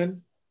said,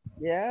 man.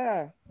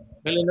 Yeah.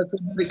 And Linda said,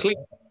 "Let it click."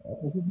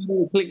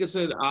 Click. It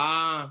said,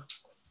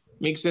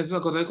 makes sense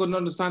because I couldn't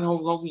understand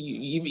how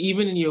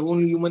even in your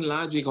own human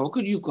logic, how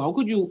could you?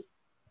 I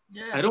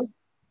Yeah. don't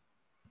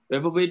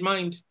reprobate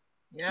mind.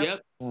 Yep.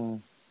 Yep, Hmm.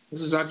 this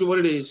is exactly what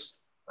it is.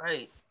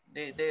 Right.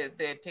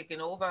 They're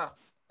taking over.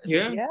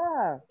 Yeah,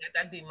 Yeah.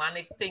 That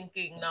demonic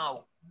thinking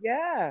now.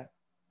 Yeah.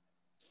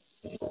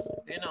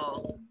 You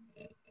know.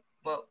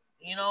 But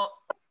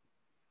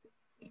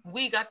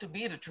we got to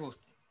be the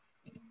truth.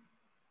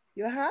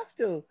 You have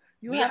to.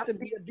 You We have have to to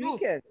be be a the truth.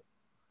 beacon.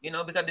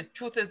 Because the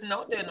truth isn't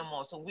out there no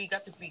more. So we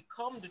got to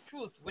become the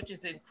truth, which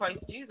is in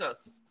Christ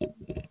Jesus.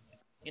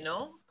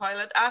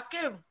 Pilate asked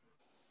him,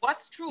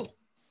 what's truth?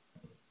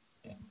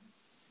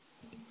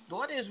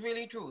 What is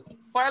really truth?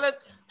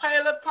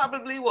 Pilate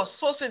probably was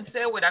so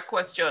sincere with that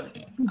question. I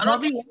don't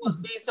probably think he was. was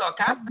being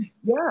sarcastic.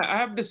 Yeah, I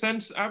have the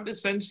sense. I have the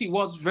sense he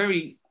was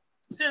very,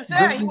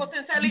 Sincere. He very was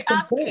sincerely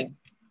asking. concerned.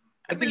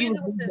 I I think he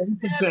believe was he was very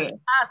sincerely concerned.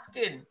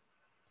 asking.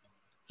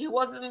 He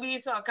wasn't being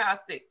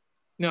sarcastic.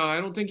 No,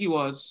 I don't think he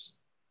was.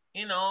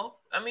 Hey,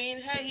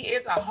 he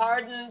is a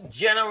hardened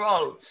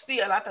general. See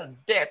a lot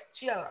of death.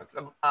 See a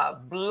lot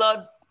of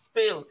blood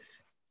spill.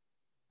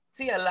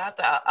 See a lot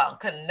of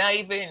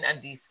conniving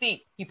and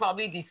deceit. He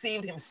probably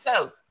deceived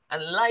himself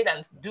and lied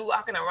and do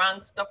acting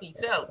around stuff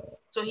himself.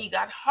 So he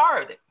got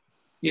hard.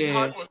 His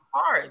heart Yeah. was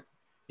hard.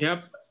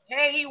 Yep.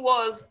 Here he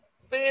was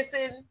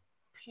facing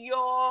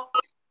pure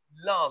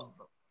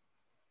love.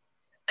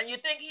 And you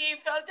think he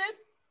felt it?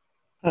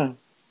 Hmm.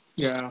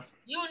 Yeah.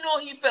 You know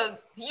he felt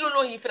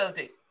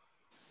it.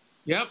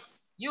 Yep.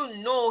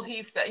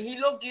 He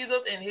looked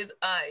Jesus in his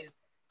eyes.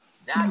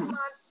 That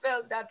man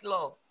felt that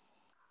love.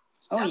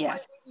 Oh, That's why I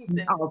yes. think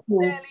he Also,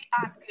 sincerely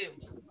asked him,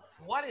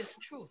 what is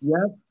truth?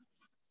 yep.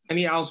 And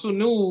he also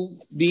knew,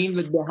 being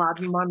the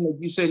hardened man, like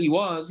you said he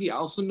was, he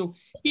also knew,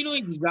 he knew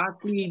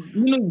exactly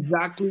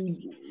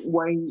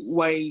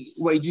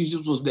why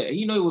Jesus was there.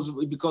 It was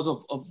because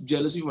of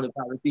jealousy from the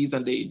Pharisees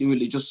and the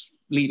religious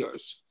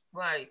leaders.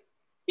 Right.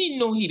 He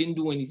knew he didn't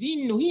do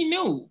anything.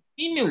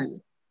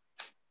 Right.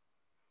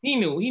 He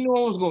knew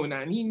what was going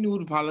on. He knew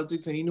the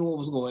politics and he knew what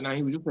was going on.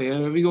 He was just like,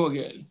 here we go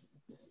again.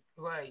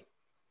 Right.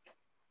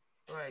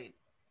 Right.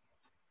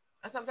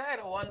 And sometimes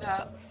I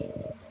wonder,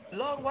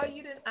 Lord, why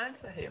you didn't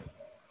answer him?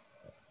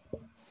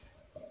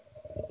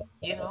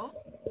 You know,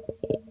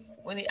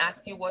 when he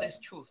asked you what is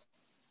truth.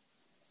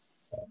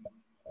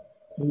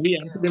 Maybe he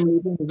You answered know. him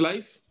later in his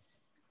life.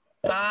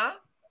 Huh?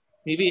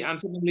 Maybe he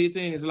answered him later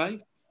in his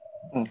life.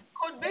 Hmm.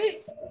 Could be.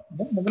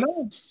 Never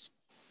know.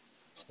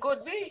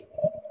 Could be.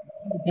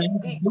 He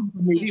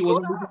Maybe he could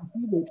wasn't ready to have.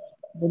 receive it.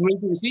 When ready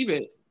to receive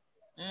it.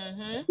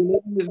 Mm-hmm. Later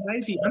in his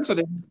life, he answered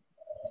it.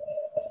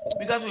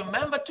 Because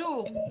remember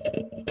too,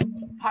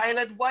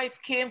 Pilate's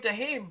wife came to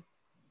him.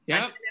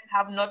 Yep. And tell him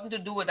have nothing to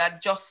do with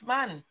that just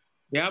man.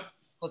 Yep.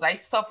 Because I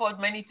suffered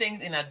many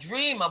things in a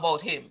dream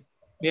about him.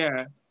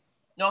 Yeah.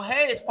 Now,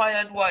 hey, it's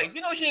Pilate's wife.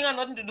 You know, she ain't got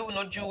nothing to do with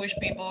no Jewish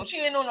people. She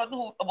ain't know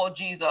nothing about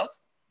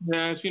Jesus.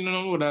 Yeah, she don't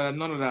know that,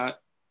 none of that.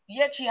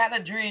 Yet she had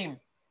a dream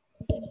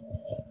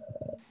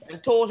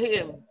and told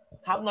him,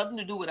 have nothing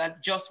to do with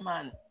that just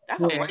man.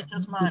 That's a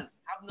righteous man.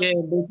 Yeah,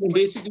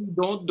 basically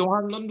don't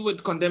have nothing to do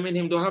with condemning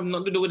him. Don't have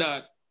nothing to do with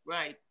that.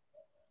 Right.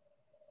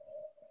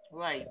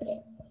 Right.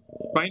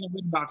 Find a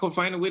way back out.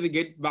 Find a way to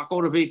get back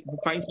out of it.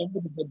 Find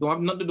something that don't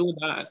have nothing to do with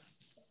that.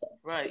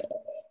 Right.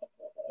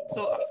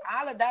 So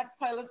all of that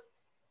Pilate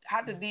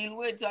had to deal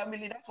with. So I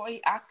mean, that's why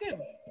he asked him,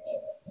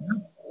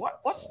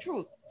 what's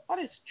truth? What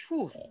is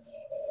truth?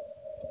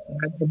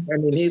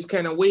 And in his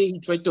kind of way, he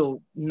tried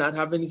to not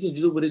have anything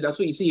to do with it. That's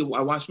what you see.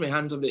 I wash my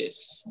hands of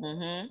this.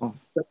 Mm-hmm.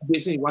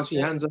 Basically, wash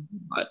your hands of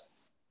it.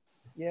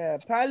 Yeah,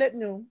 Pilate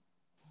knew.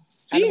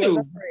 He knew.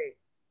 Afraid.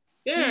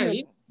 Yeah,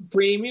 he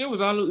knew. It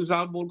was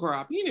all bull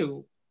crap. He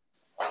knew.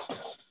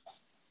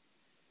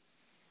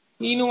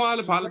 He knew all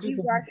the politics. When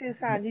he washed his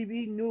hand, he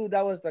knew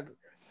that was the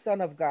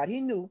Son of God. He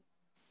knew.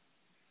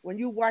 When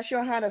you wash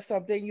your hand or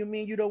something, you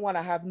mean you don't want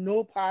to have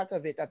no part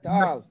of it at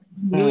all.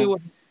 He knew it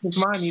was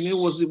his man. He knew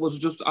it was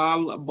just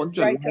all a bunch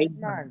of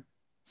man.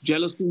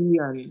 Jealousy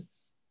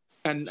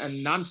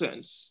and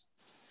nonsense.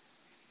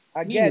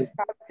 Again,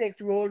 politics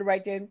rolled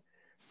right in.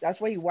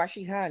 That's why he washed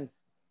his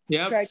hands.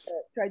 Yeah.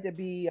 Try to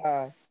be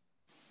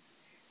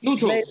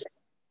neutral.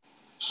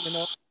 You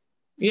know.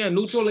 Yeah,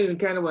 neutral in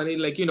kind of way,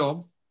 like, you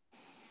know.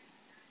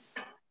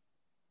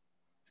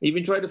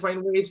 Even try to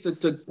find ways to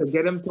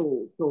get him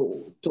to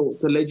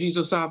let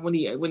Jesus off when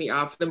he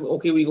asked them,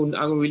 okay, I'm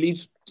gonna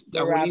release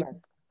to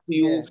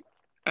you. Yeah.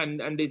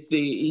 And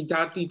he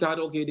thought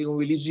okay, they're gonna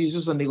release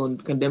Jesus and they're gonna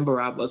condemn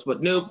Barabbas,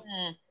 but nope.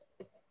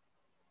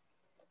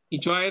 He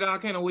tried all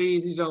kind of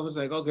ways. He's always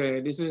like, okay,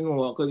 this isn't gonna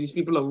work because these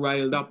people are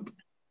riled up.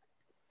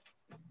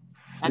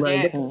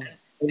 Again,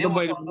 they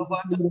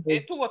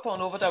too were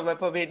turned over to a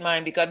reprobate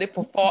mind because they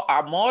prefer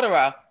a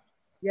murderer.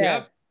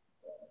 Yeah.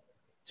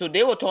 So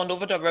they were turned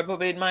over to a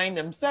reprobate mind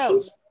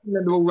themselves. And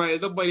they were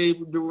riled up by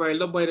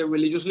the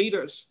religious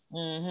leaders.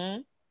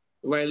 Mm-hmm.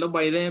 Riled up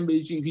by them.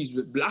 He's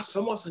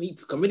blasphemous and he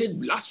committed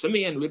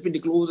blasphemy and ripping the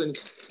clothes and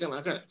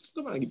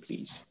come on,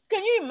 please.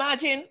 Can you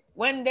imagine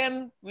when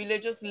them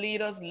religious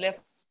leaders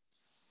left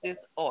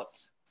this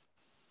earth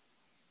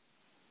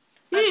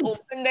and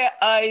opened their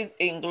eyes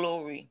in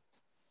glory?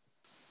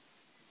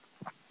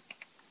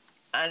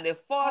 And the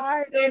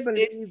first thing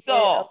they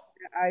saw,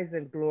 their eyes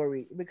in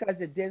glory, because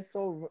they did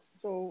so.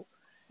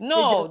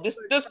 No, they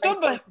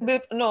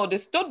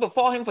stood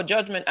before him for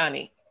judgment,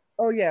 Annie.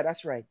 Oh yeah,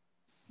 that's right.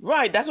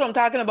 Right, that's what I'm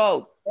talking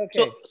about.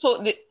 Okay.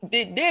 So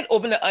they did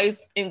open their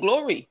eyes in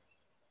glory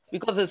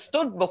because it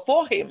stood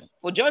before him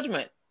for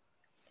judgment.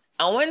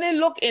 And when they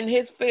looked in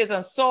his face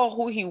and saw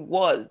who he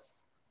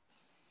was,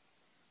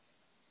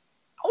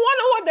 I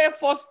wonder what their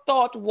first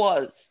thought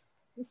was.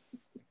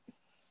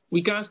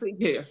 We can't stay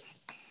here.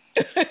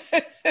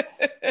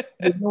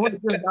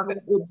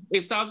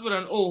 It starts with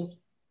an O.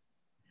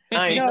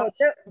 No,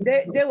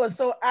 they were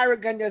so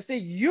arrogant. They say,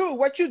 "You,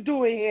 what you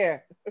doing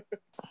here?"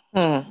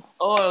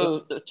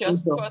 Oh,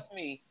 just trust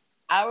me.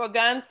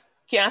 Arrogance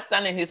can't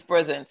stand in his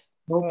presence.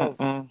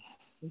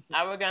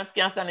 Arrogance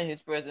can't stand in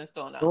his presence,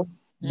 Tona.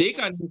 They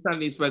can't stand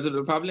in his presence.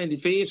 They're probably in the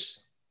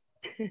face.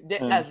 I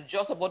was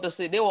just about to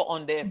say they were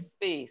on their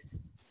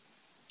face.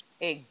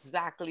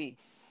 Exactly.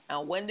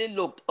 And when they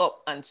looked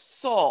up and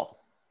saw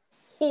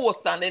who was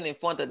standing in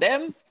front of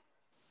them,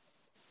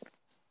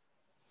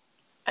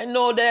 I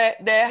know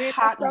that their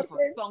heart was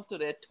sunk to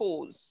their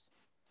toes.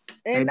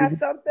 Ain't that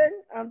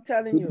something? I'm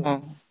telling you.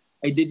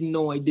 I didn't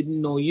know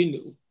you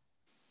knew.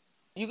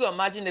 You can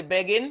imagine the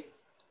begging.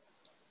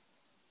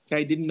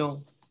 I didn't know.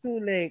 Too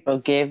late.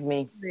 Forgive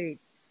me.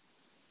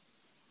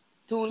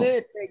 Too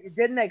late. You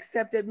didn't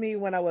accept me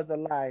when I was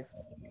alive.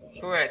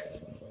 Correct.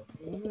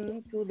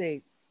 Too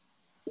late.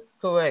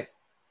 Correct.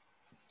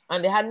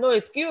 And they had no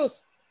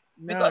excuse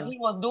because he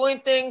was doing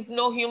things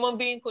no human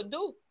being could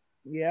do.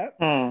 Yeah.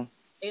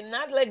 It's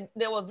not like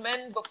there was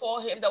men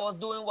before him that was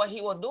doing what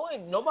he was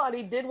doing.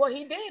 Nobody did what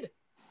he did.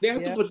 They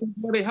had to protect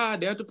what they had.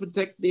 They had to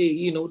protect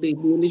the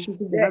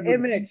relationship. Their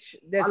image,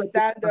 their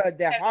standard,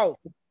 their house.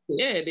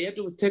 Yeah, they had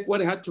to protect what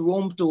they had to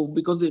roam to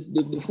because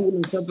the fool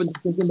interpreted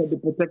thinking that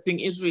they're protecting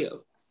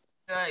Israel.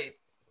 Right.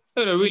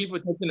 So they're really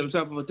protecting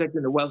themselves and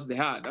protecting the wealth they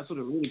had. That's what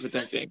they're really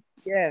protecting.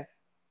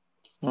 Yes.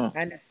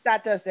 And the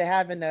status they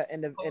have in the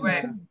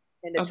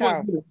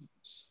town.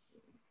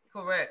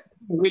 Correct.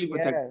 Really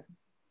protect. Yes.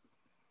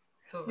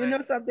 You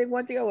know something?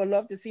 One thing I would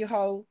love to see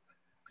how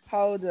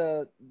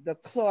the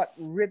cloth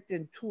ripped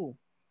in two.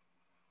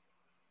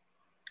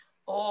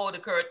 Oh, the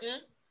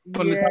curtain?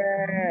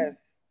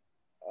 Yes.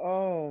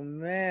 Oh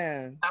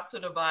man. Up to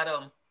the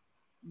bottom.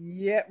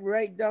 Yep,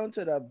 right down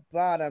to the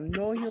bottom.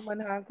 No human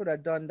hand could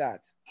have done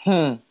that.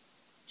 But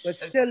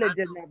still it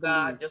did not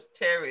God, just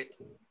tear it.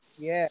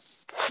 Yeah.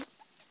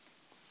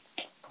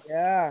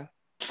 Yeah.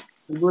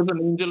 It was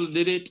an angel that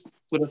did it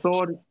with a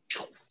sword.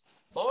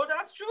 Oh,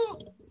 that's true.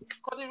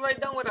 Cut it right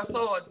down with a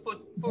sword for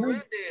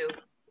real deal.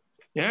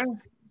 Yeah.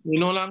 We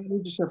no longer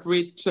need to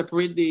separate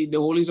the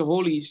holies of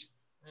holies.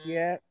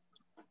 Yeah.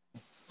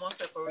 More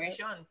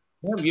separation.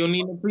 Yeah, you don't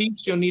need no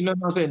priest, you don't need no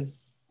nothing.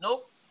 Nope.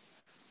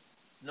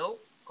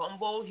 Nope. Come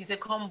bold. He said,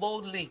 come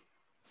boldly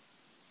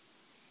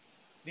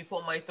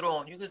before my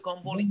throne. You can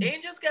come boldly.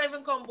 Angels can't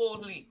even come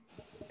boldly.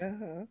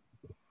 Uh-huh.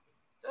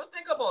 Don't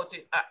think about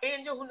it. An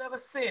angel who never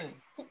sinned,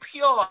 who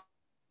pure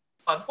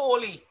and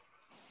holy,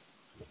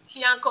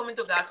 can't come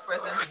into God's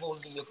presence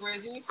boldly. You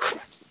crazy?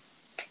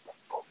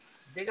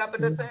 They got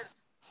better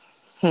sense.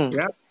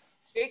 Yeah.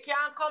 They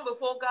can't come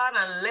before God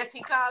unless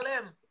he call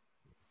them.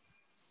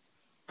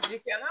 They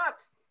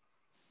cannot.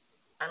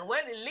 And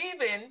when they're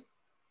leaving,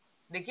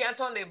 they can't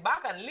turn their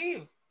back and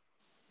leave.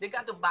 They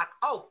got to back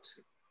out.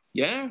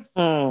 Yeah.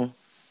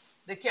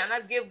 They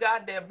cannot give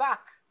God their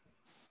back.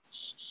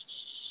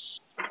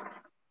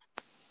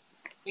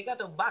 They got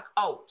to back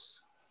out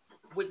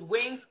with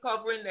wings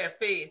covering their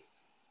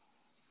face.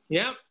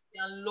 Yeah.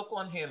 And look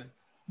on him.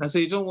 And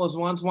Satan was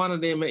once one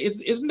of them.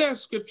 Isn't there a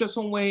scripture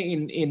somewhere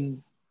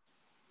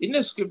isn't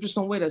there scripture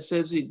somewhere that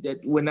says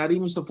that we're not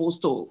even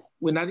supposed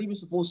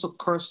to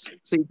curse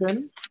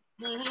Satan?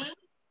 Mm-hmm.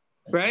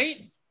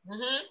 Right?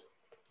 Mm-hmm.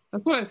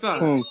 That's what I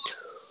thought.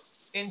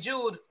 In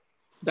Jude.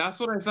 That's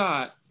what I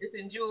thought. It's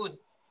in Jude.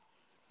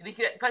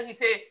 Because he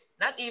said,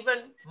 not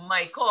even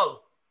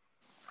Michael,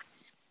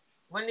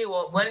 when he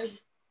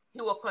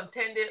was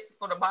contended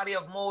for the body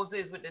of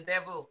Moses with the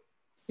devil,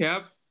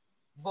 Yep.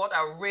 brought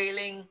a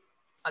railing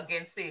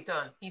against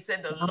Satan. He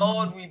said, the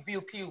Lord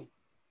rebuke you.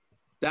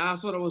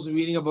 That's what I was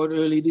reading about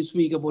early this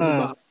week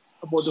about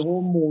the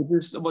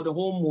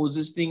whole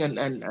Moses thing and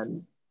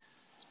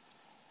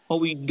how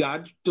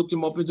God took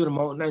him up into the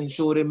mountain and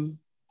showed him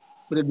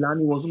the land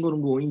he wasn't going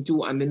to go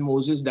into, and then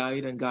Moses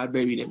died and God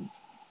buried him.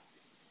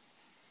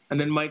 And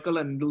then Michael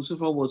and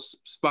Lucifer was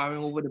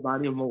sparring over the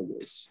body of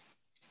Moses.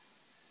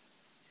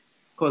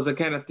 Because I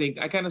kind of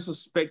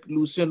suspect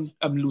Lucifer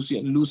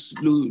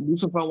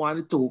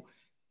wanted to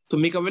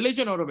make a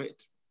religion out of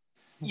it.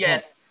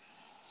 Yes.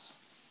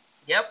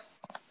 Yep.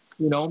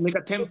 You know, make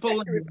a temple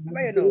and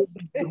the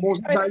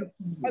most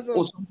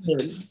or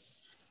something.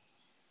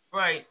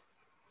 Right.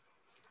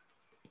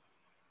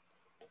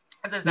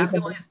 That's exactly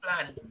what his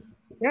plan.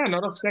 Yeah,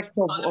 another sect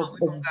of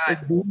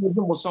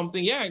Buddhism or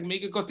something. Yeah,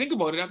 make it go think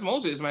about it. That's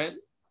Moses, man.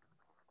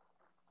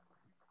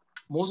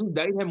 Moses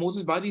died and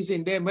Moses' body's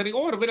in there. But it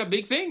would have been a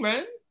big thing,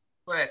 man.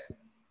 Correct.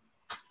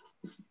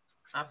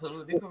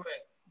 Absolutely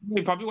correct.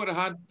 We probably would have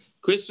had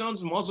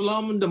Christians,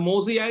 Muslims, the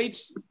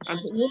Moseites, and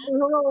who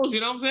knows, you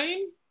know what I'm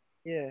saying?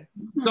 Yeah.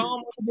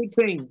 Some big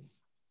thing.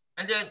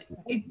 And then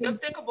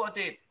just think about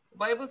it. The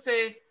Bible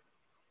says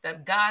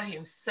that God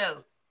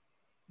himself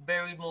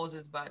buried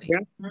Moses' body.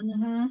 Yeah.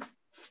 Mm-hmm.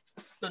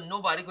 So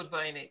nobody could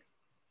find it.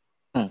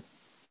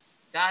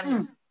 God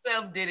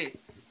himself did it.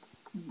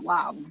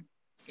 Wow.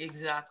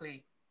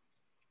 Exactly.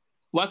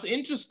 What's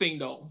interesting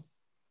though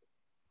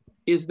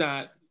is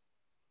that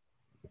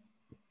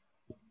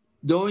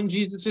during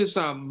Jesus's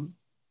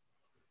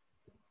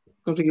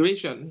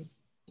configuration,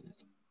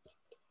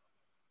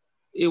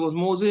 it was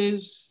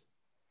Moses,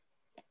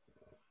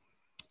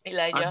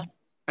 Elijah,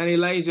 and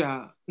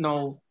Elijah.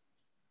 No,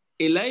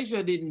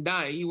 Elijah didn't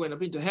die. He went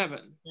up into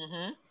heaven.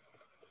 Mm-hmm.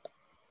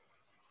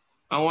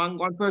 And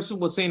one person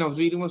was saying, I was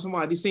reading with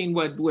somebody saying,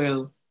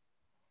 well,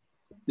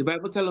 the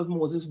Bible tells us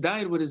Moses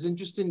died, but it's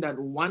interesting that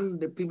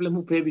the people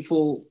who paid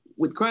before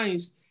with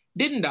Christ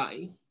didn't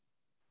die.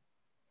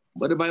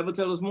 But the Bible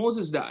tells us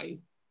Moses died.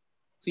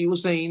 So he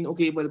was saying,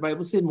 okay, but the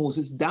Bible said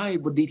Moses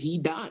died, but did he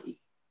die?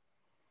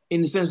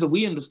 In the sense that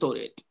we understood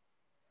it.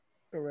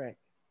 Correct.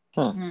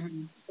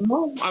 Mm-hmm.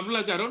 No, I'm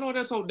like, I don't know.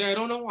 That's out there. I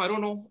don't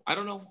know.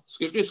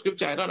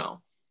 Scripture, I don't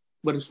know.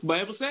 But the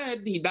Bible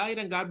said he died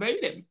and God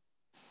buried him.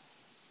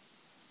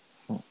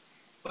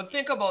 But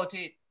think about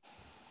it.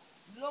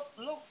 Look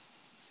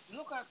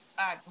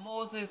at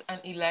Moses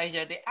and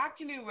Elijah. They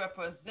actually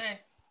represent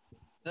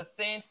the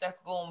saints that's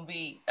going to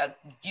be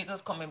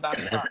Jesus coming back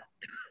from.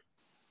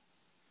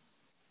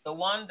 The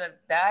one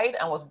that died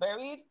and was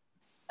buried,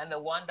 and the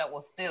one that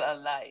was still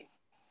alive.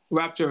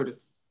 Raptured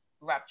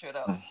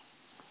up.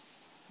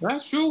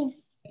 That's true.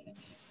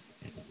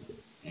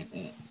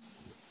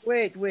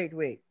 Wait.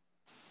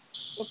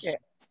 Okay.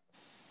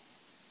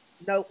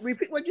 Now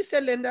repeat what you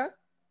said, Linda.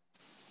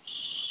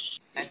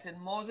 I said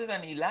Moses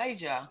and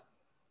Elijah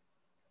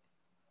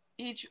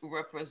each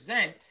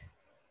represent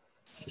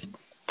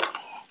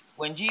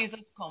when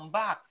Jesus come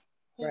back,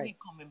 who he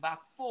coming back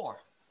for?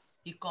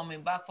 He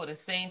coming back for the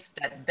saints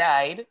that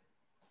died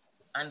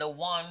and the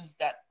ones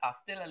that are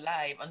still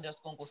alive and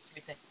just gonna go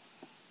straight to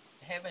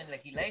heaven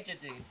like Elijah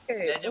did.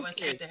 Elijah went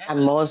straight to heaven.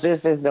 And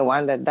Moses is the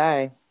one that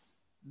died.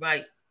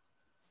 Right.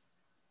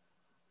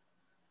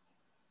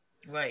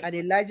 And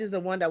Elijah's the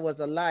one that was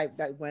alive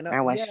that went up.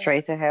 And went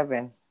straight to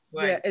heaven.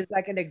 Right. Yeah, it's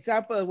like an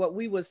example of what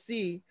we will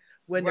see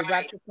when the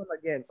rapture come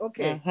again.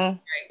 Okay. Right.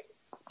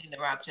 In the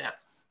rapture.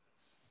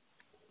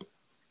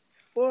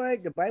 Boy,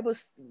 the Bible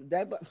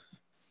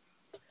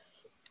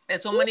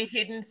There's so many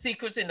hidden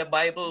secrets in the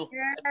Bible.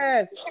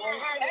 Yes.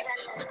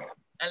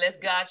 And let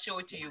God show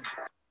it to you.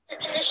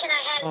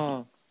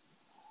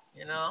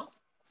 You know?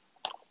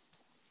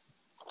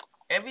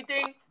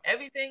 Everything,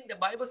 the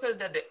Bible says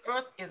that the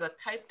earth is a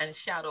type and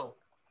shadow.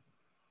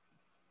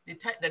 The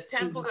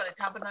temples and the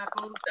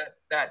tabernacles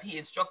that he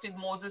instructed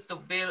Moses to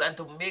build and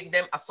to make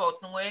them a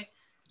certain way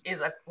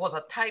was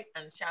a type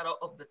and shadow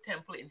of the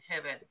temple in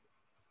heaven.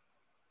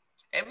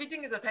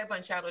 Everything is a type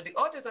and shadow. The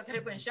earth is a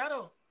type and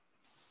shadow.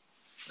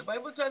 The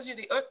Bible tells you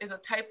the earth is a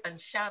type and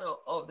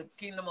shadow of the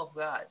kingdom of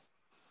God.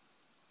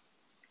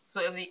 So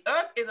if the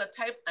earth is a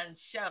type and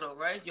shadow,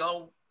 right?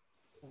 Y'all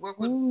go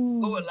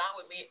along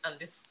with me on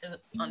this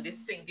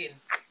thinking.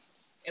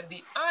 If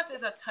the earth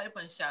is a type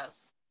and shadow,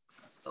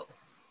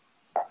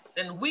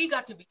 then we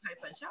got to be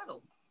type and shadow.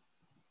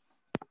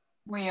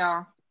 We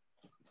are.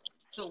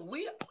 So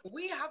we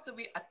have to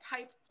be a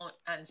type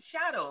and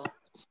shadow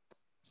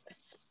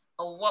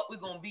of what we're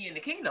gonna be in the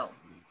kingdom.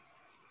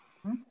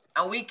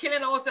 And we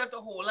killing ourselves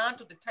to hold on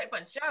to the type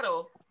and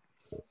shadow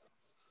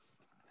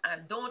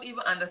and don't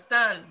even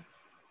understand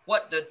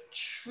what the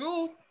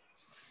true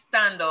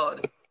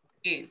standard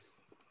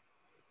is.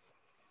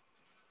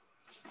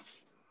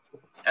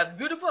 As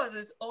beautiful as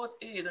this earth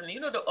is, and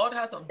you know the earth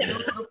has some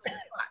beautiful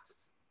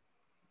spots,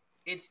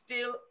 it's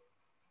still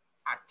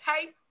a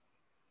type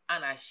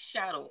and a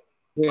shadow.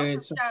 Yeah, What's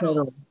it's a a shadow?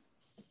 shadow.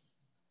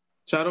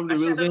 Shadow of the A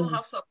real shadow don't thing.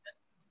 have substance.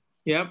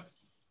 Yep.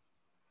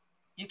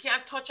 You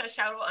can't touch a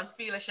shadow and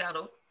feel a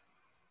shadow.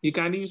 You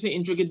can't even see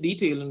intricate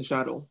detail in the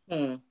shadow.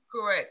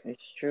 Correct.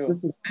 It's true.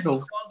 It's a And he shadow.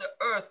 called the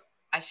earth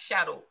a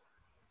shadow.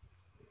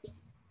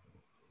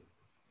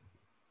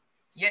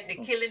 Yet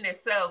they're killing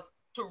themselves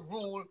to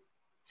rule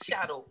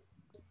shadow.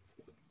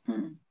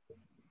 Killing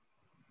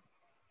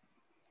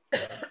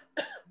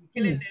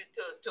them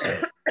to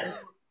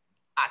rule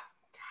a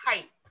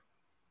type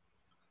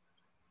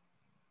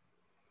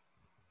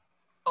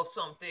of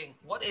something.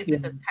 What is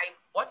it the type?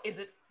 What is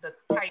it the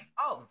type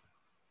of?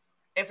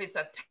 If it's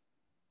a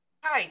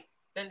type,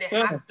 then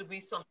there has to be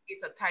something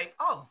it's a type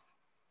of.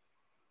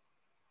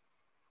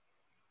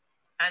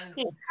 And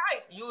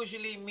type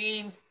usually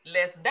means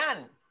less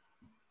than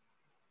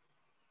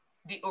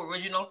the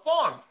original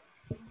form.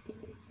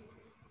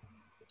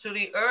 So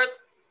the earth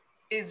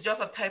is just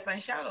a type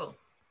and shadow.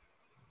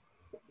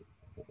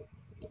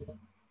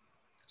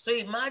 So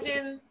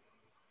imagine,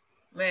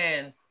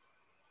 man.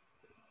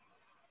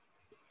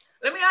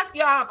 Let me ask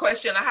y'all a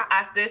question. I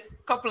asked this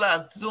a couple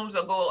of Zooms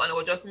ago, and it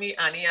was just me,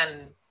 Annie,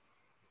 and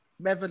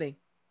Beverly.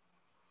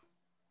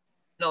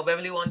 No,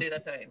 Beverly one day at a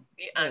time.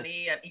 Me,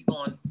 Annie, and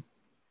Yvonne.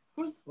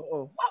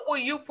 What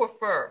would you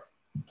prefer?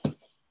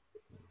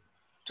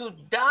 To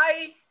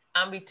die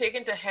and be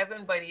taken to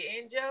heaven by the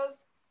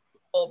angels,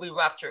 or be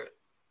raptured?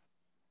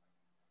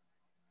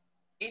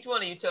 Each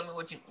one of you tell me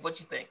what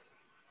you think.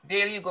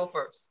 Daily, you go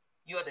first.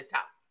 You're at the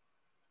top.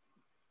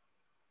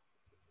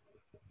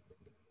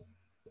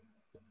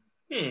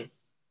 You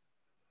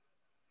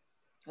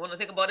want to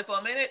think about it for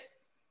a minute?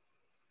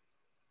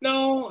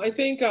 No, I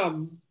think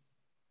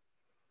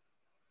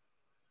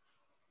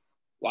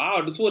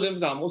wow, the two of them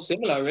is almost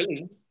similar,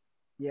 really.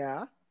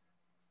 Yeah.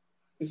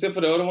 Except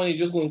for the other one, you're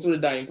just going through the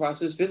dying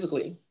process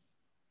physically.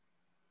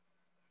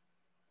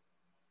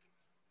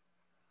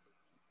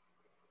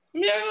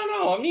 Yeah, I don't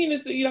know. I mean,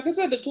 it's like I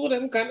said, the two of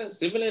them kind of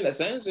similar in a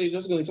sense. You're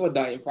just going through a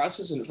dying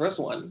process in the first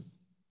one.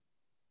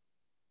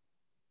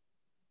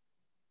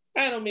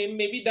 I don't know,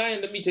 maybe die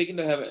and then be taken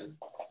to heaven.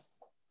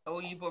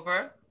 Oh, you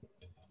prefer?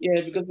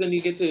 Yeah, because then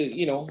you get to,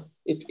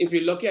 if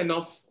you're lucky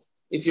enough,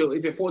 if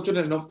you're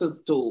fortunate enough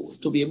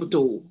to be able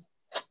to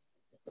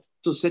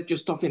set your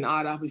stuff in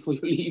order before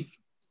you leave.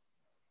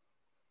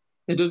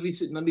 And don't be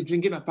sitting on the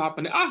drinking a pop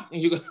and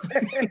you go.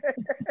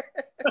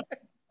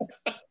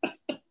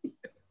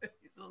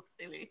 It's so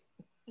silly.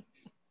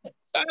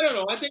 I don't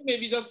know. I think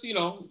maybe just,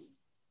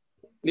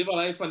 live a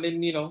life and then,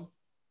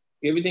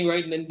 everything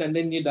right, and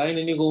then you die and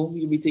then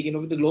you'll be taking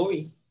over the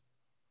glory.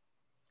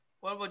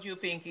 What about you,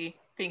 Pinky?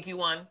 Pinky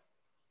one.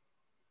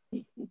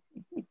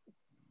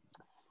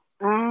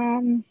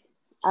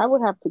 I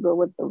would have to go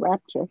with the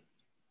rapture.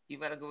 You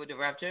better go with the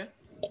rapture?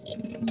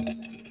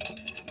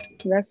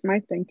 That's my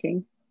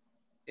thinking.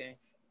 Okay.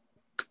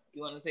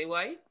 You want to say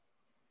why?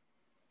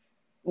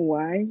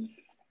 Why?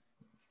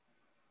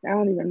 I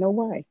don't even know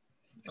why.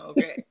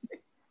 Okay.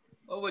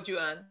 What about you,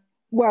 Anne?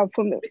 Well,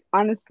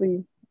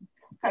 honestly,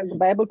 as the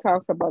Bible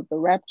talks about the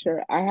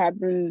rapture, I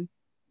haven't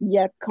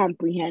yet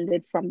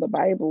comprehended from the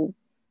Bible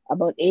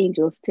about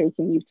angels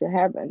taking you to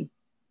heaven.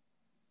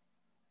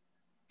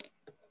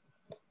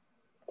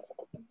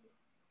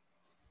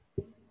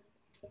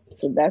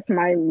 So that's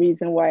my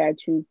reason why I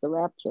choose the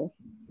rapture.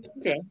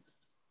 Okay.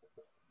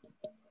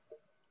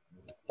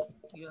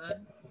 You,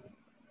 Anne?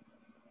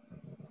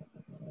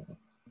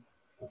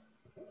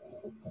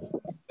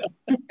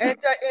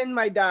 Enter in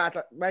my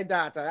daughter.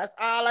 That's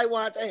all I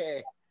want to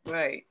hear.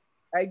 Right.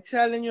 I'm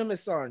telling you, my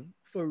son,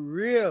 for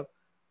real.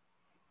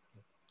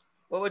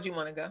 What would you,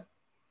 Monica?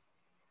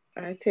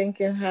 I think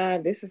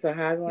this is a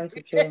hard one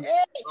to choose. I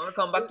want to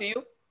come back to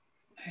you?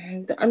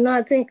 No,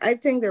 I think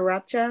the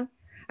rapture.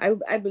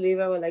 I believe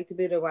I would like to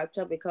be the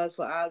rapture because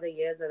for all the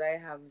years that I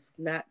have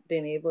not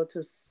been able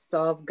to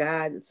serve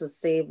God to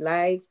save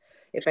lives,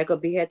 if I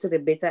could be here to the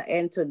bitter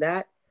end to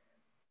that,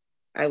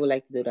 I would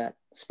like to do that.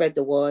 Spread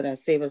the word and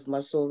save as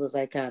much souls as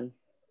I can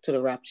to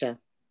the rapture.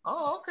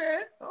 Oh,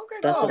 okay. Okay,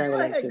 That's what go. I Go would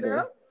like ahead, to do.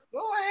 girl.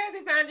 Go ahead,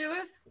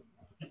 evangelist.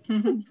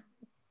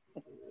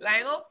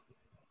 Lionel,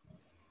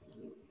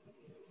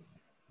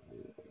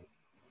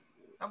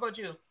 how about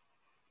you?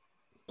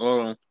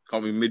 Hold on,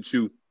 call me mid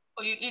chew.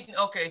 Oh, you eating?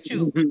 Okay,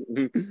 chew.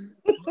 Maria?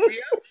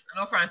 I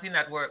know Francine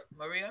at work.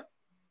 Maria?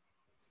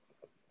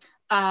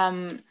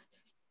 Um,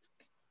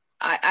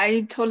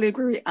 I totally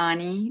agree with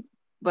Annie,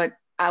 but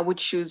I would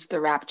choose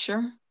the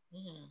rapture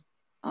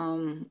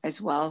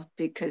as well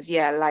because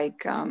yeah,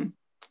 like I'm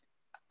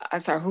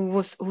sorry,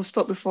 who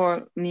spoke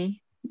before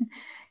me?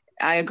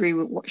 I agree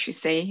with what she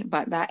say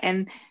about that,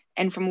 and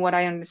from what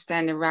I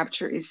understand, the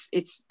rapture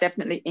it's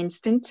definitely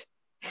instant.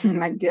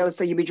 Like Dale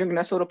said, you be drinking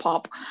a soda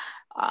pop,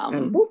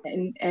 and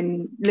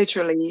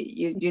literally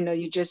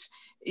you just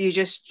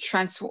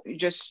transfer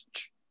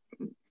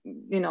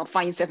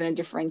find yourself in a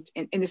different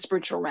in the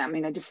spiritual realm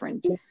in a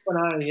different.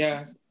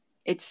 Yeah.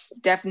 It's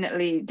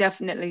definitely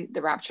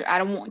the rapture. I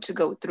don't want to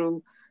go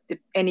through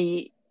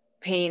any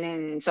pain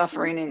and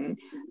suffering and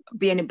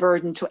be any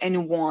burden to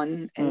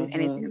anyone and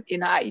anything.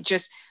 I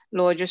just,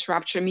 Lord, just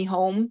rapture me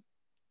home.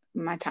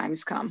 My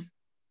time's come.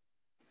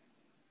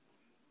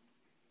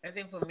 I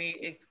think for me,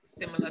 it's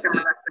similar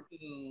to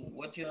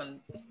what you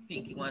and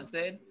Pinky one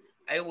said.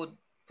 I would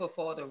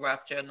prefer the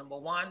rapture. Number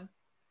one,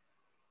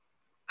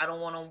 I don't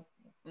want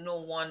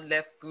no one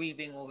left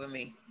grieving over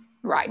me.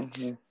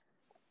 Right.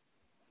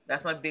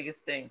 That's my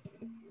biggest thing.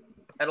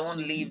 I don't want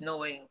to leave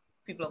knowing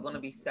people are going to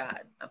be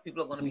sad and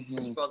people are going to be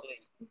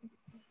struggling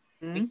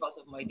because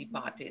of my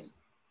departing.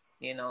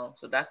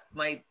 So that's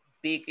my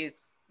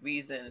biggest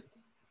reason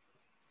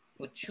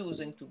for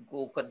choosing to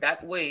go. Because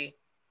that way,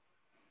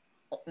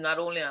 not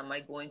only am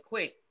I going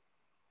quick,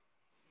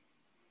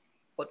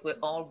 but we're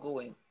all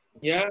going.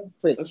 Yeah,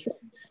 that's true.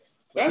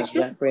 That's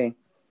true. Exactly.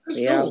 That's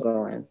We are true.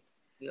 going.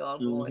 We all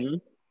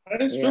going.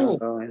 That is We are true.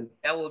 going.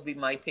 That would be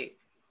my pick.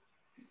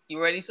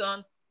 You ready,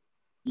 son?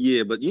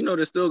 Yeah, but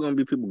there's still gonna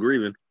be people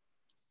grieving,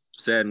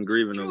 sad and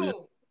grieving over you.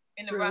 True.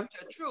 In the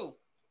rapture, true.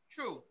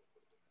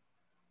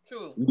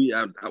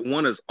 I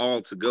want us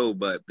all to go,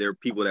 but there are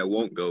people that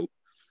won't go,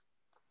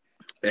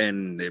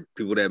 and there are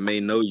people that may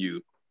know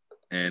you,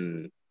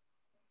 and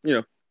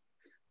that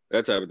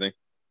type of thing.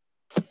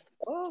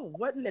 Oh,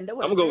 what Linda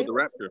was I'm gonna go with saying the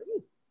was rapture.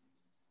 true.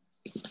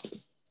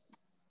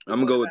 I'm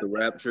gonna go with the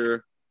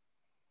rapture,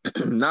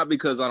 not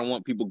because I don't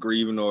want people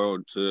grieving or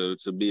to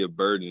be a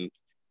burden.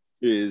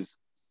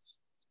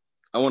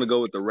 I want to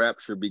go with the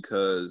rapture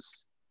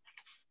because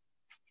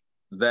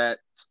that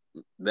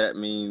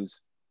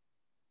means,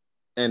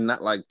 and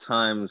not like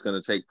time is going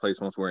to take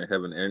place once we're in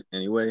heaven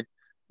anyway,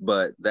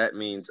 but that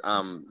means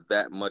I'm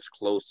that much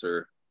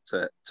closer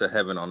to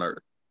heaven on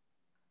earth,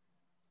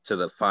 to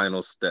the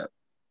final step.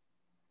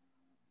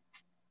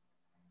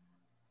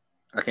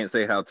 I can't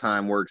say how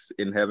time works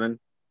in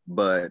heaven,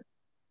 but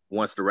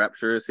once the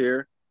rapture is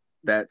here,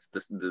 that's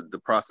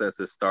the process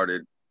is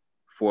started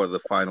for the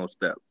final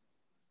step.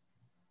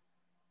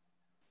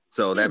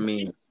 So that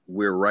means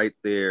we're right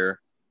there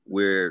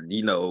where,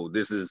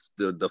 this is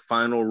the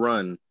final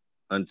run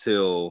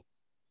until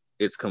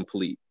it's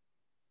complete.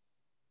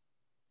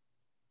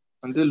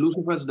 Until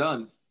Lucifer's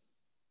done.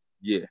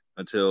 Yeah,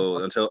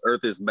 until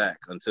Earth is back,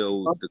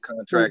 until the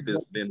contract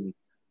has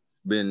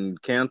been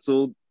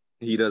canceled,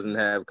 he doesn't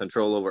have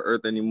control over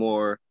Earth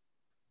anymore.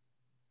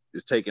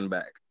 It's taken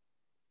back.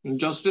 And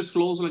justice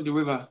flows like the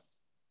river.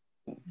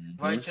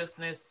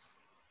 Righteousness.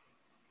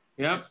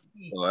 Yep.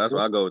 So that's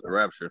why I go with the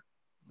rapture.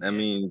 That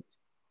means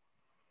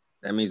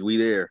we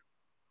there.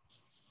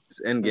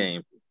 It's end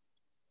game.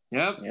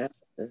 Yep. Yep.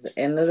 It's the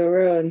end of the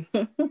road.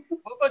 What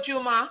about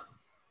you, Ma?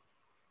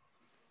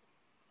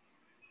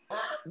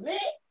 Me?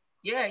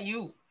 Yeah,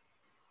 you.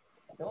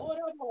 No,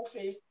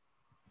 Murphy.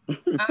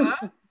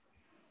 Uh-huh.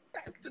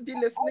 To be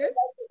listening.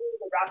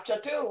 The rapture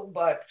too,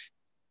 but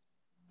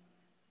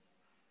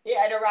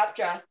yeah, the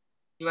rapture.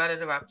 You out of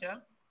the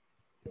rapture?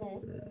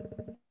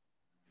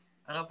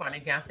 I know Fanny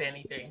can't say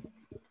anything.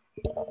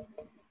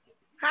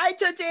 Hi,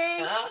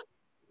 Tutti.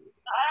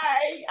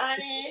 Hi,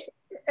 Annie.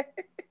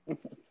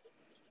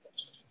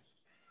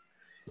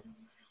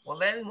 Well,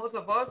 then most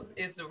of us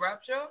it's the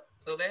rapture.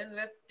 So then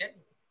let's get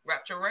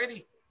rapture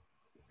ready.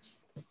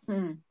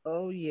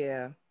 Oh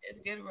yeah.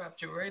 Let's get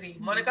rapture ready.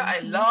 Monica,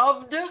 I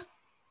loved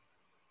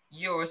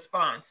your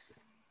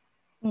response.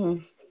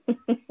 You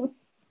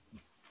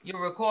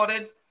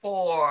recorded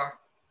for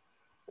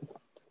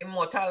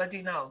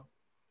immortality now.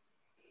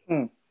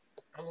 I'm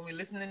gonna be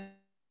listening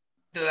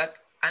to that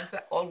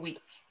answer all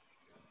week.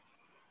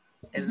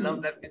 I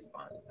love that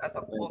response. That's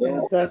a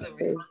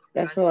perfect.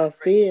 That's what I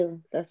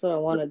feel. That's what I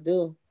want to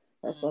do.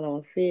 That's what I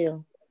want to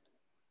feel.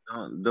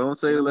 Don't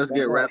say let's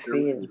get rapture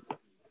ready.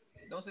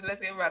 Don't say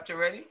let's get rapture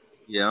ready.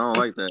 Yeah, I don't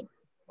like that.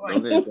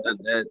 Don't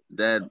say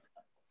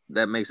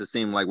that makes it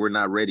seem like we're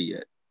not ready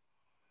yet.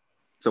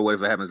 So what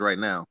if it happens right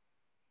now?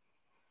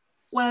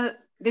 Well,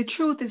 the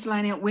truth is,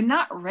 Lionel, we're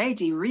not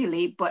ready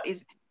really, but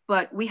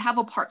we have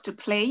a part to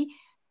play,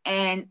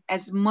 and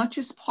as much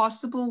as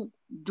possible,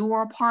 do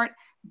our part.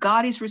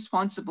 God is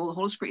responsible. The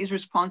Holy Spirit is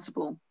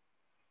responsible.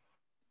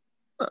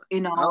 You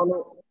I don't know,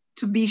 know.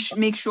 to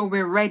make sure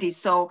we're ready.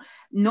 So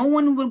no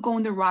one will go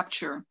in the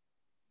rapture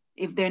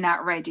if they're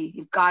not ready.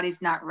 If God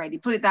is not ready,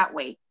 put it that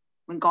way.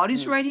 When God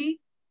is ready,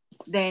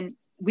 then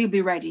we'll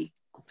be ready.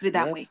 Put it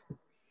that way.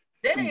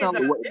 There is So a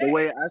The there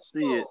way is I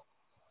see it.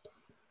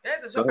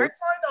 there's a Go show. I ahead.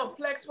 saw it on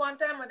Plex one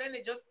time, and then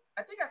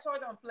I think I saw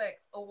it on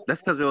Plex.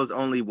 That's because there was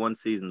only one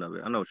season of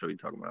it. I know what show you're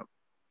talking about.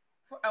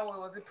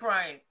 Was it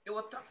Prime? It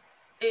was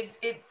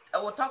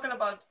was talking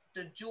about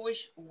the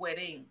Jewish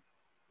wedding,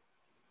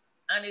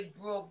 and it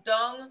broke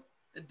down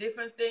the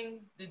different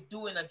things they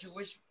do in a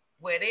Jewish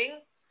wedding,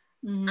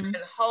 and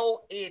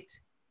how it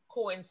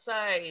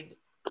coincide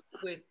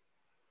with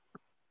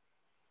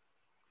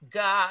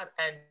God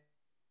and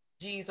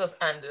Jesus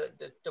and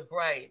the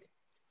bride.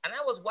 And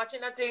I was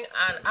watching that thing,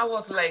 and I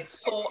was like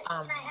so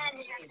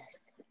amazed.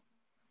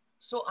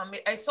 So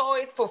I saw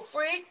it for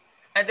free,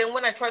 and then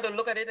when I tried to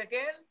look at it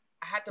again,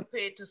 I had to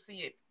pay to see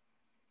it.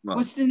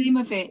 What's the name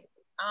of it?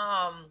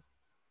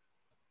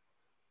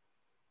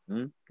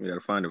 You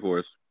gotta find it for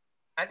us.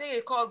 I think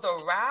it's called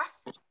The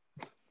Wrath.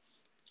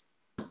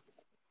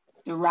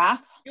 The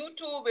Wrath?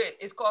 YouTube it.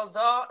 It's called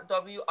The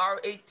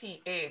WRATH.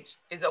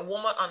 It's a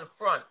woman on the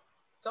front.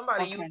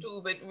 Somebody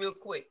YouTube it real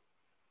quick.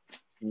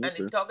 And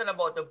it's talking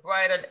about the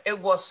bride, and it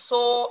was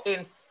so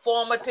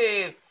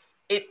informative.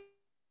 It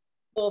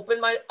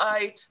opened my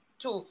eyes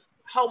to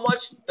how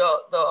much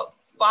the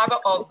father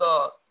of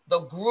the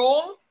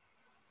groom,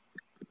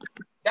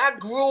 that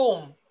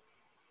groom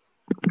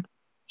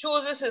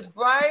chooses his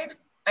bride,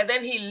 and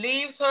then he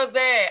leaves her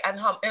there and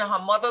in her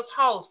mother's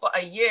house for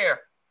a year.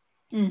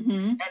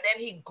 And then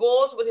he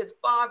goes with his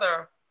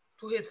father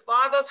to his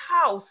father's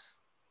house,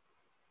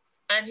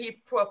 and he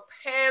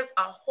prepares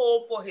a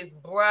home for his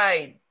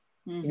bride.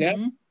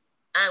 And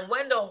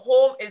when the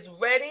home is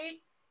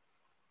ready,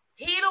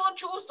 he don't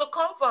choose to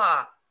come for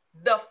her.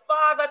 The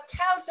father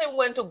tells him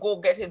when to go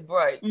get his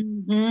bride.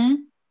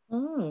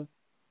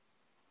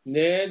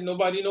 Yeah,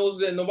 nobody knows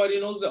that. Nobody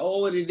knows that.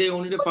 Oh, they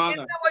only the father.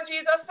 Isn't that what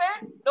Jesus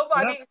said?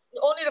 Nobody,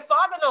 only the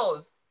father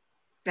knows.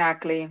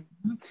 Exactly.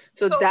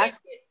 So that's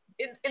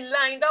it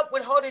lined up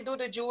with how they do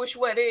the Jewish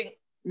wedding.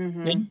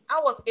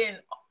 I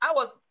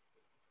was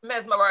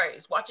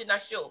mesmerized watching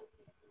that show.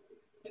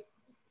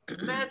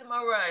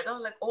 Mesmerized. I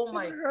was like, oh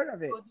my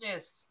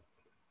goodness.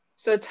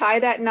 So tie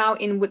that now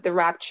in with the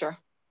rapture.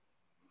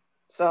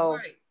 So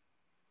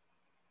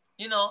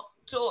you know,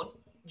 so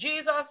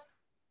Jesus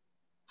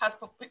has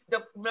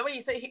remember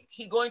he said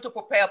he going to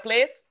prepare a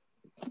place?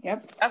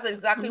 Yep. That's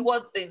exactly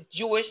what the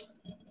Jewish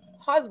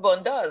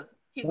husband does.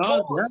 He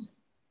goes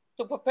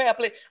to prepare a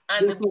place.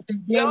 And the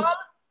girl,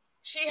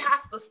 she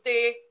has to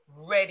stay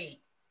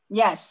ready.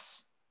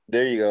 Yes.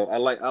 There you go. I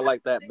like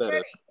that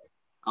better.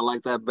 I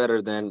like that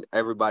better than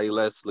everybody.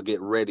 Let's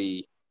get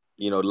ready.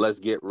 Let's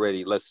get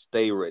ready. Let's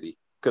stay ready.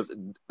 Because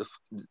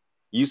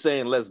you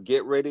saying let's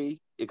get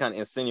ready, it kind of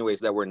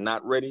insinuates that we're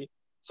not ready.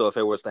 So if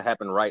it was to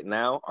happen right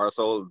now, our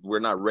soul, we're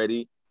not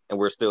ready, and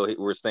we're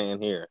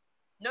staying here.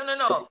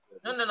 No.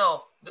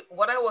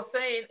 What I was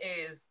saying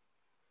is,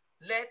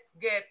 let's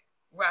get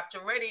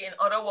rapture ready. In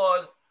other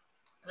words,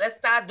 let's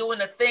start doing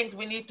the things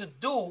we need to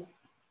do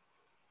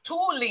to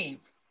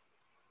leave.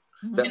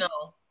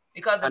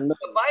 Because the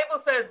Bible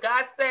says,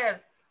 God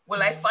says,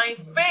 will I find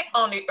faith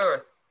on the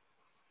earth?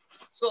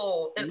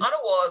 So in other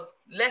words,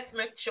 let's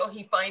make sure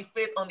he finds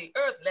faith on the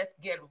earth. Let's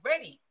get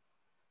ready.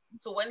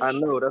 So when I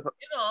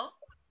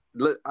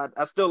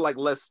still like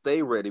let's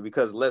stay ready,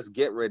 because let's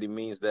get ready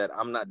means that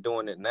I'm not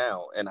doing it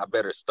now and I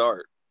better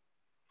start.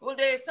 Well,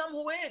 there's some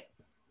who ain't.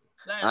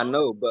 I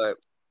know, but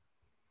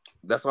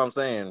that's what I'm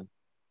saying.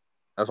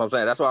 That's why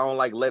I don't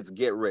like let's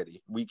get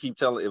ready.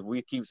 If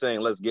we keep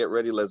saying let's get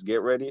ready,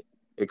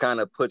 it kind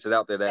of puts it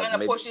out there that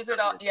kind of pushes it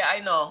out. Yeah, I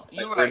know.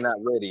 You're right. We're not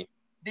ready.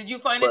 Did you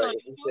find it on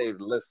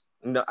YouTube?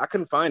 No, I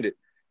couldn't find it.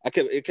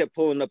 It kept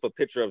pulling up a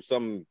picture of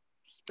some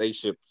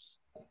spaceships,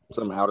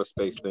 some outer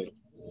space thing.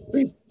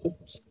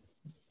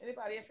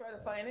 Anybody else try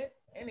to find it?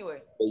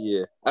 Anyway. But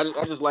yeah, I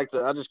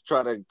just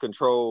try to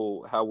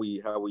control how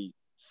we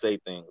say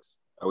things,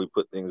 how we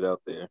put things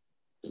out there.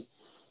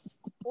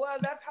 Well,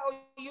 that's how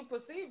you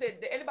perceived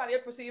it. Did anybody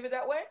ever perceive it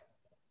that way?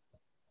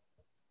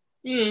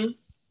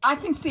 I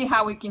can see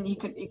how it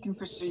can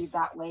perceive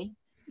that way.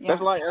 Yeah.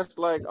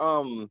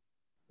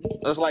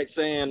 That's like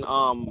saying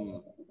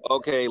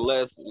okay,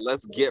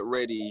 let's get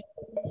ready.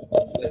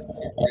 Let's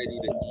get ready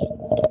to eat,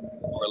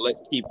 or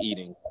let's keep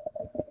eating.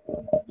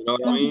 You know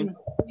what I mean?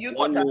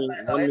 One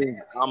means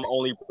I'm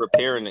only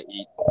preparing to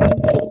eat,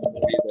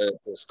 ready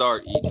to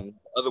start eating.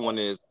 The other one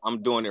is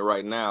I'm doing it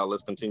right now.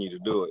 Let's continue to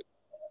do it.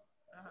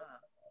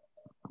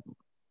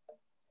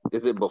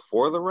 Is it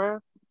before the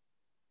wrath?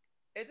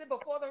 Is it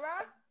before the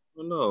wrath?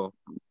 No.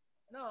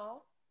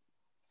 No.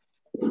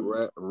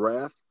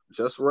 Wrath?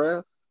 Just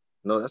wrath?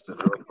 No, that's the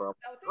drug problem.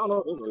 I don't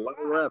know. There's a lot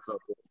of rats out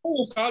there.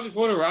 Oh, Start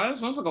Before the Rise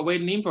sounds like a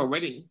weird name for a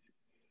wedding.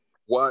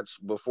 Watch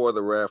Before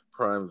the Wrath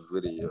Prime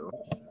Video.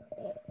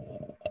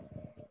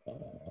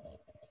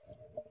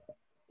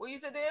 What you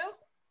said, Dale?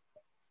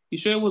 You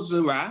sure it was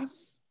the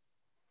Wrath?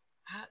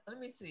 Let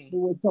me see.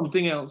 Or was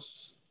something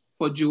else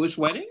for Jewish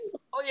wedding?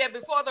 Oh yeah,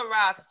 Before the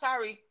Wrath.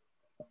 Sorry.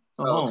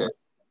 Oh, okay.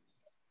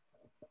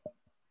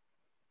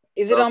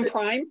 Is it on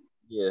Prime?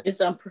 Yeah. It's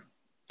on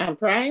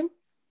Prime.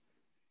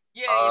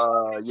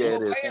 Yeah, yeah,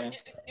 it is.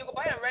 You can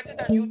buy it and rent it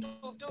on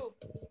YouTube too.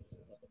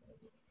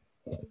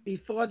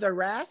 Before the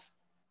Wrath?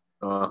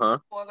 Uh-huh.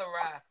 Before the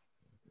Wrath.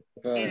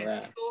 It is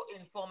so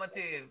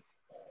informative.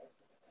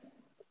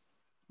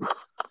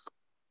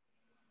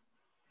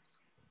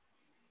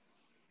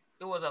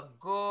 It was a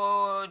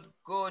good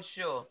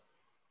show.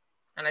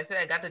 And I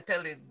said I got to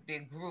tell the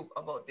group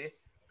about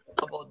this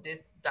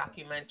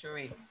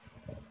documentary.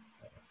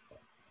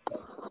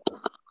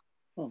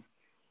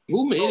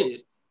 who made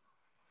it?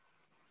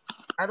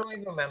 I don't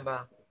even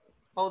remember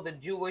how the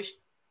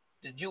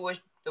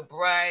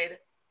bride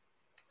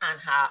and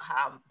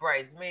her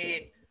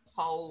bridesmaid,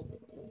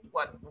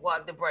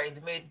 what the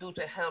bridesmaid do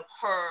to help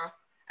her,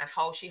 and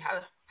how she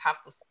have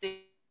to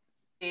stay.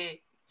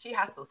 She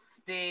has to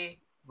stay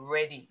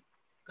ready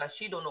because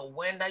she don't know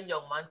when that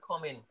young man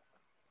coming.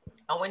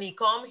 And when he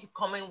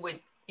coming with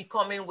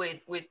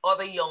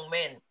other young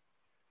men.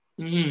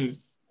 Mm-hmm.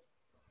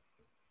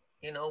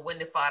 You know, when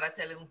the father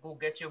tell him, go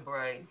get your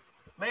bride.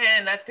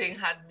 Man, that thing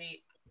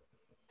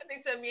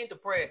sent me into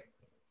prayer.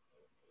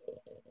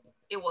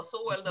 It was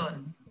so well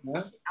done.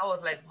 Yeah. I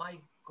was like, my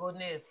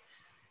goodness.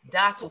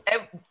 That's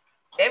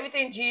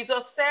everything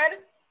Jesus said,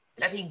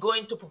 that he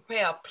going to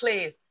prepare a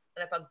place.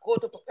 And if I go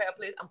to prepare a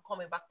place, I'm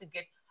coming back to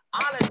get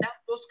all of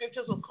that. Those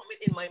scriptures were coming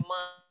in my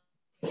mind.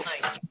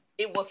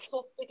 It was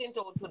so fitting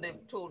to the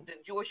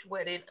Jewish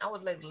wedding. I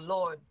was like,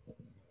 Lord.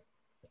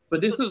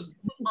 But this is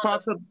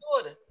part of,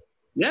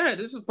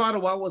 this is part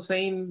of what I was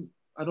saying.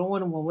 I don't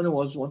know when it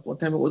was, what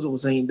time it was. I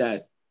was saying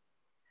that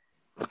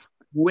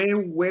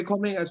we're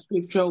coming at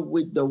scripture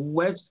with the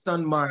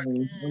Western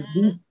mind.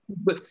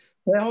 But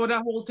how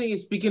that whole thing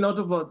is speaking out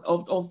of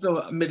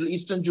the Middle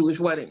Eastern Jewish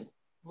wedding.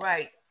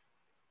 Right.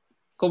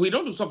 Because we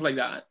don't do stuff like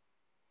that.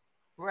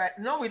 Right.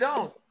 No, we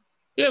don't.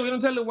 Yeah, we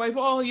don't tell the wife,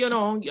 oh, you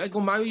know, I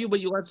can marry you, but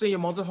you got to stay in your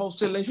mother's house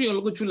till then. She gonna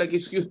look at you like,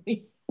 excuse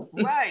me.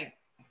 Right.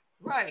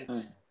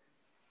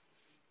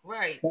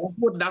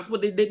 That's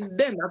what they did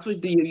then. That's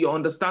what you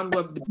understand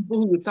what the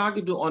people who were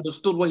talking to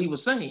understood what he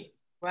was saying.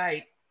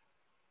 Right.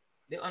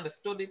 They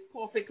understood it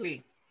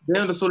perfectly. They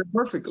understood it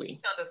perfectly.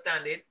 They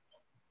understand it.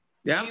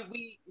 Yeah.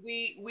 We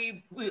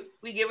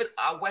give it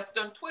a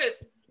Western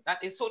twist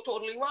that is so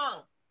totally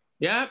wrong.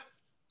 Yeah.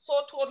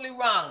 So totally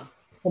wrong.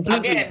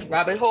 Completely. Again,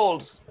 rabbit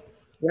holes.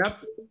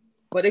 Yep.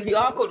 But if you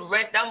all could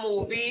rent that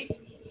movie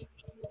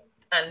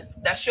and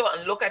that show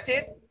and look at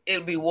it,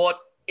 it'll be what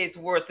it's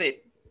worth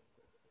it.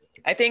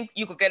 I think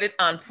you could get it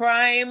on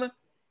Prime.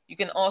 You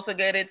can also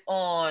get it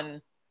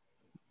on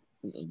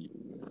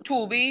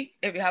Tubi,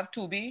 if you have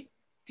Tubi,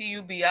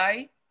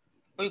 Tubi,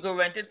 or you can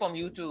rent it from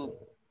YouTube.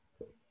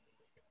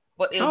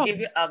 But it'll give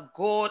you a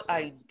good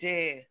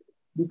idea.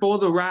 Before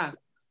the Wrath.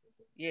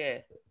 Yeah.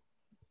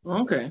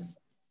 Okay.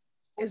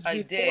 It's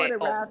Before the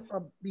Wrath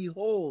or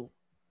Behold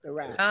the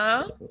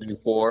Wrath?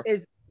 Before.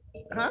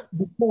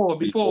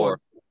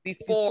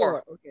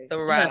 Before. Okay. The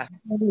Wrath.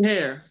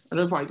 Here. I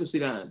don't know if I can see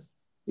that.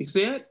 You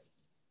see it?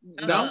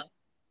 No?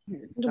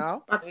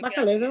 No. Back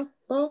a little.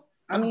 Oh,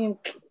 I mean,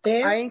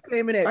 there. I ain't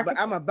claiming it, but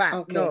I'm a back.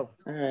 Okay. No.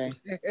 All right.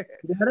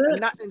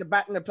 Not in the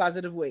back in a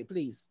positive way,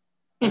 please.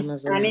 And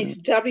it's WRATH.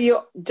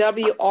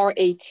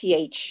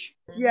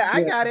 Yeah,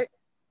 I got it.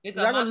 It's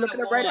I'm gonna look it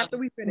up right after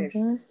we finish.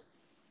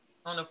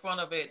 On the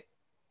front of it.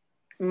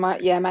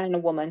 Man and a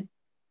woman.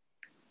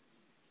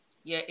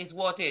 Yeah, it's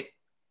worth it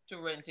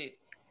to rent it.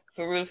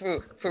 For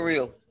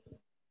real.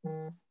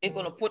 It's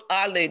gonna put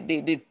all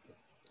the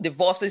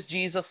voices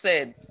Jesus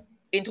said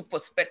into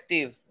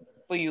perspective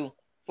for you,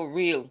 for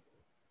real.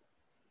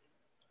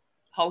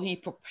 How he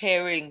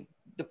preparing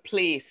the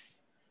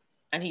place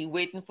and he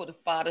waiting for the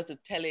father to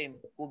tell him,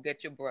 go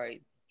get your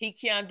bride. He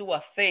can't do a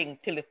thing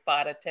till the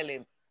father tell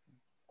him,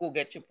 go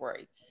get your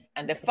bride.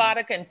 And the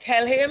father can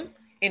tell him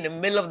in the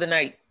middle of the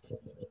night.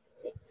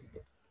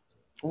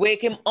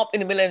 Wake him up in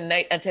the middle of the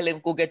night and tell him,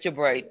 go get your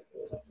bride.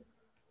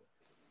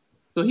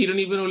 So he don't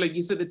even know, like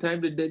you said, the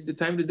time to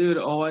do it,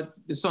 or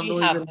the son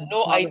don't have even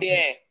no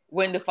idea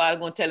when the father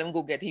gonna tell him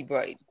go get his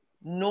bride.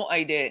 No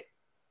idea.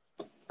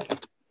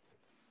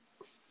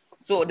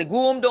 So the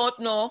groom don't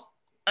know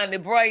and the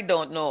bride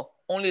don't know.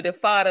 Only the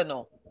father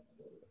know.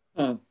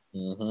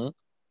 Mm-hmm.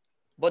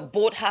 But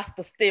both has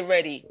to stay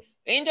ready.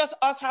 Ain't just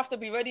us have to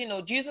be ready.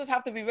 No, Jesus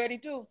have to be ready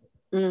too.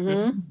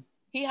 Mm-hmm.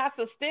 He has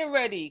to stay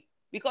ready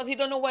because he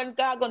don't know when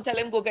God gonna tell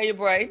him go get your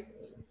bride.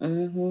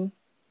 Mm-hmm.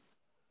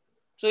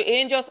 So it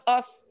ain't just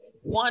us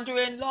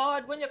wondering,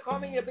 Lord, when you're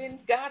coming, you've been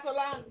gone so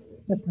long.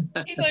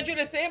 He going to do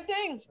the same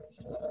thing.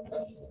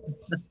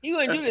 He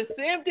going to do the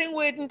same thing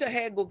waiting to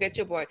head go get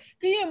your boy.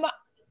 Can you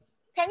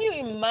Can you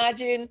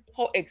imagine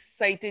how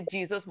excited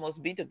Jesus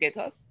must be to get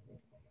us?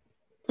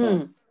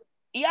 Y'all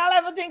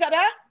ever think of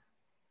that?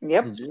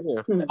 Yep.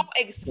 Yeah. How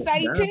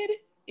excited?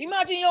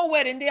 Imagine your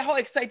wedding day, how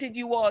excited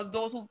you was,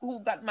 those who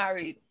got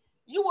married.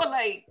 You were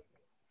like,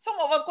 some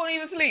of us couldn't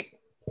even sleep.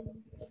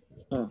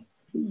 And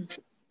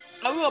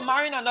we were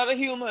marrying another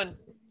human.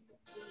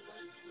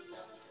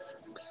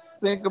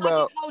 Think Imagine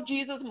about, how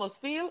Jesus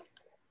must feel.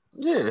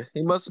 yeah,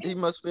 he must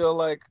feel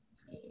like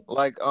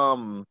like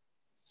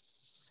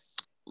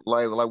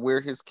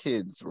we're his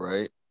kids,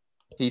 right?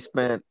 He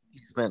spent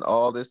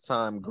all this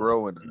time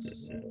growing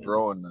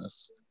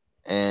us,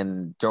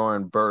 and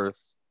during birth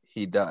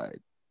he died.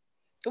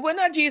 We're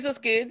not Jesus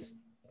kids.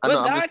 I We're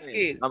know. I'm just God's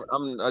saying.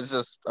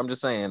 kids. I'm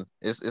just saying.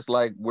 It's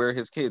like we're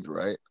his kids,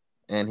 right?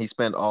 And he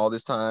spent all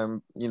this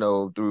time,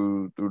 through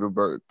the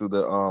birth, through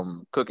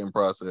the cooking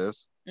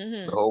process,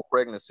 the whole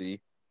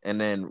pregnancy, and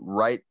then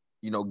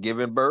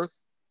giving birth,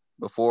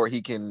 before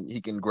he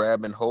can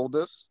grab and hold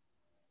us,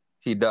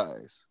 he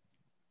dies.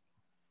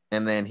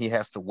 And then he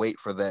has to wait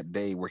for that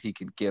day where he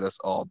can get us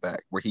all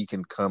back, where he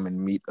can come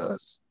and meet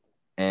us,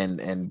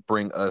 and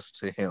bring us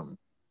to him,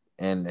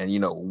 and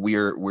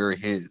we're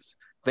his.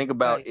 Think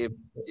about Right.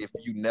 if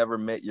you never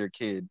met your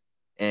kid,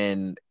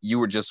 and you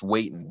were just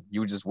waiting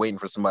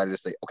for somebody to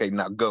say, okay,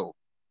 now go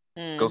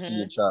see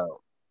your child.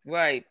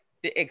 Right.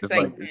 The It's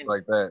like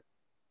excitement. that.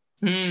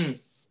 Hmm.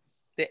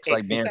 The It's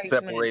like being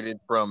excitement. separated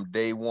from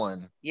day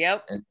one,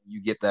 Yep. and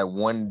you get that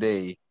one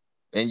day,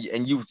 and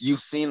you've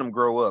seen them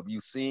grow up.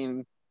 You've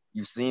seen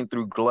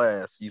through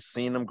glass. You've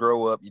seen them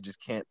grow up. You just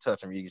can't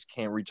touch them. You just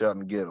can't reach out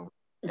and get them.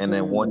 And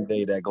then one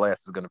day that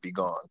glass is going to be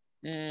gone,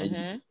 and you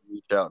can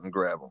reach out and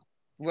grab them.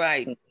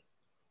 Right.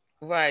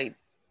 Right.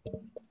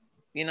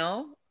 You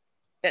know,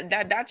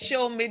 that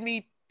show made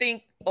me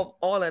think of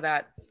all of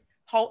that.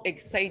 How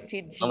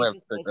excited I'm gonna have to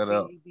Jesus check must that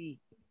out. really be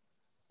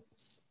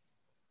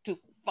to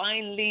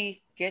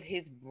finally get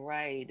his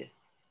bride.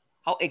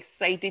 How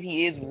excited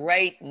he is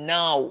right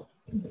now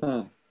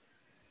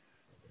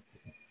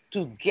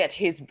to get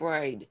his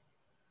bride.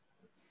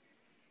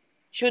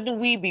 Shouldn't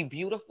we be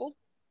beautiful?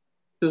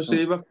 To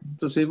save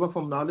her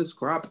from all this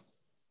crap.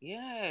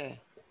 Yeah.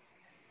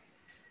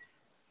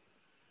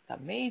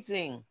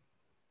 Amazing.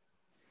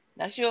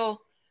 That's your,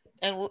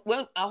 and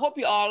well, I hope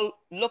you all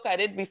look at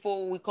it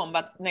before we come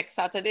back next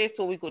Saturday,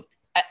 so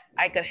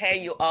I could hear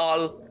you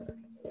all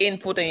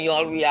input and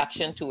your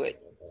reaction to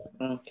it.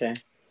 Okay.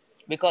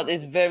 Because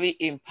it's very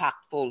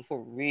impactful,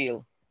 for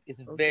real.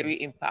 It's very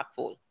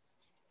impactful.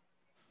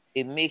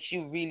 It makes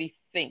you really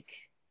think.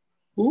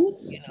 Who?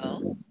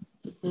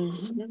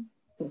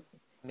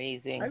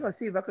 Amazing. I'm gonna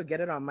see if I could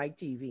get it on my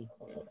TV,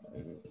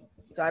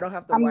 so I don't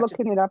have to I'm watch it.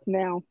 looking it up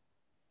now.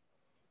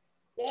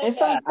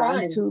 It's on On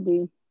Prime.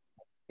 Tubi.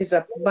 It's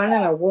a man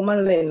and a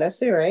woman, Let's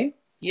see, right?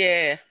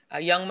 Yeah,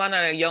 a young man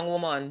and a young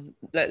woman.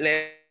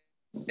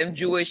 Them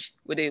Jewish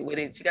with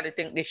it. She got to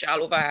think they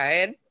shawl over her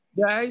head.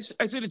 Guys,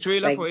 I see the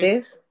trailer Like for it.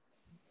 this.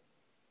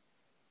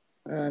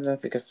 I don't know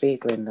if you can see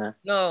it, Linda.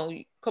 No,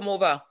 come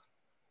over.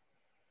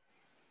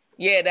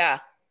 Yeah,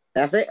 that.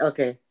 That's it?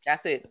 Okay.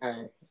 That's it.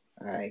 All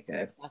right,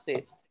 good. That's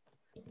it.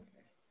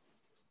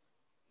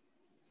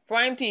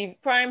 Prime TV,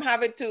 Prime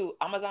have it too.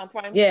 Amazon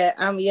Prime. Yeah,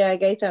 I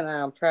get it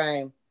on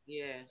Prime.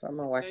 Yeah. So I'm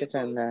gonna watch Very it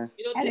on good. there.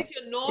 You take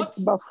your It's notes,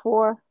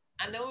 before.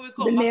 and then when we The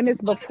come back name to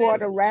is Before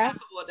the Saturday, Wrap.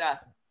 talk about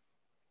that.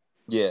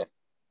 Yeah,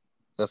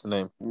 that's the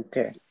name.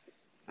 Okay.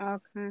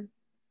 Okay.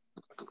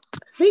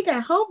 We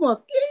got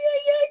homework.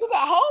 Yeah. You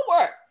got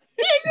homework.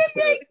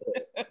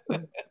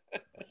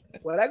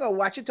 Well, I gotta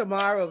watch it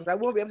tomorrow because I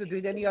won't be able to do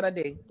it any other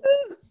day.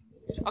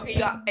 Okay,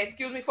 y'all,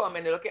 excuse me for a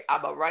minute. Okay,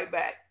 I'll be right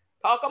back.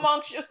 Talk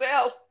amongst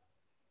yourselves.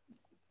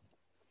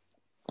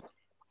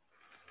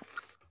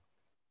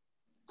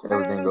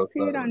 Everything I goes see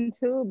it silent.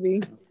 on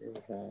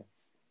Tubi.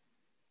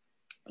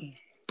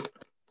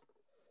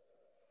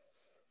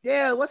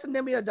 Yeah, what's the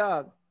name of your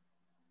dog?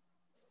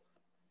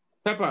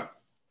 Pepper.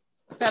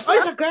 Pepper? Oh,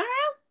 it's a girl?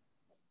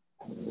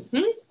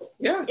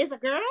 Yeah. It's a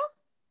girl?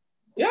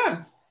 Yeah.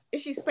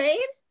 Is she spayed?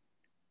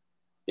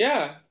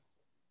 Yeah.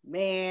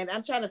 Man,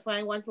 I'm trying to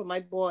find one for my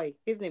boy.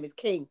 His name is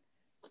King.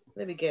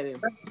 Let me get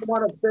him. Come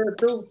on upstairs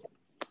too.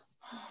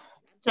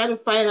 Trying to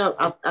find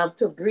out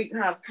to breed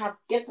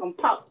get some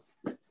pups.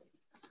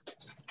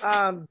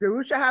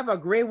 Jerusha have a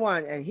gray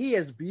one and he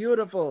is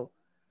beautiful.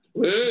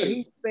 But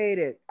he's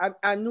faded. I'm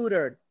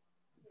neutered.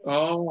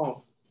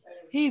 Oh.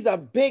 He's a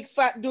big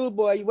fat dude,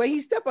 boy. When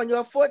he step on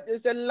your foot,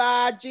 it's a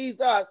Lord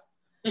Jesus.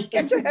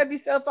 Get your heavy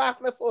self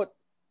off my foot.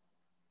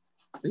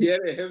 Yeah,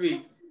 they're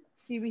heavy.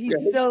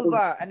 He's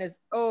silver and he's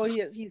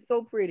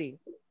so pretty.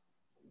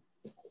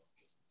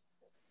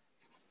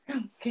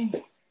 Come,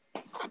 King.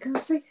 Come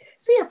see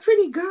a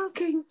pretty girl,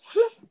 King.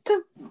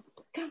 Come.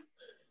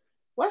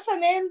 What's her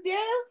name, dear?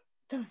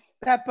 Come.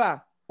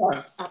 Pepper.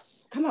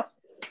 Come on.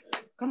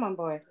 Come on,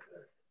 boy.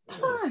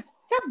 Come on.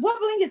 Stop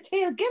wobbling your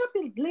tail. Get up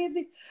here,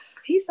 lazy.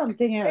 He's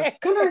something else.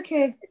 Come on,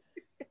 King.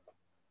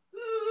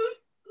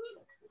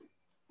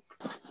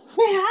 Say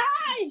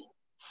hi.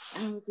 I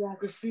hope y'all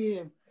can see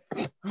him.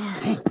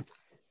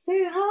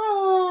 Say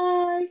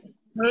hi.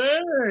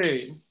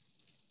 Hey.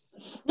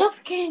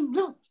 Look, King,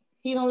 look.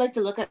 He don't like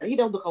to look at. He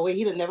don't look away.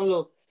 He don't never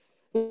look.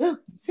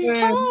 Look, say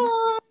Yeah.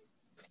 hi.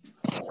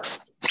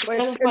 But Trying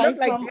to it looked find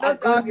like some Dale good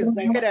dog is like,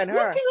 bigger than look,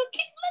 her. look,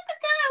 look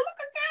at girl, look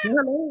Say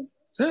hello.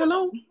 Say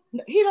hello. at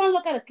girl. He don't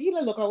look at it. He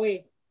don't look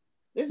away.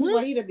 This is Hmm?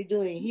 what he don't be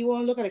doing. He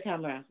won't look at the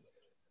camera.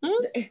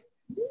 Hmm?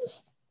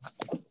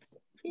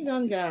 He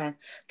done gone.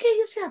 Can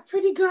you see a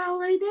pretty girl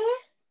right there?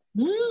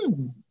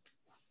 Hmm.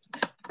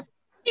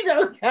 He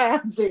done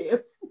gone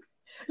there.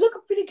 Look, a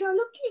pretty girl.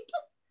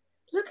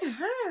 Look at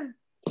her.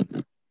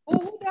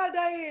 Who that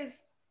is?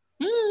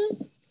 Hmm.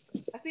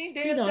 I think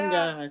He Dale done dad.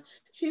 gone.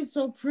 She's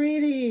so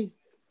pretty.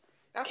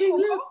 That's King,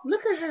 Coco.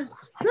 look at her.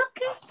 Look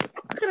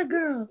at the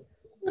girl.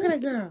 Look at the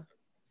girl.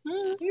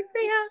 Hmm. You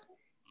see her?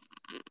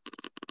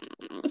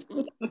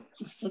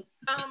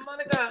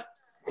 Monica,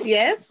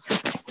 Yes.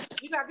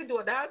 you got to do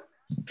a dad.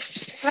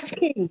 That's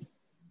King.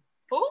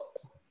 Who?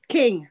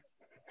 King.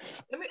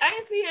 I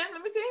didn't see him.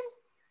 Let me see him.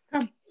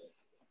 Come.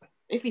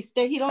 If he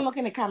stay, he don't look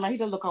in the camera. He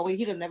don't look away.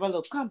 He don't never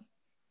look. Come.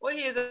 Well,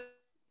 he is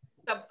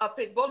a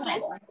pit bull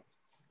too.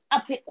 A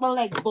pit bull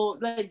like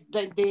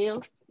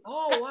Dale.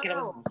 Oh Get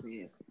wow. on.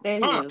 There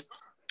he Ah. is.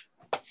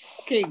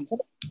 King.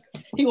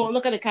 He won't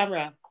look at the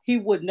camera. He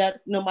would not,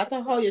 no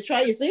matter how you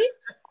try, you see?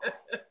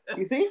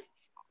 You see?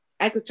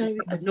 I could try,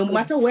 no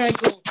matter where I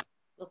go.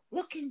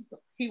 Look,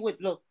 he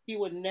would look. He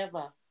would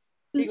never.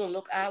 He gonna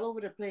look all over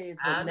the place,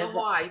 but I know never.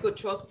 why. You could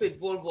trust pit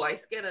bull boy. I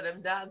scared of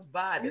them dogs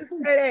bad. You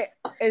said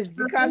it's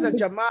because of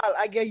Jamal.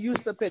 I get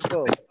used to pit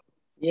bull.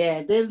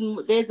 Yeah, they're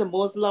the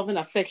most loving,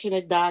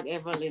 affectionate dog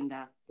ever,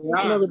 Linda.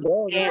 Yeah. Another I'm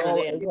dog. scared of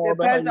them. It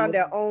depends on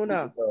their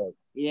owner.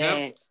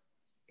 Yeah.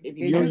 If It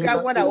you depends on got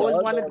the one that Yeah, always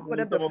our wanted to dog put when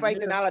he up the come over fight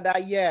and here. all of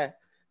that, yeah,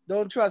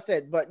 don't trust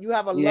it. But you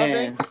have a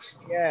loving,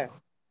 yeah.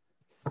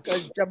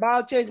 Because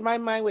Jamal changed my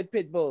mind with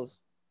pit bulls.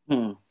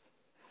 Hmm.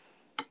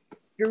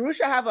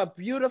 Jerusha have a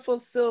beautiful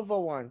silver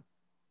one.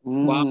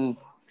 Wow. Mm.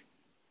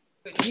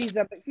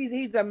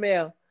 He's a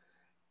male,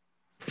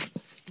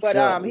 but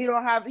Yeah,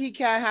 he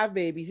can't have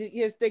babies.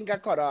 His thing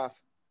got cut off.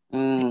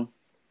 Mm.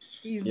 I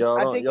think y'all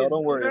it's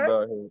don't worry neutered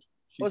about her.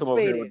 She or come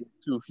over here spaded.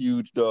 with two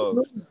huge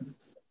dogs.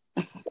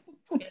 Yeah,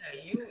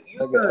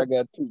 I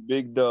got two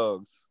big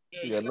dogs.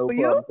 She got no For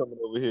you? problem coming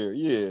over here.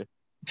 Yeah.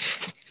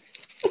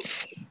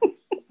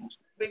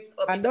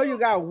 I know you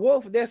got a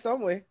wolf there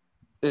somewhere.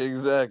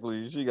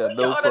 Exactly. She got Where's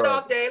your no other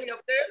problem. dog, Dale? He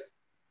upstairs?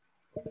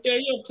 Yeah,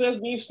 he upstairs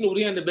being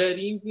snooty in the bed.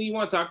 He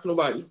want to talk to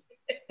nobody.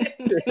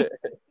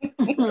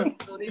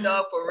 Snooty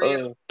dog for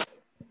real.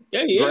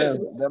 Yeah, he is.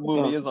 Graham, that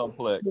movie is on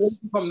Plex.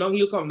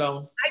 He'll come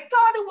down. I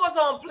thought it was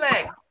on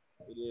Plex.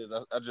 It is.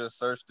 I just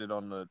searched it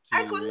on the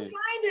I couldn't TV.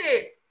 find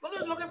it. I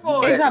was looking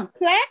for It's it. on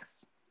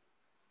Plex?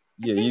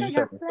 Yeah, I think you I just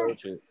got have to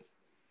search Plex. it.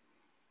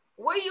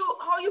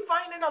 How you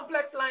find it on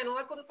Plex, Lionel?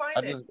 I couldn't find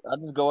it. I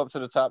just go up to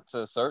the top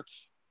to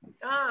search,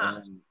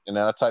 and then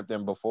I typed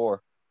in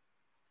before,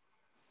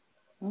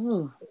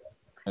 Oh.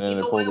 and You then it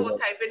know what pulled I it was up.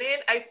 typing in?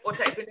 I was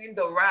typing in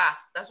the Wrath.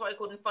 That's why I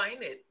couldn't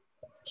find it.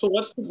 So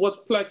what's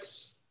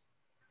Plex?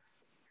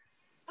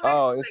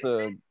 Oh, Plex is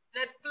like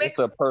Netflix. it's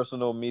a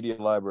personal media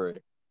library.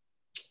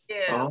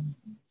 Yeah.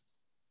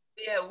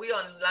 Yeah, we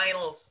on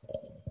Lionel's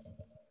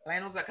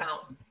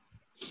account.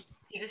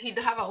 He'd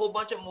have a whole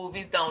bunch of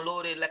movies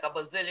downloaded, like a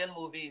bazillion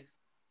movies.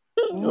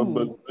 A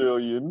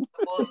bazillion.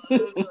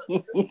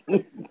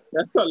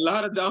 That's a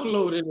lot of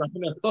downloading right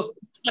now.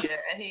 Yeah,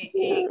 and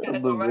he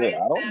categorized I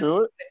don't them.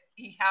 do it.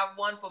 He have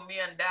one for me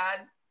and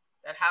Dad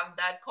that have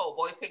Dad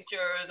cowboy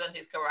pictures and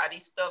his karate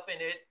stuff in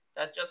it.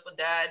 That's just for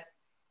Dad.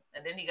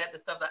 And then he got the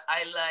stuff that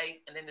I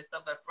like, and then the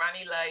stuff that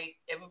Franny like.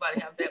 Everybody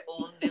have their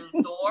own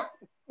little door.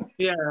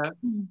 Yeah.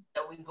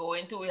 That we go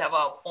into. We have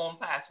our own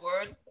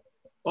password.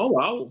 Oh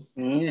wow.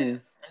 Yeah.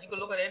 And you can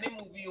look at any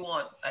movie you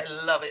want. I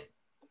love it.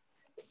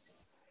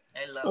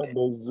 I love it.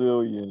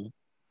 Bazillion.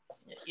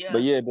 Yeah.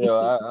 But yeah, Dale,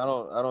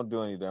 I don't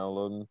do any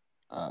downloading.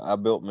 I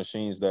built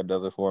machines that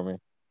does it for me.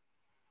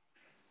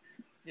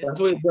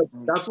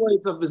 That's why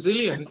it's a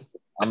bazillion.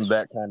 I'm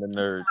that kind of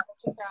nerd.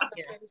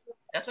 Yeah.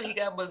 That's why he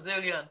got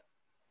bazillion.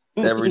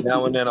 Every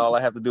now and then, all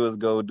I have to do is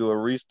go do a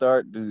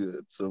restart,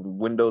 do some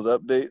Windows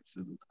updates,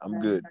 and I'm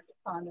good.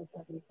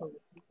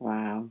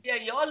 Wow. Yeah,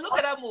 y'all look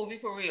at that movie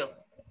for real.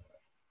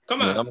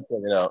 Come on. I'm gonna check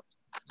it out.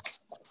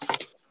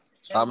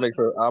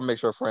 I'll make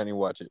sure Franny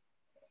watch it.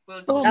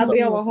 That'll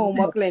be our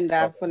homework,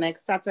 Linda, for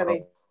next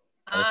Saturday.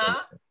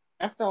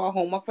 After our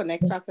homework for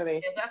next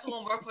Saturday. Yes, that's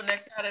homework for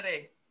next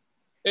Saturday.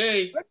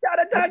 Hey. Look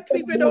at the dog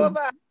creeping over.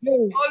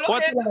 Oh,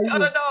 look at the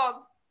other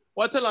dog.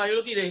 What a lie.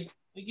 Look at it.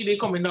 Look at it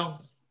coming down.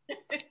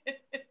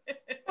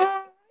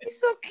 He's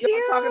so cute.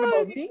 You're talking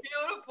about me?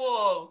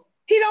 Beautiful.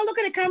 He don't look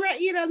at the camera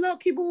either.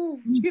 Look, he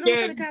move. He don't look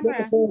at the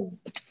camera.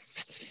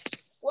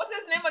 What's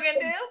his name again,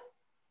 Dale?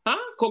 Huh?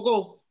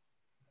 Coco.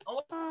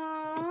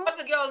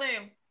 What's the girl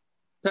name?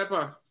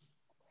 Pepper.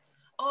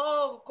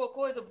 Oh,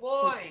 Coco is a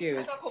boy. cute.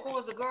 I thought Coco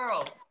was a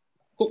girl.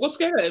 Coco's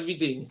scared of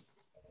everything.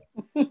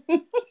 I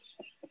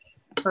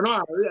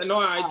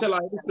tell her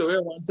the story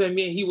one time.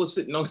 Me and he was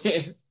sitting on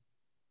there,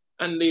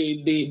 and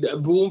the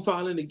broom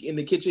fall in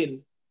the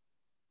kitchen.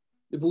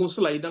 The boom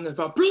slide down and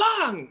fall,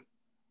 plang!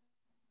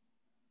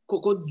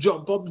 Coco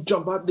jump up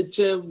the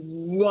chair,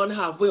 run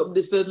halfway up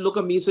the stairs, look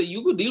at me and say,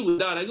 you could deal with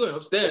that. I going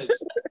upstairs.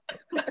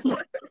 I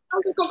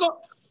said, Coco,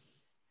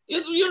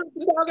 you're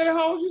the dog in the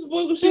house. You're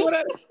supposed to see what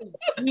I do.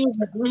 He was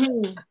like,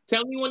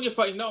 tell me when you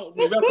find out.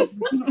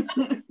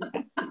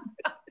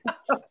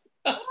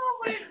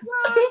 Oh my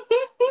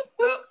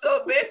God. So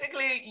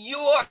basically,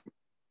 you're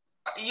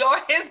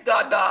his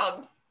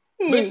dog.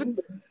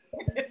 Basically,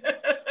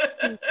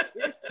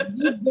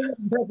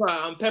 Pepper.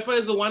 And Pepper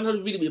is the one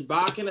who's really be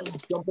barking and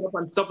jumping up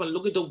and stuff and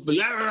looking to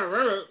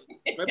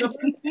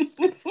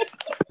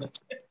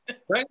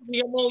right?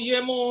 You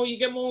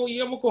get more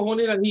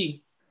cojones than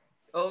he.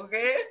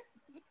 Okay.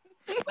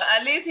 But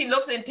at least he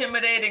looks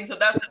intimidating, so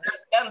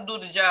that'll do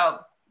the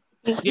job.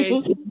 Yeah,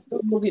 he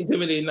look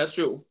intimidating, that's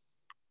true.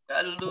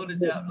 That'll do the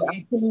job.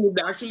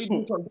 Actually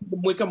do something to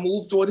make a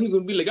move toward him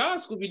and be like,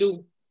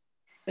 Scooby-Doo.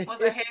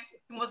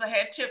 Was a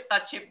head chip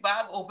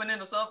bag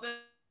opening or something,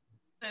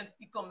 and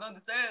he come down the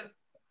stairs.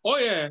 Oh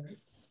yeah.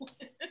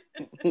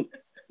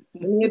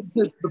 When he had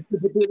the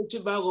potato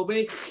chip bag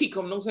opening, he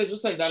come downstairs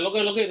just like that. Look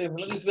at him.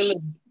 Look at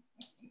him.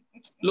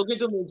 Look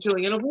at him,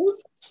 chewing, you know food?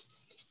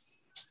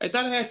 I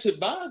thought I had chip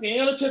bag.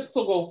 Ain't got a chip to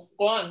go.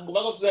 Go on, go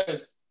back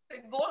upstairs.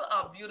 Both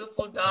are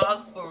beautiful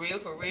dogs, for real.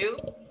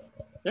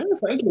 Yeah,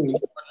 thank you.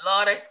 But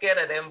Lord, I'm scared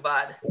of them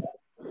bad.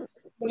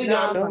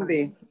 No, don't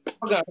be.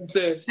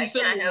 Upstairs.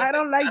 I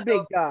don't like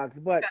big dogs,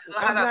 but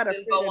I'm not a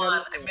silver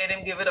one. I made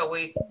him give it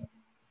away.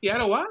 He had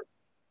a what?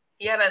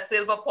 He had a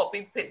silver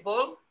puppy pit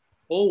bull.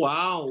 Oh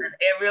wow! And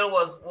Ariel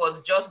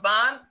was just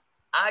born.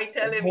 I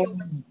tell him, you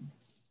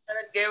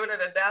gotta get rid of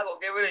the dog or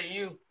get rid of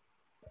you.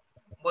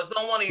 But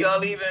someone of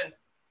y'all even.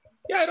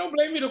 Yeah, I don't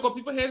blame you because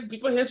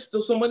people have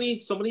still so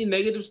many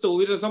negative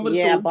stories or somebody.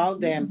 Yeah,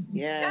 about them.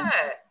 Yeah.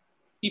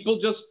 People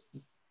just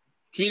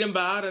treat them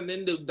bad and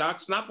then the dog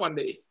snap one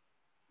day.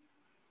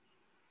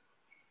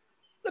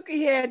 Look at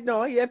here,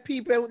 no, he had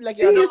people like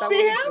you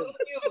see him?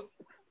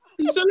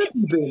 He's still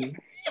peeping.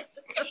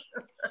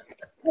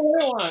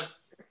 What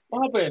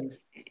happened?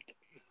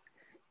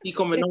 He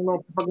coming down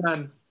no pepper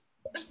gun.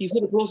 He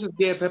said the closest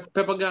there,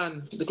 pepper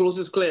gun. The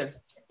closest clear.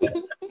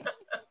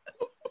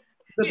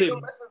 That's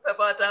him.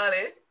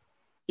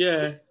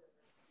 Yeah.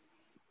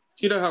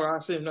 She don't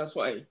harass him, that's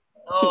why.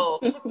 Oh.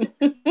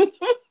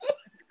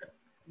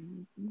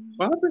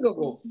 What happened,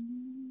 Coco?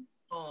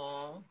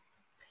 Oh.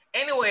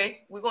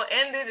 Anyway, we're gonna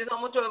end it. It's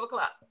almost 12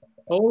 o'clock.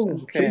 Oh,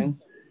 okay.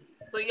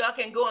 So y'all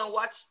can go and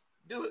watch,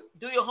 do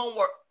your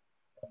homework.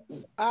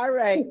 All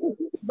right.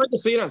 I'd like to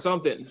see it on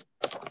something.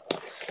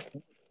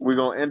 We're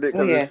gonna end it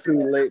because it's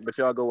too late, but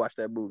y'all go watch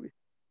that movie.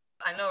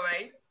 I know,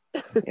 right?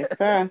 Yes,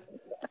 sir.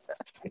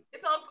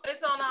 It's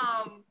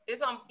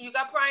on you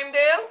got Prime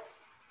Dale?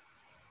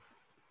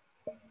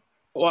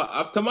 What,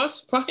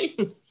 Optimus Prime?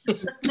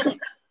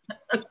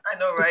 I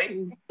know, right?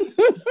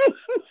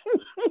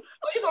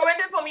 Oh, you can rent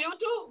it from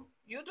YouTube.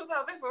 YouTube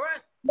have it for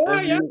rent.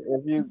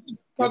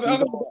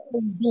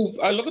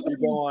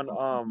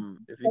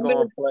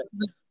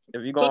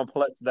 If you go on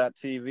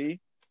Plex.tv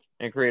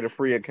and create a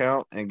free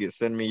account and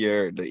send me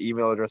the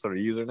email address or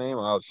the username,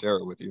 I'll share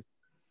it with you.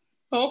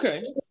 Oh,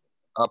 okay.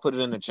 I'll put it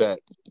in the chat.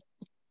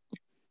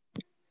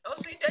 Oh,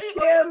 see, there you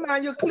go. Yeah,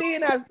 man, you're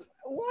clean as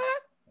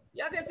what?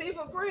 Y'all can see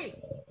for free.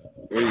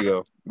 There you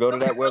go. Go to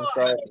that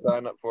website,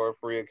 sign up for a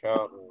free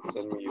account, and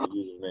send me your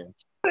username.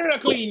 They're not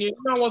clean. You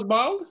know what's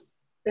bald?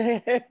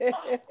 I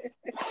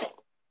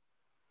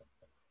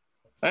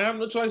have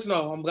no choice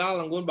now. I'm gone.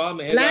 I'm going bald,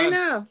 man.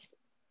 Lionel.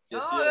 Oh,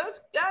 I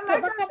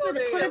like that.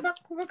 Put it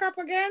back up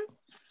again.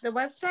 The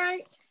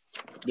website.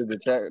 Did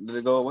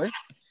it go away?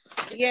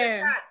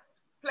 Yeah.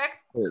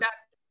 Plex.tv.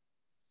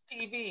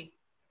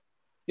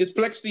 It's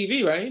Plex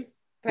TV, right?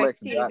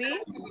 Plex TV.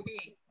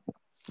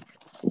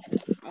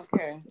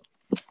 Okay.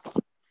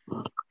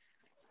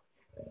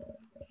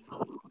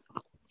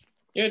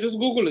 Yeah, just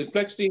Google it.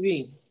 Plex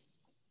TV.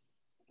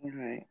 All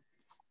right.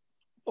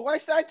 Why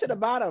side to the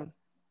bottom?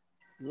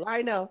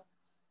 Lionel.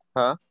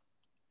 Huh?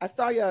 I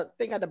saw your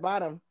thing at the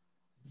bottom.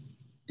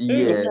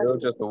 Yeah, it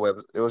was just the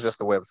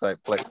website,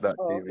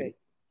 Plex.tv.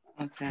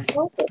 Oh, okay.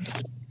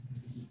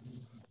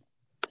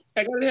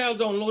 I got it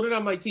downloaded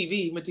on my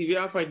TV. My TV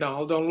off right now.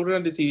 I'll download it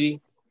on the TV.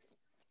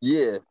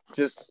 Yeah,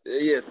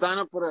 sign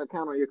up for the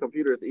account on your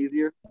computer. It's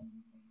easier.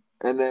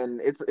 And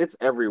then it's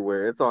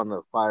everywhere. It's on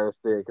the Fire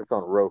Stick. It's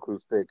on Roku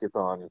Stick. It's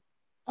on.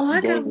 Oh,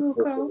 I got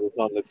Roku. It's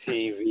on the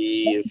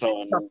TV. It's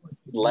on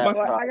laptop.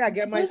 Well, I gotta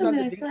get myself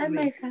the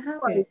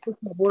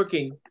It's not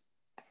working.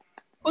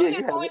 Couldn't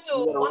they go into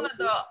one of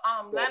the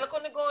Lionel,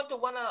 couldn't they go into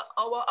one of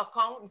our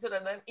account instead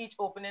of them each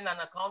opening an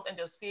account and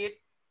just see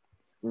it?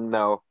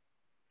 No.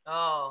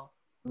 Oh.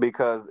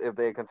 Because if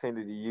they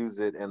continue to use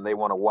it and they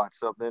want to watch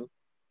something,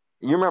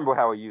 you remember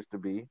how it used to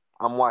be.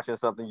 I'm watching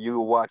something, you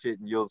watch it,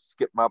 and you'll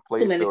skip my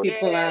place. Too many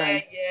people on.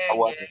 Yeah.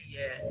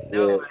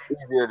 No, it's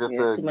easier just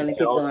to too many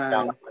people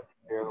on.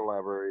 In the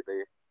library,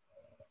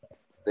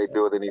 they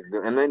do what they need to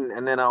do, and then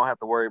I don't have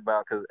to worry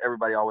about because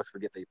everybody always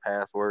forget their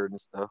password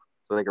and stuff,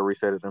 so they can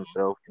reset it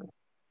themselves.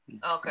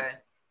 Okay.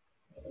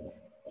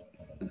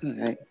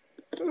 I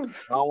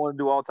don't want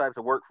to do all types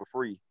of work for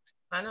free.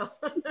 I know.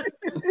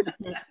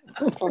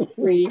 For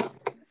free.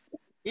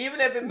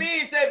 Even if it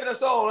means saving a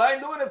soul, I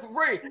ain't doing it for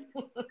free.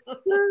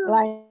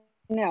 I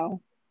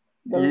know.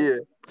 Yeah.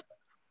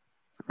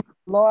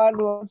 Lord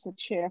loves a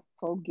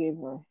cheerful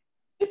giver.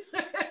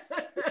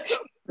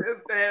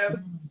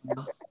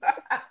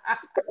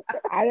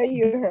 I know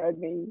you heard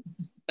me.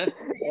 She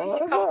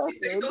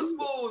say so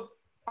smooth.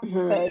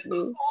 Heard me.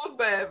 So smooth,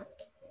 Bev.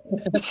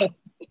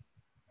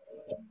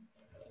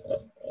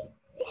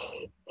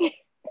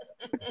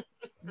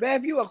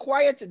 Bev, you are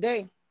quiet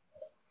today.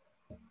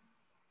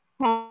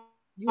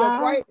 You are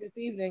quiet this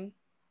evening.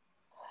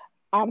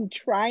 I'm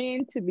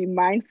trying to be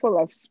mindful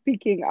of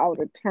speaking out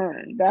of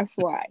turn. That's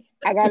why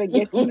I gotta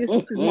get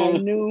used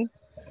to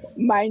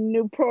my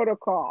new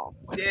protocol.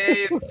 There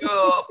you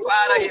go.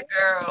 Proud of you,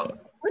 girl.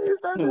 When you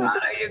start Proud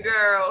of you,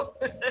 girl.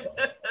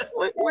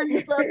 when you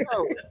start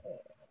out?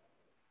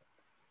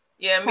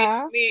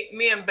 Yeah,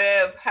 me and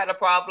Bev had a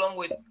problem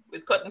with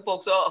cutting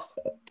folks off.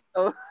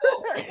 Oh.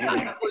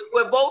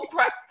 We're both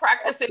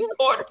practicing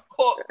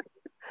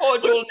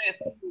cordialness.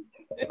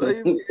 So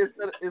you mean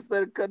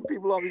instead of cutting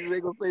people off, you just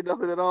ain't gonna say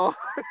nothing at all.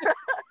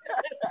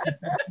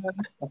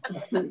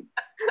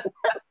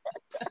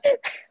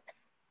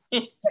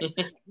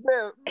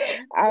 Man,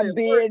 I'm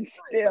being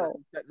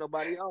still. Cut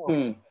nobody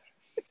off.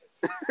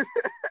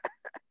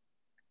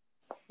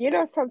 You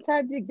know,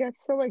 sometimes you get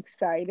so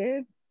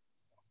excited.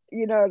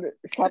 You know,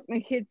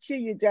 something hits you,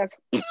 you just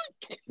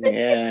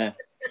Yeah.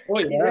 Oh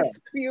you yeah. just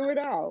spew it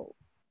out.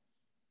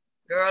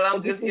 Girl, I'm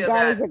But you see, guilty of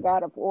God that. is a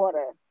God of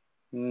order.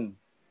 You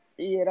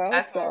know,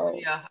 That's so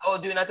Maria. I was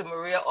doing that to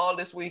Maria all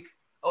this week.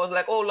 I was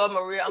like, oh Lord,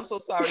 Maria, I'm so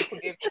sorry.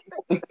 Forgive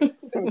me.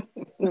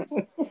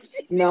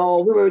 No,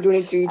 we were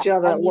doing it to each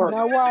other at you work.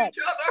 know what?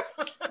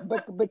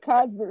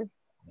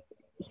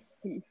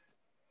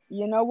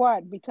 You know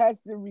what?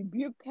 Because the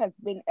rebuke has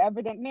been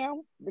evident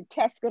now, the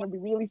test's going to be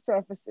really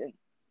surfacing.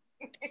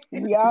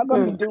 We are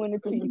going to be doing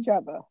it to each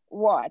other.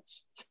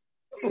 Watch.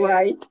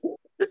 Right.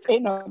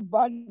 In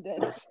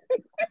abundance.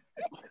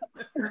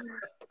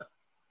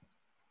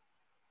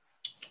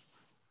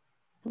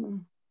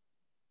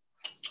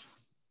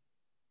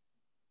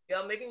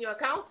 Y'all making your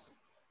accounts?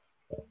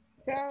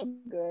 Sound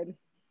good.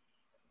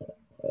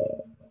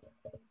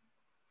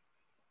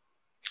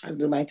 I'll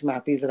do mine tomorrow.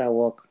 Please at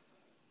work.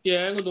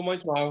 Yeah, I'm gonna do mine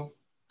tomorrow.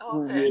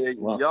 Okay. Yeah,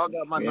 y'all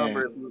got my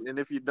number, and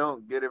if you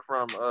don't, get it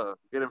from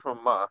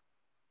Ma.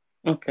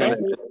 Okay.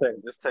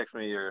 Just text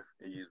me your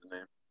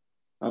username.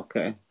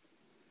 Okay.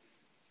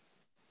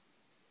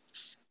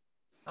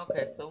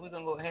 Okay, so we're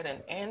gonna go ahead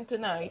and end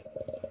tonight.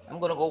 I'm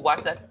gonna go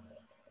watch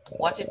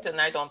it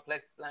tonight on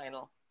Plex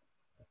Lionel.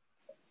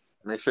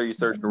 Make sure you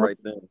search the right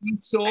thing.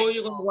 So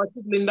you're gonna watch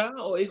it, Linda,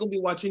 or it gonna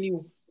be watching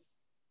you?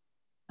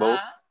 Both.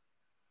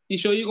 You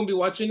sure you're gonna be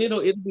watching it,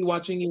 or it'll be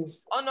watching you?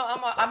 Oh no,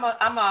 I'm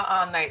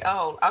a night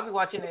owl. I'll be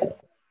watching it.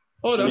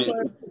 Oh, that's why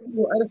I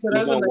said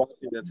I gonna watch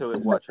it until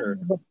it watch her.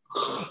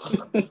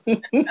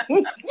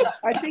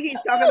 I think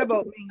he's talking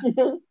about me.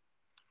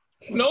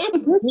 No,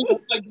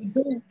 like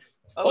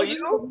oh, you?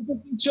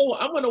 show.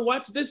 I'm gonna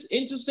watch this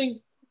interesting.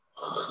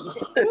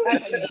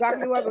 That's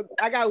exactly what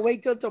I gotta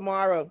wait till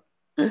tomorrow.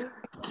 It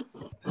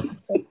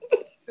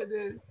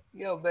is.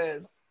 Yo,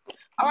 Bez.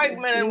 All right,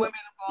 men and women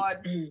of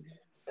God.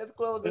 Let's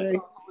close this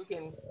off so we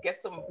can get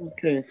some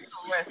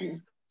rest.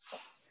 The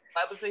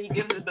Bible says he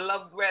gives his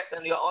beloved rest,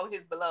 and you're all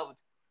his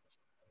beloved.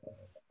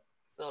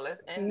 So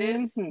let's end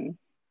this. I'm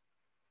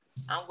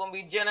gonna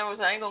be generous.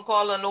 I ain't gonna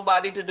call on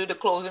nobody to do the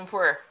closing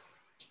prayer.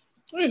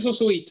 Oh, you're so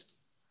sweet.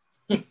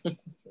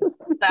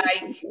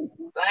 Like,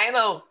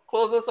 Lionel,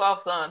 close us off,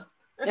 son.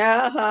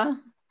 Uh-huh.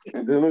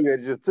 Look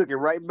at you, just took it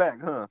right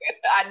back, huh?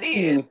 I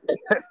did.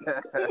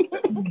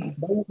 That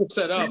was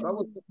set up. That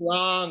was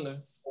wrong.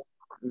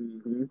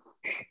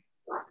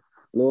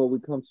 Lord, we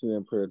come to you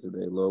in prayer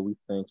today. Lord, we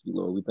thank you,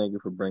 Lord. We thank you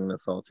for bringing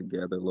us all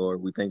together,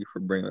 Lord. We thank you for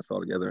bringing us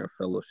all together in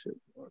fellowship,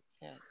 Lord.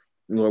 Yes.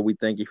 Lord, we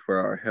thank you for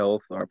our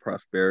health, our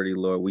prosperity,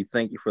 Lord. We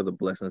thank you for the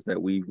blessings that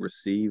we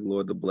receive,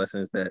 Lord, the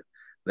blessings that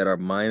are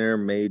minor,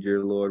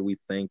 major, Lord. We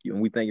thank you.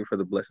 And we thank you for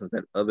the blessings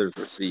that others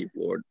receive,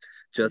 Lord.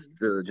 Just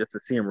to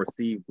see them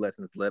receive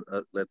blessings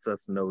lets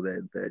us know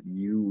that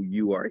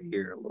you are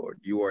here,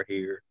 Lord. You are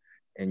here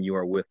and you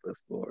are with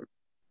us, Lord.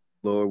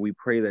 Lord, we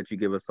pray that you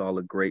give us all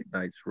a great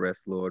night's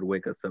rest, Lord.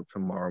 Wake us up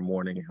tomorrow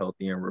morning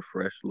healthy and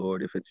refreshed,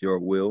 Lord, if it's your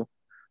will.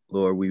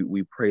 Lord,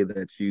 we pray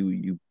that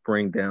you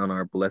bring down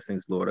our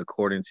blessings, Lord,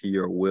 according to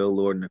your will,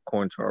 Lord, and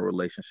according to our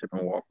relationship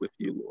and walk with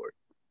you, Lord.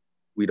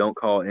 We don't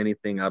call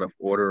anything out of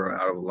order or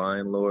out of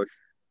line, Lord.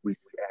 We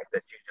ask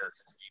that you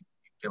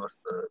give us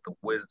the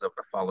wisdom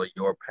to follow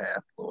your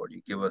path, Lord. You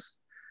give us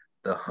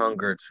the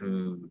hunger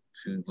to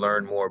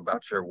learn more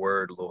about your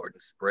word, Lord,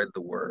 and spread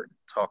the word,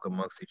 talk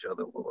amongst each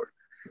other, Lord.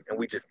 And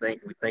we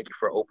thank you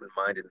for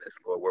open-mindedness,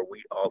 Lord, where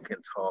we all can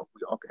talk,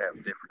 we all can have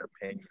different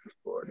opinions,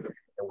 Lord,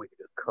 and we can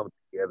just come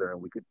together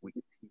and we could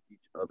teach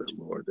each other,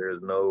 Lord. There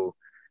is no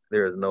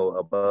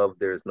above,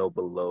 there is no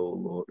below,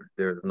 Lord.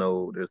 There's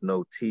no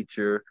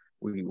teacher,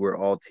 we're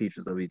all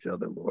teachers of each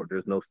other, Lord.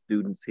 There's no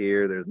students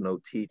here. There's no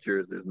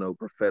teachers. There's no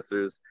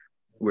professors.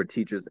 We're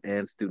teachers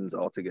and students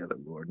all together,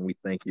 Lord. And we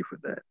thank you for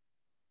that.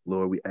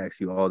 Lord, we ask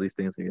you all these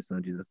things in your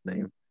son, Jesus'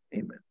 name.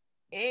 Amen.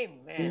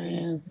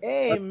 Amen.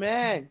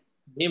 Amen.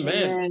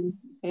 Amen.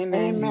 Amen.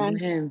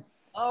 Amen.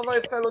 All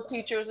right, fellow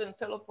teachers and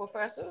fellow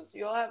professors,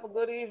 you all have a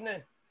good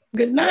evening.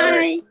 Good All right.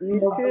 night.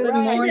 You All too. right.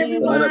 Night, Sign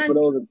up for everyone.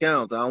 those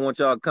accounts. I don't want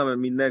y'all coming to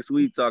me next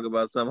week talk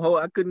about something. Oh,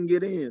 I couldn't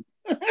get in.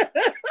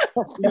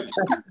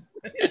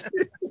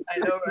 I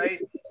know, right?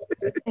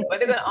 But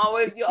they're gonna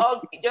always, you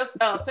all just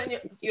send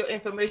your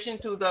information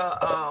to the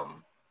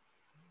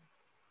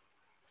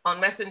on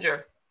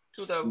Messenger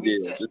to the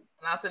reset, Yeah,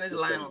 and I'll send it to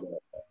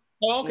Lionel.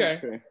 Oh, okay.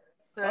 Okay.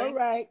 All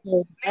right.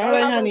 All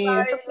right, honey.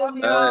 Love all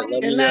y'all. right.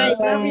 Love Good you night. guys.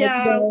 Love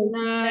y'all. Good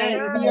night.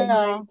 Love Good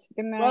y'all.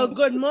 Good Well, night.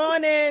 good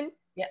morning.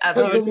 Yeah, as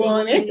Oh, good usual.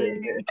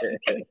 morning.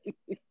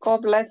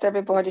 God bless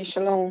everybody.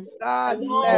 Shalom. God Shalom. bless.